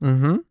better.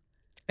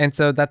 And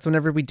so that's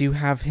whenever we do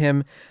have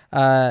him,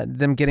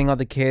 them getting all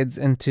the kids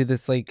into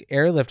this like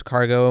airlift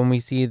cargo, and we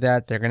see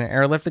that they're going to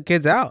airlift the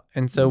kids out.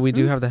 And so we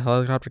do have the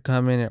helicopter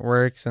come in, it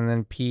works, and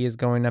then P is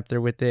going up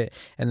there with it.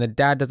 And the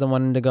dad doesn't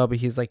want him to go, but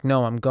he's like,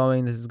 no, I'm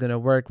going. This is going to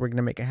work. We're going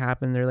to make it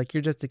happen. They're like,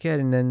 you're just a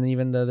kid. And then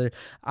even the other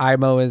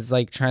Imo is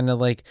like trying to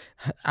like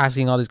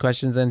asking all these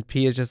questions, and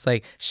P is just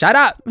like, shut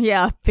up.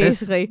 Yeah, This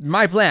basically. is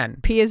my plan.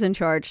 P is in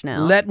charge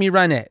now. Let me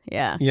run it.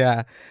 yeah.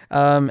 Yeah.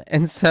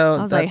 And so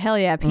I was like, hell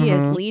yeah, P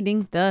is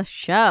leading the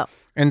show.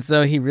 And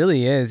so he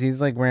really is.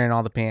 He's like wearing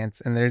all the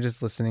pants and they're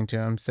just listening to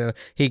him. So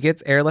he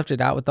gets airlifted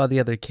out with all the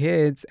other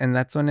kids. And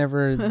that's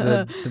whenever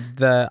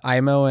the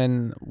Imo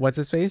and what's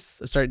his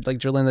face start like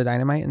drilling the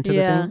dynamite into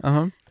the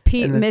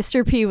thing.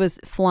 Mr. P was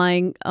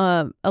flying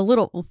a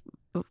little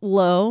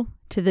low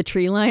to the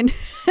tree line.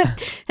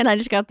 And I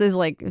just got this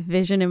like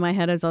vision in my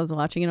head as I was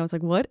watching it. I was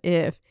like, what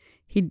if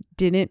he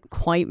didn't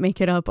quite make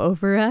it up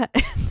over at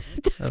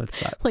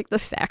like the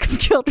sack of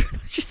children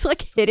was just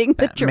like hitting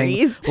the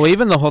trees. Well,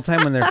 even the whole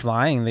time when they're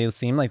flying, they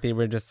seem like they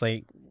were just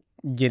like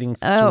getting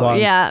swung. Oh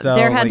yeah, so,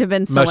 there had like, to have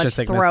been so much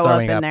throw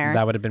up in there.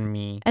 That would have been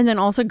me. And then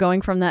also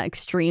going from that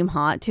extreme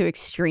hot to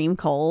extreme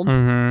cold.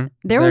 Mm-hmm.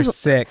 They're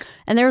sick.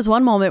 And there was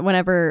one moment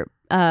whenever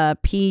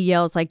P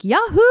yells like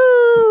Yahoo!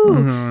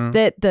 Mm-hmm.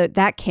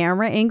 That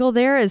camera angle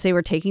there as they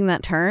were taking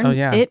that turn. Oh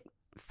yeah. It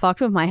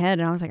fucked with my head,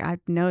 and I was like, I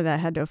know that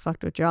had to have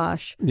fucked with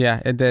Josh.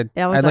 Yeah, it did.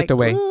 I looked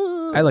away.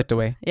 Ugh. I looked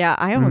away. Yeah,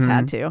 I almost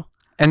had to.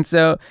 And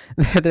so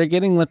they're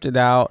getting lifted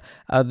out.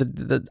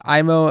 The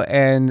Imo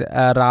and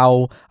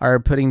Rao are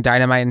putting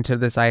dynamite into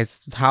this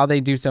ice. How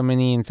they do so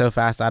many and so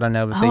fast, I don't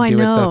know, but they do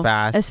it so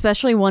fast.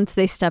 Especially once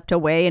they stepped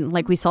away and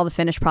like we saw the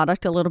finished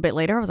product a little bit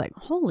later. I was like,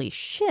 holy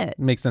shit.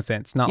 Makes no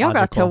sense. Not Y'all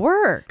logical. got to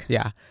work.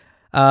 Yeah.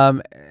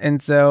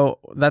 And so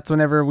that's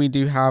whenever we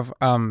do have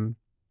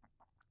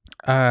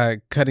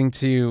cutting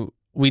to,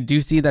 we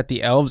do see that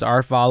the elves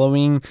are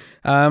following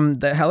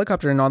the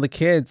helicopter and all the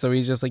kids. So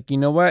he's just like, you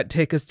know what?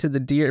 Take us to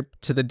the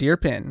deer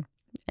pen.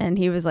 And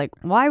he was like,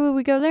 why would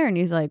we go there? And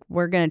he's like,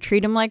 we're going to treat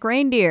them like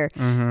reindeer.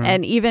 Mm-hmm.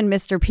 And even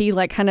Mr. P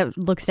like kind of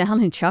looks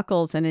down and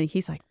chuckles. And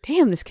he's like,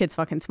 damn, this kid's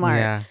fucking smart.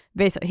 Yeah.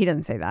 Basically, he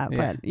doesn't say that,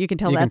 Yeah. but you can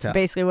tell that's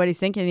basically what he's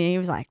thinking. And he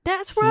was like,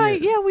 that's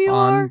right. Yeah, we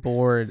on are.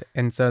 board.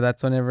 And so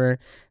that's whenever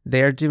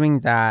they're doing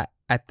that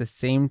at the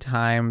same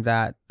time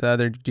that the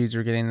other dudes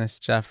were getting this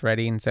stuff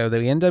ready. And so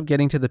they end up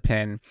getting to the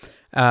pin,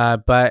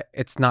 but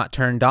it's not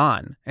turned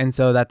on. And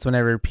so that's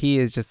whenever P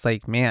is just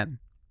like, man,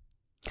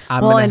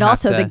 and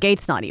also the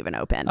gate's not even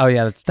open. Oh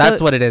yeah,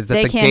 that's what it is.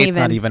 That the gate's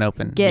not even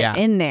open. Get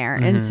in there.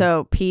 Mm-hmm. And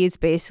so P's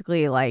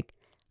basically like,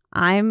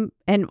 and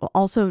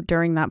also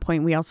during that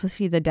point, we also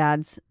see the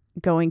dads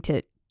going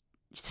to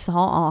saw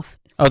off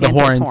Santa's the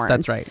horns.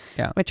 That's right.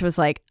 Yeah. Which was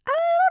like, I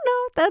don't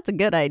know if that's a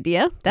good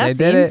idea. That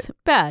they seems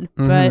bad.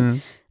 But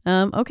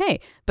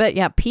okay. But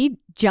yeah, P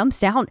jumps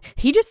down.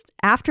 He just,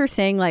 after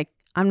saying like,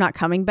 I'm not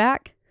coming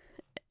back,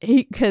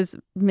 because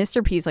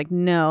Mr. P's like,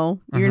 no,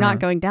 you're not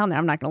going down there.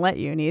 I'm not going to let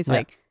you. And he's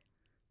like,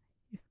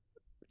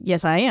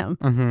 yes, I am.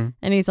 Mm-hmm.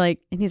 And he's like,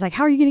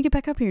 how are you going to get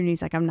back up here? And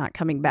he's like, I'm not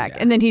coming back. Yeah.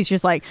 And then he's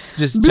just like,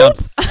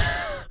 jumps.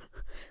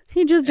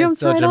 He just jumps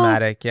so right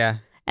dramatic, on. Yeah.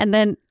 And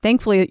then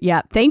thankfully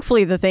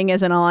the thing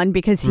isn't on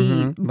because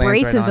he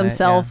braces right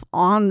himself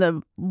on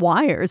the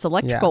wires,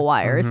 electrical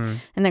wires,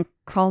 and then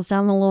crawls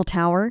down the little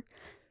tower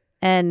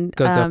and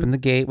goes to open the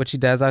gate, which he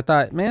does. I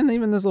thought, man,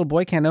 even this little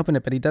boy can't open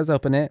it, but he does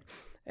open it.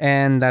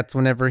 And that's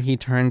whenever he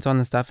turns on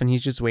the stuff and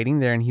he's just waiting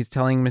there and he's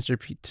telling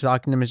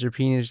talking to Mr.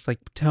 P, and he's just like,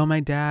 tell my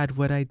dad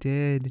what I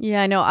did.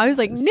 Yeah, I know. I was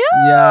like, no.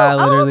 Yeah,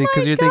 literally.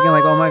 Because you're thinking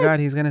like, oh my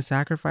God, he's going to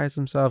sacrifice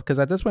himself. Because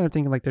at this point I'm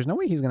thinking like, there's no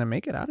way he's going to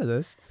make it out of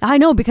this. I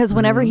know, because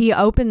whenever he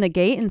opened the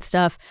gate and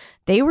stuff,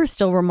 they were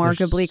still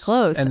remarkably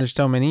close. And there's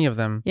so many of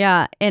them.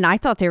 Yeah. And I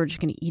thought they were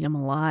just going to eat him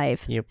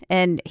alive. Yep.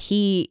 And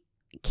he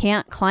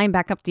can't climb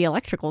back up the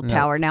electrical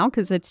tower now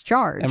because it's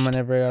charged. And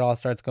whenever it all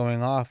starts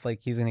going off, like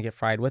he's gonna get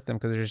fried with them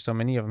because there's so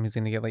many of them. He's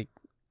gonna get like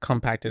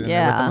compacted in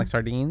there with them like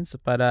sardines.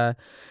 But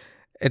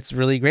it's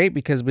really great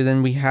because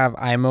then we have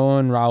Imo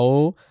and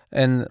Rao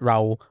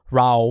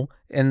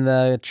in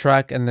the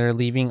truck, and they're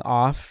leaving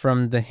off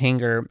from the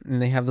hangar,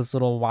 and they have this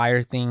little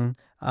wire thing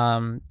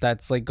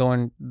that's like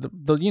going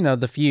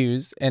the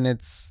fuse, and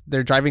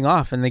they're driving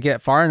off, and they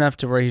get far enough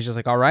to where he's just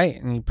like, all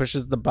right, and he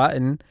pushes the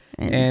button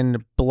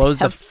and blows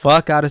the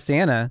fuck out of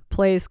Santa.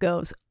 Place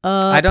goes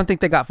I don't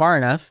think they got far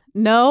enough.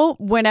 No,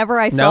 whenever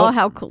I saw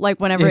how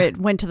whenever it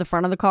went to the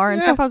front of the car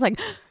and stuff, I was like,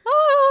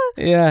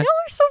 y'all are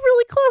so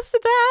really close to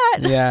that.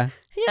 Yeah.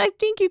 Yeah, I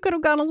think you could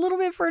have gone a little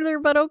bit further,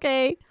 but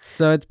okay.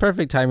 So it's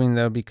perfect timing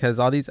though, because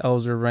all these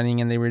elves were running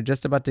and they were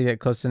just about to get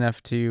close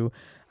enough to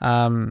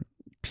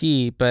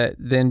P, but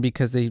then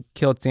because they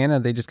killed Santa,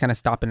 they just kind of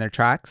stop in their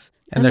tracks,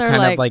 and they're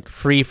kind of like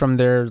free from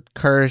their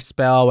curse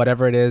spell,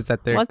 whatever it is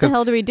that they're. What the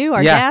hell do we do?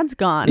 Our dad's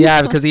gone.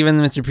 Yeah, because even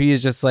Mr. P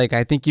is just like,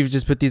 I think you've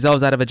just put these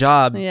elves out of a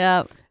job.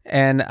 Yeah.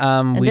 And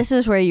this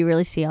is where you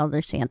really see all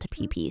their Santa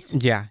pee-pees.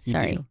 Yeah,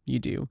 you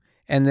do.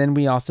 And then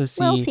we also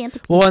see, Santa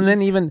and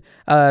then even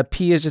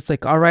P is just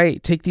like, all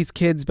right, take these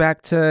kids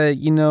back to,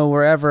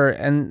 wherever.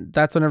 And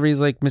that's whenever he's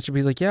like, Mr.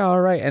 P's like, yeah,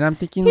 all right. And I'm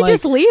thinking he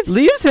just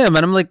leaves him.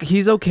 And I'm like,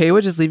 he's okay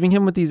with just leaving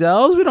him with these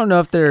elves? We don't know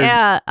if they're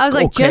I was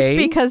like, just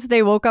because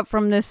they woke up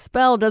from this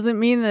spell doesn't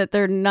mean that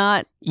they're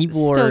not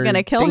evil still going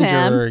to kill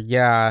him.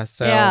 Yeah.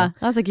 So yeah.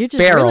 I was like, you're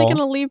just really going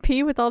to leave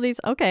P with all these?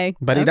 Okay.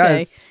 But he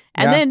does.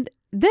 And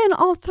then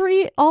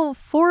all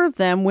four of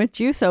them with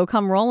Juso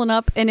come rolling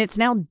up, and it's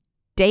now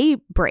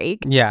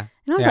daybreak. Yeah.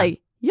 And I was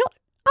like,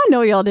 I I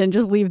know y'all didn't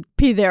just leave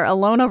P there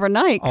alone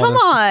overnight. All Come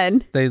this-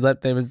 on.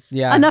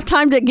 Yeah. Enough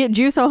time to get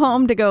Juso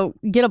home to go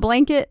get a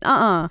blanket?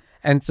 And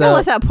I so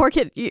left that poor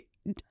kid.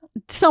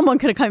 Someone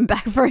could have come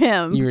back for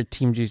him. you were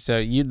Team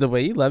Juso. The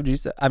way you love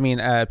Juso. I mean,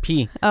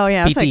 P. Oh,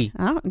 yeah. I was PT. like,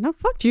 oh, no,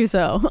 fuck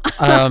Juso.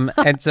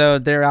 And so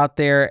they're out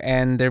there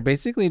and they're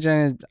basically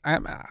trying to,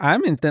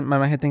 I'm in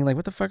my head thinking like,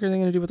 what the fuck are they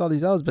going to do with all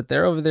these elves? But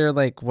they're over there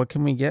like, what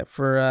can we get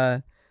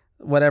for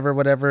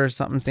whatever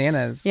something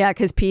Santas? Yeah,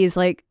 because P is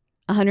like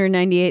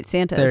 198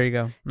 Santas. There you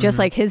go. Just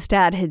like his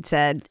dad had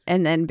said.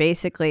 And then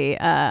basically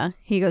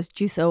he goes,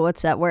 Juso,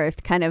 what's that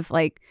worth? Kind of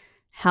like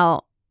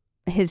how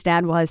his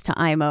dad was to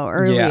Imo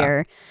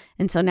earlier.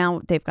 And so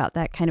now they've got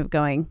that kind of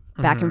going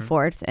back and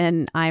forth.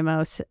 And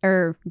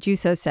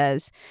Juso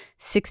says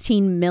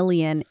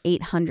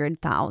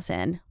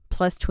 16,800,000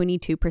 plus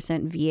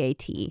 22%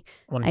 VAT.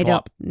 I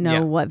don't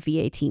know what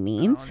VAT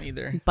means. I don't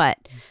either.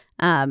 But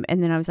and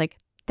then I was like,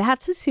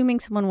 that's assuming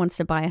someone wants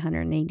to buy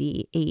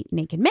 188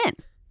 naked men.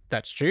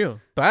 That's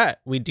true. But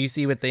we do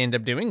see what they end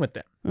up doing with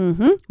them.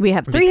 Mm-hmm. We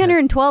have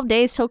 312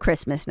 days till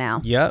Christmas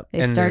now. Yep. They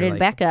And started they're,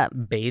 back up.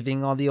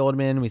 bathing all the old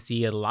men. We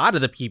see a lot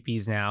of the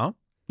peepees now.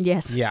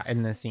 Yes. Yeah,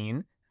 in the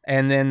scene.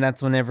 And then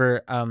that's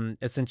whenever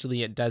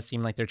essentially it does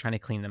seem like they're trying to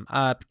clean them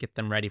up, get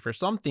them ready for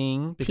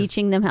something.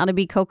 Teaching them how to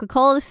be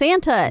Coca-Cola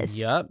Santas.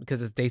 Yep,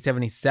 because it's day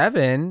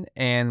 77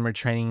 and we're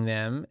training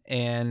them.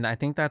 And I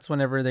think that's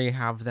whenever they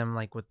have them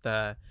like with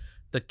the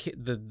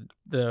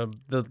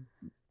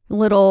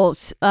Little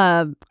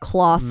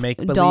cloth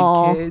make-believe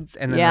doll. kids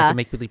and then like a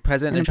make-believe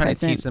present. And They're a trying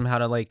present. to teach them how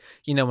to like,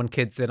 when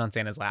kids sit on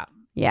Santa's lap.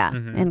 Yeah.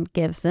 And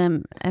gives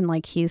them, and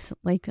like he's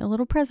like a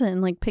little present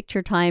and like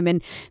picture time.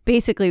 And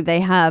basically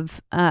they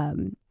have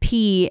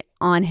P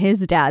on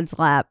his dad's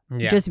lap,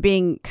 just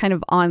being kind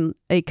of on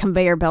a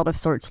conveyor belt of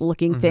sorts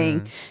looking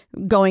thing,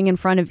 going in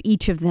front of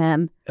each of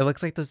them. It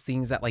looks like those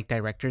things that like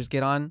directors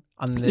get on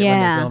when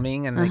they're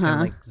filming and they can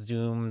like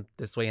zoom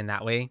this way and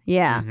that way.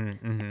 Yeah.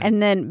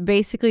 And then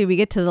basically we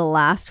get to the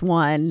last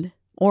one,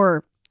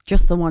 or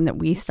just the one that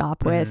we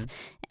stop with,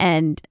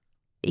 and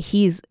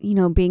he's,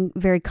 being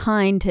very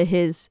kind to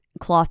his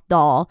cloth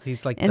doll.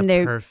 He's like and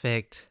the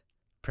perfect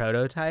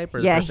prototype.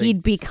 Or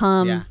he'd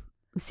become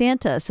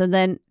Santa. So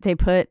then they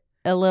put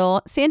a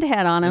little Santa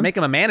hat on him. They make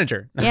him a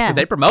manager. Yeah. So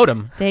they promote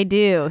him. They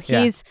do.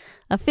 Yeah.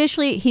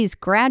 He's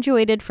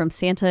graduated from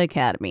Santa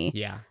Academy.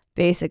 Yeah.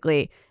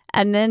 Basically.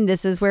 And then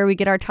this is where we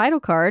get our title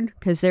card,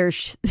 because they're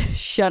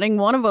shutting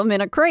one of them in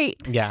a crate.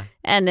 Yeah.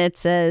 And it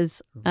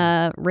says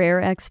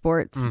rare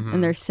exports,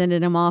 and they're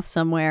sending them off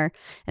somewhere.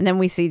 And then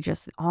we see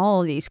just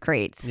all of these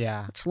crates,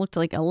 which looked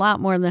like a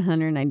lot more than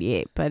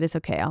 198, but it's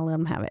okay. I'll let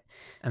them have it.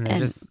 And they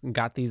just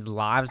got these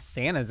live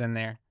Santas in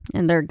there.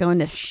 And they're going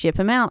to ship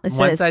them out. It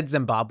One says, side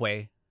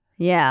Zimbabwe.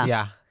 Yeah.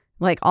 Yeah.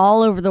 Like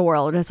all over the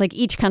world. It's like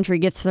each country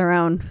gets their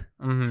own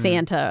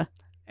Santa.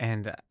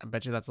 And I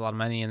bet you that's a lot of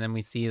money. And then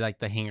we see like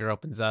the hanger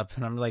opens up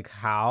and I'm like,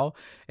 how?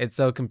 It's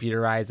so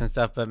computerized and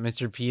stuff. But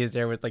Mr. P is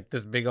there with like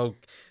this big old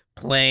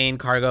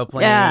cargo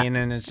plane.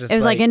 And it's just it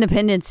was like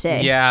Independence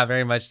Day. Yeah,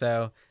 very much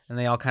so. And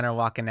they all kind of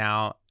walking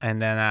out. And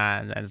then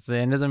that's the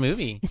end of the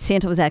movie.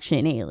 Santa was actually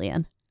an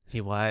alien. He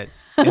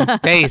was in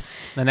space.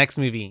 The next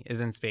movie is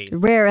in space.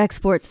 Rare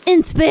exports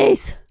in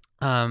space.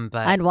 But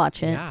I'd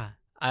watch it. Yeah.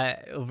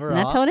 Overall, And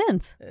that's how it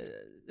ends.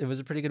 It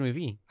was a pretty good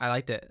movie. I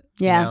liked it.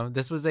 Yeah.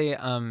 This was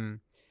a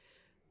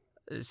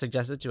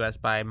suggested to us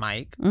by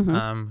Mike,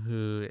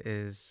 who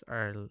is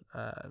our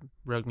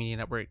Rogue Media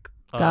Network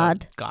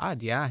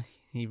God, yeah.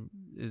 He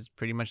is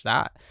pretty much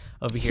that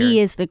over here. He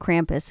is the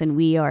Krampus and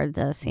we are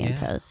the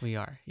Santas. Yeah, we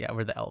are. Yeah,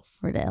 we're the elves.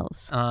 We're the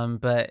elves.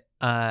 But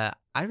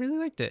I really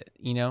liked it.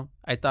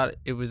 I thought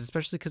it was,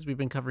 especially because we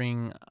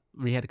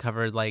had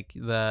covered like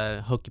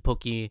the Hokey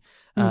Pokey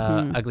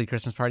Ugly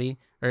Christmas Party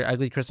or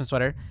Ugly Christmas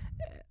Sweater.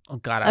 Oh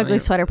God, Ugly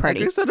Sweater Party.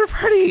 Ugly Sweater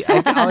Party.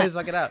 I can always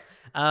fuck it up.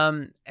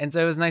 And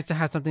so it was nice to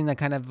have something that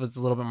kind of was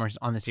a little bit more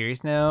on the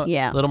serious note.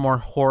 Yeah. A little more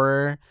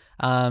horror.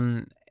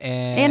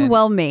 And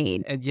well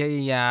made.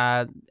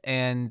 Yeah.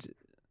 And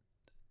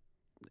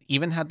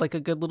even had like a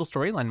good little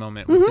storyline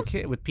moment with the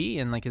kid, with P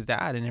and like his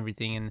dad and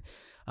everything.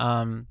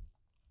 And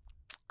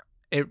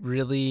it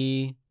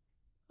really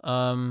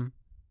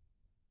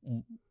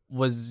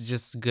was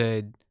just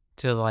good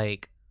to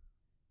like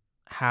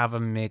have a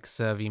mix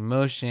of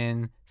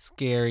emotion,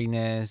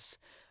 scariness,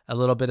 a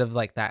little bit of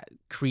like that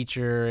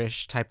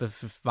creature-ish type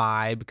of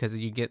vibe, because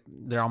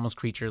they're almost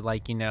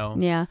creature-like,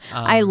 Yeah.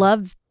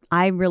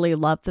 I really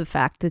love the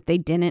fact that they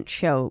didn't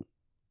show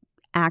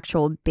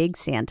actual big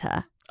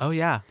Santa. Oh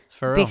yeah,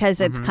 for real. Because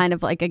it's kind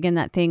of like, again,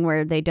 that thing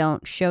where they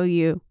don't show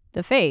you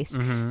the face.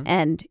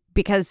 And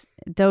because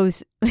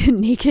those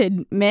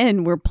naked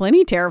men were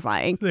plenty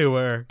terrifying. They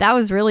were. That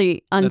was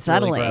really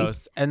unsettling. That's really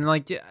gross. And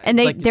like, and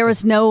there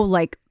was no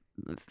like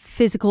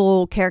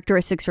physical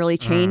characteristics really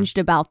changed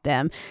about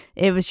them.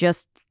 It was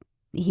just,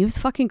 he was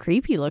fucking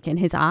creepy looking.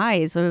 His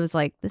eyes, it was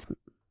like, this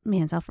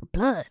man's out for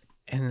blood.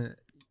 And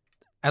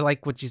I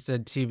like what you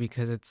said too,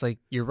 because it's like,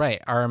 you're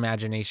right, our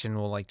imagination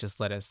will like just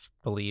let us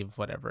believe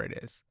whatever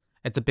it is.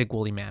 It's a big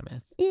woolly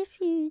mammoth.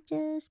 If you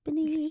just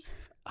believe.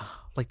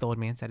 like the old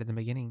man said in the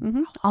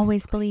beginning.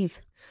 Always believe.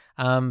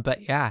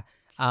 But yeah,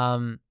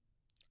 I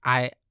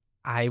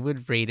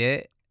would rate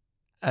it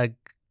a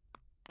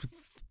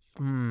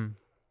 3.85.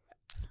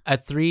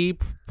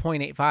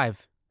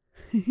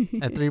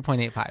 A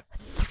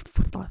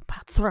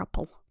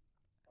 3.85.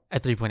 A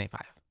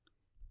 3.85.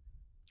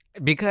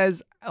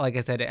 Because, like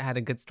I said, it had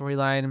a good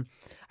storyline.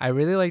 I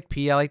really liked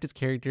P. I liked his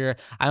character.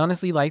 I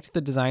honestly liked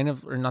the design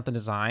of, or not the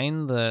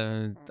design,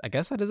 I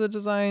guess that is a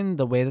design,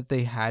 the way that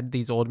they had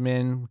these old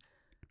men,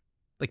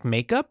 like,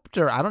 makeup,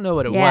 or I don't know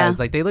what it was.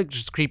 Like, they looked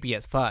just creepy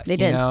as fuck, they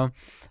did. You know?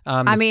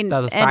 I mean,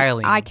 the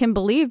styling. I can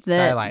believe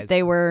that Stylized.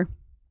 they were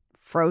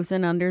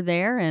frozen under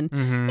there and,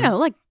 Mhm. you know,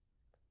 like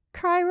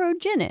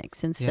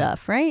cryogenics and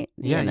stuff, right?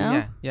 Yeah, you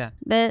know? yeah.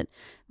 That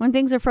when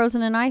things are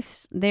frozen in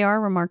ice, they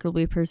are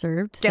remarkably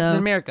preserved. Captain So,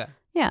 America.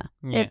 yeah,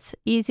 it's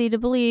easy to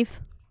believe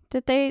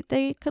that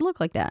they could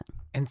look like that.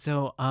 And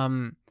so,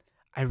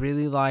 I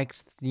really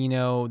liked, you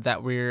know,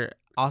 that we're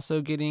also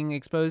getting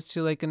exposed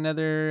to like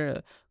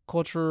another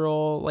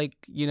cultural, like,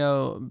 you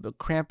know,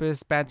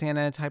 Krampus, Bad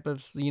Santa type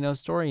of, you know,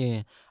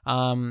 story,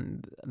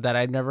 that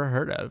I'd never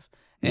heard of.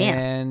 Yeah.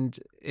 And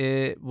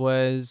it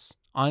was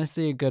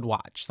honestly a good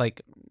watch.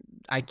 Like,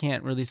 I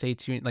can't really say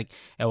too, like,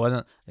 it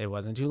wasn't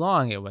too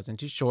long. It wasn't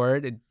too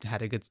short. It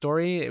had a good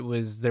story.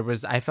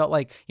 I felt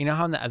like, you know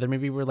how in the other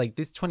movie where like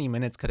this 20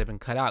 minutes could have been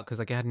cut out because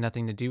like it had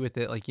nothing to do with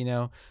it. Like, you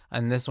know,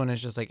 and this one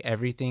is just like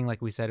everything,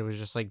 like we said, it was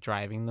just like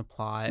driving the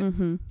plot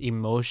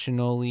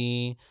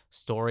emotionally,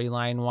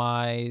 storyline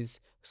wise,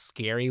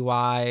 scary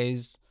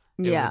wise.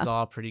 It was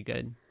all pretty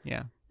good.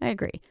 Yeah. I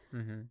agree.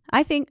 Mm-hmm.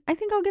 I think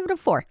I'll give it a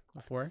 4.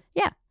 A 4?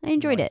 Yeah, I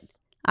enjoyed it.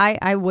 Nice.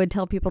 I would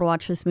tell people to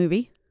watch this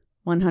movie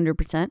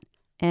 100%.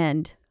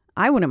 And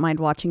I wouldn't mind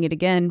watching it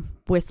again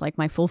with like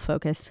my full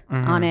focus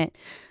on it.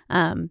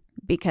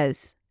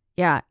 Because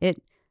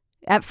it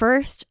at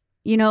first,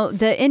 you know,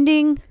 the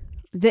ending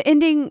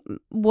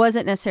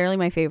wasn't necessarily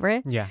my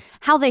favorite. Yeah.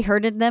 How they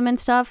hurted them and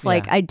stuff,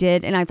 like I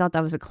did, and I thought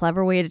that was a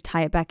clever way to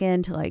tie it back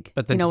into like,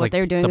 but then you know, just, what like,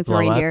 they were doing the with the blow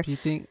reindeer. up, you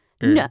think?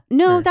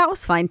 No, that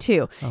was fine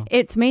too. Oh.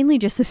 It's mainly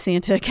just the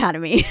Santa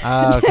Academy.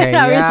 Oh, okay.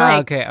 I was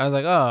like, okay. I was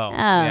like, oh,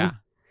 yeah.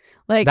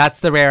 Like That's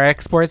the rare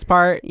exports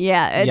part.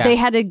 Yeah, they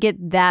had to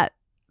get that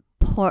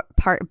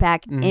part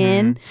back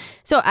in.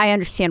 So I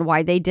understand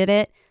why they did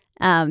it.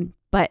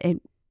 But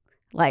it,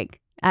 like,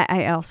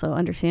 I also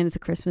understand it's a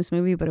Christmas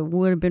movie, but it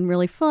would have been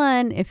really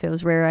fun if it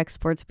was rare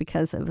exports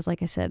because it was,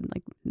 like I said,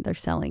 like they're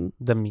selling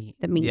the meat.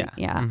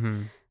 Yeah.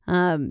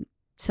 Mm-hmm.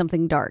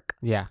 Something dark.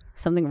 Yeah.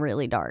 Something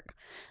really dark.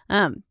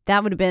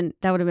 That would have been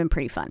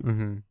pretty fun.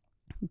 Mm-hmm.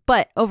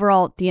 But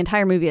overall, the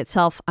entire movie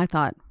itself, I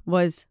thought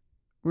was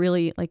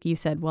really, like you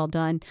said, well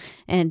done.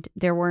 And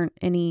there weren't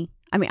any,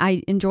 I mean,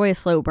 I enjoy a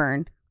slow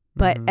burn,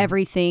 but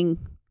everything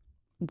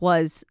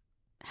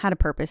had a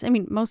purpose. I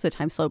mean, most of the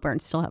time slow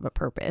burns still have a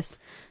purpose.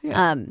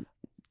 Yeah. And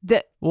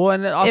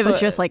also, it was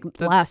just like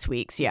last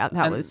week's. Yeah,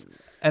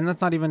 and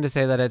that's not even to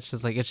say that it's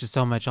just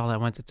so much all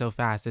at once. It's so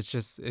fast. It's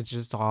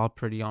just all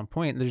pretty on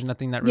point. There's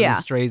nothing that really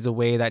strays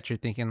away that you're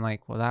thinking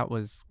like, well, that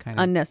was kind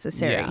of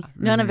unnecessary. Yeah.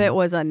 None of it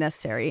was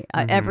unnecessary.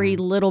 Every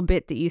little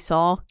bit that you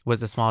saw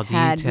was a small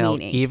had detail.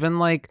 meaning. Even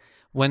like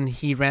when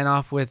he ran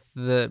off with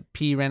the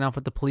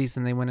police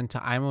and they went into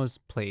Imo's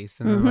place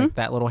and then like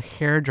that little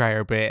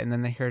hairdryer bit and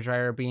then the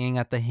hairdryer being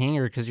at the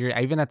hanger because you're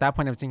even at that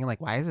point I was thinking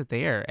like, why is it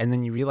there? And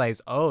then you realize,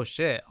 oh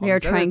shit, they're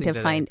trying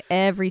to find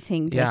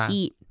everything to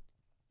heat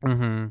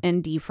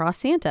and defrost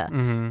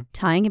Santa,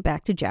 tying it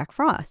back to Jack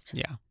Frost.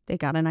 Yeah, they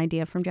got an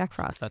idea from Jack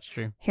Frost. That's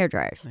true.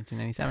 Hairdryers.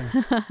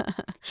 1997.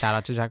 Shout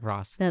out to Jack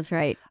Frost. That's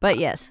right. But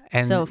yes,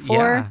 and so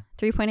 4,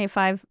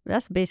 3.85.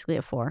 That's basically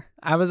a 4.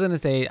 I was gonna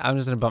say I'm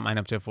just gonna bump mine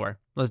up to a 4.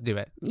 Let's do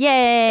it.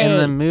 Yay! In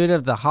the mood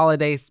of the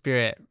holiday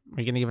spirit,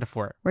 we're gonna give it a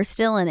 4. We're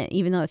still in it,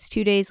 even though it's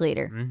 2 days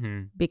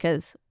later,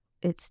 because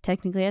it's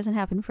technically hasn't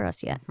happened for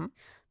us yet.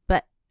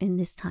 But in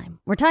this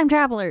time, we're time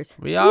travelers.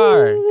 We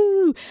are. Woo!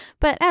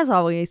 But as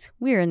always,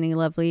 we're in the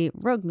lovely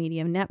Rogue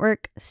Media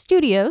Network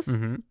studios.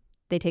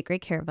 They take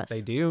great care of us.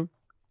 They do.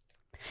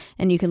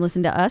 And you can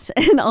listen to us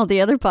and all the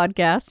other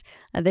podcasts.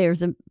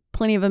 There's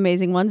plenty of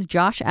amazing ones.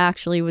 Josh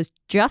actually was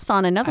just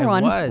on another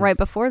one right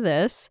before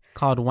this.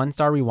 Called One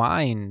Star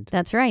Rewind.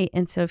 That's right.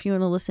 And so if you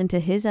want to listen to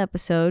his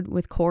episode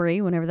with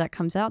Corey, whenever that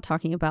comes out,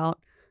 talking about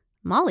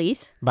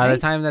Molly's. By the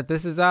time that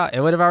this is out,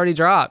 it would have already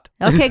dropped.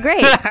 Okay,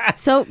 great.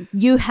 So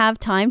you have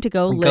time to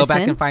go listen. Go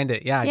back and find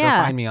it. Yeah, go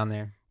find me on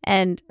there.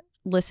 And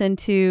listen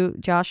to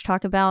Josh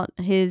talk about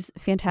his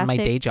fantastic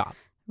my day job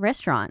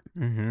restaurant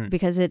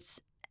because it's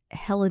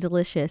hella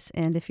delicious.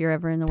 And if you're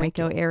ever in the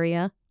Waco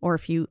area, or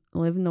if you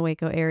live in the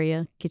Waco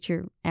area, get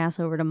your ass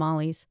over to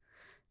Molly's.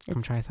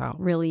 Come try us out.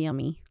 Really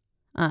yummy.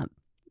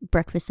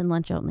 Breakfast and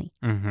lunch only.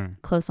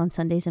 Closed on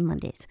Sundays and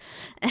Mondays.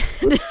 I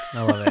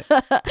love it.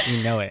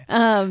 You know it.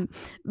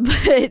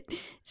 But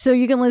so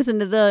you can listen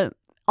to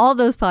all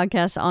those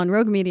podcasts on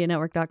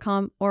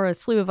roguemedianetwork.com or a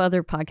slew of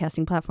other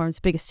podcasting platforms,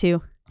 biggest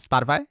two.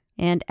 Spotify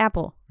and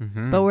Apple.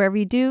 But wherever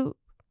you do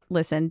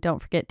listen,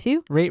 don't forget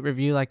to rate,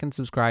 review, like, and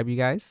subscribe, you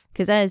guys.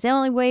 because that is the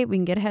only way we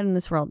can get ahead in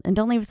this world. And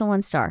don't leave us a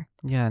 1 star.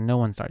 Yeah, no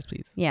 1 stars,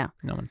 please. Yeah.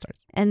 No 1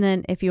 stars. And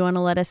then if you want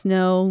to let us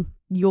know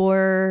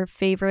your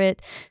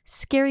favorite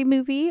scary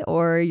movie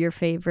or your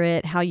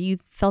favorite, how you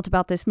felt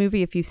about this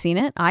movie if you've seen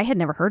it. I had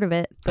never heard of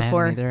it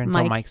before. I hadn't either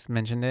until Mike's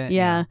mentioned it.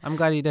 Yeah. I'm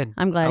glad he did.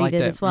 I'm glad he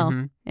did as well.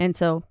 Mm-hmm. And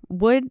so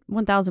would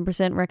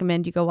 1000%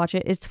 recommend you go watch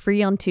it. It's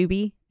free on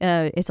Tubi.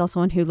 It's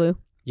also on Hulu.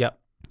 Yep.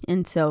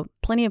 And so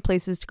plenty of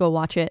places to go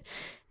watch it.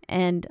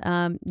 And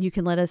you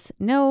can let us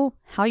know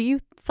how you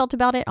felt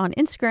about it on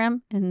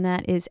Instagram. And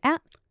that is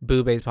at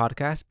Boobaes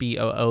Podcast,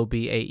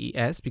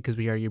 BOOBAES, because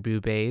we are your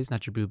boobaes,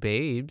 not your boo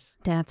babes.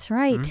 That's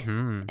right.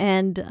 Mm-hmm.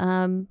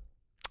 And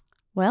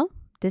well,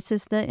 this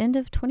is the end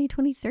of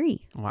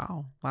 2023.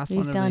 Wow. Last We've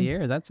one of done- the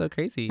year. That's so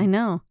crazy. I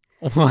know.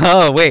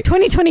 Whoa, wait.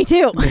 2022.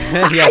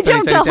 Yeah, I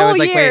jumped a 2022. I whole was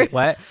like, year. wait,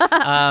 what?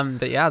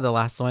 But yeah, the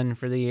last one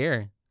for the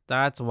year.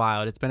 That's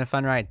wild. It's been a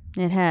fun ride.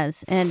 It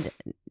has. And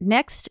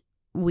next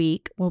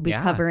week, we'll be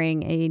Yeah.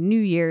 covering a New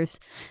Year's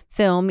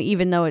film,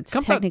 even though it's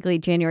Comes out- technically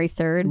January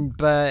 3rd.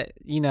 But,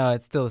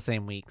 it's still the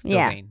same week. Still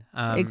Yeah, Zane.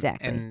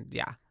 exactly. And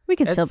yeah, We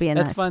can It- still be in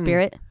it's that fun.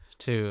 spirit.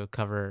 to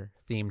cover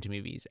themed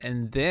movies.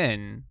 And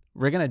then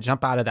we're going to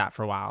jump out of that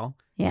for a while.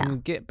 Yeah.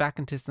 And get back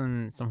into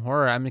some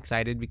horror. I'm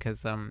excited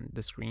because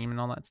the Scream and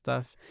all that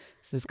stuff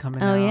is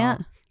coming out. Oh, yeah.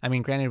 I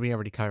mean, granted, we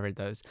already covered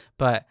those,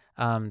 but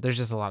there's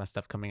just a lot of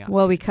stuff coming out.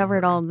 Well, we too.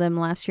 covered all of them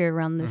last year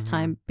around this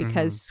time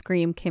because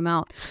Scream came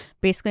out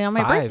basically on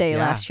my 5, birthday yeah.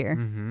 last year.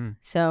 Mm-hmm.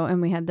 So, and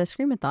we had the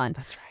Screamathon.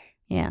 That's right.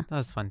 Yeah. That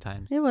was fun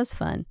times. It was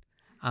fun.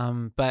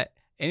 But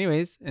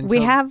anyways,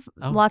 We have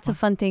Oh, lots of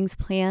fun things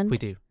planned we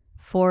do.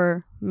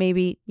 for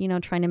maybe,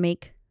 trying to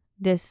make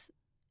this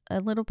a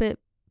little bit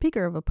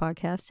bigger of a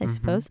podcast, I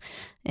suppose,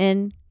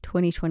 in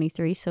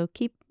 2023. So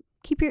keep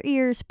your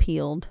ears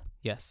peeled.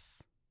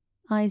 Yes.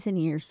 Eyes and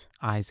ears.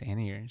 Eyes and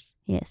ears.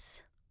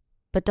 Yes.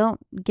 But don't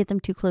get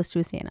them too close to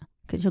a Santa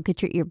because you'll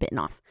get your ear bitten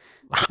off.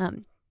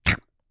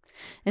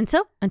 And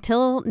so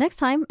until next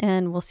time,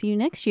 and we'll see you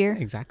next year.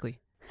 Exactly.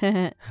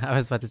 I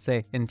was about to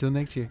say until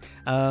next year.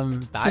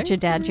 Bye. Such a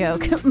dad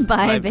joke.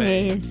 Bye, Bye,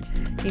 bays.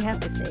 You have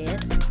to say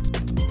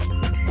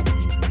it.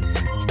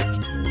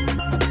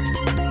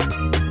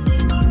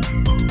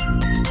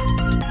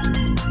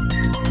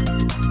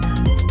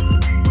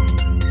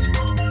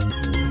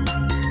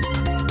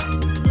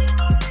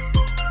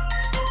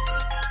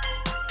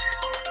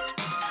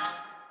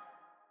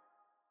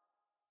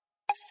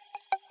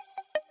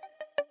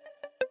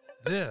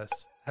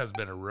 This has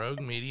been a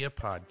Rogue Media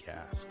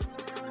podcast.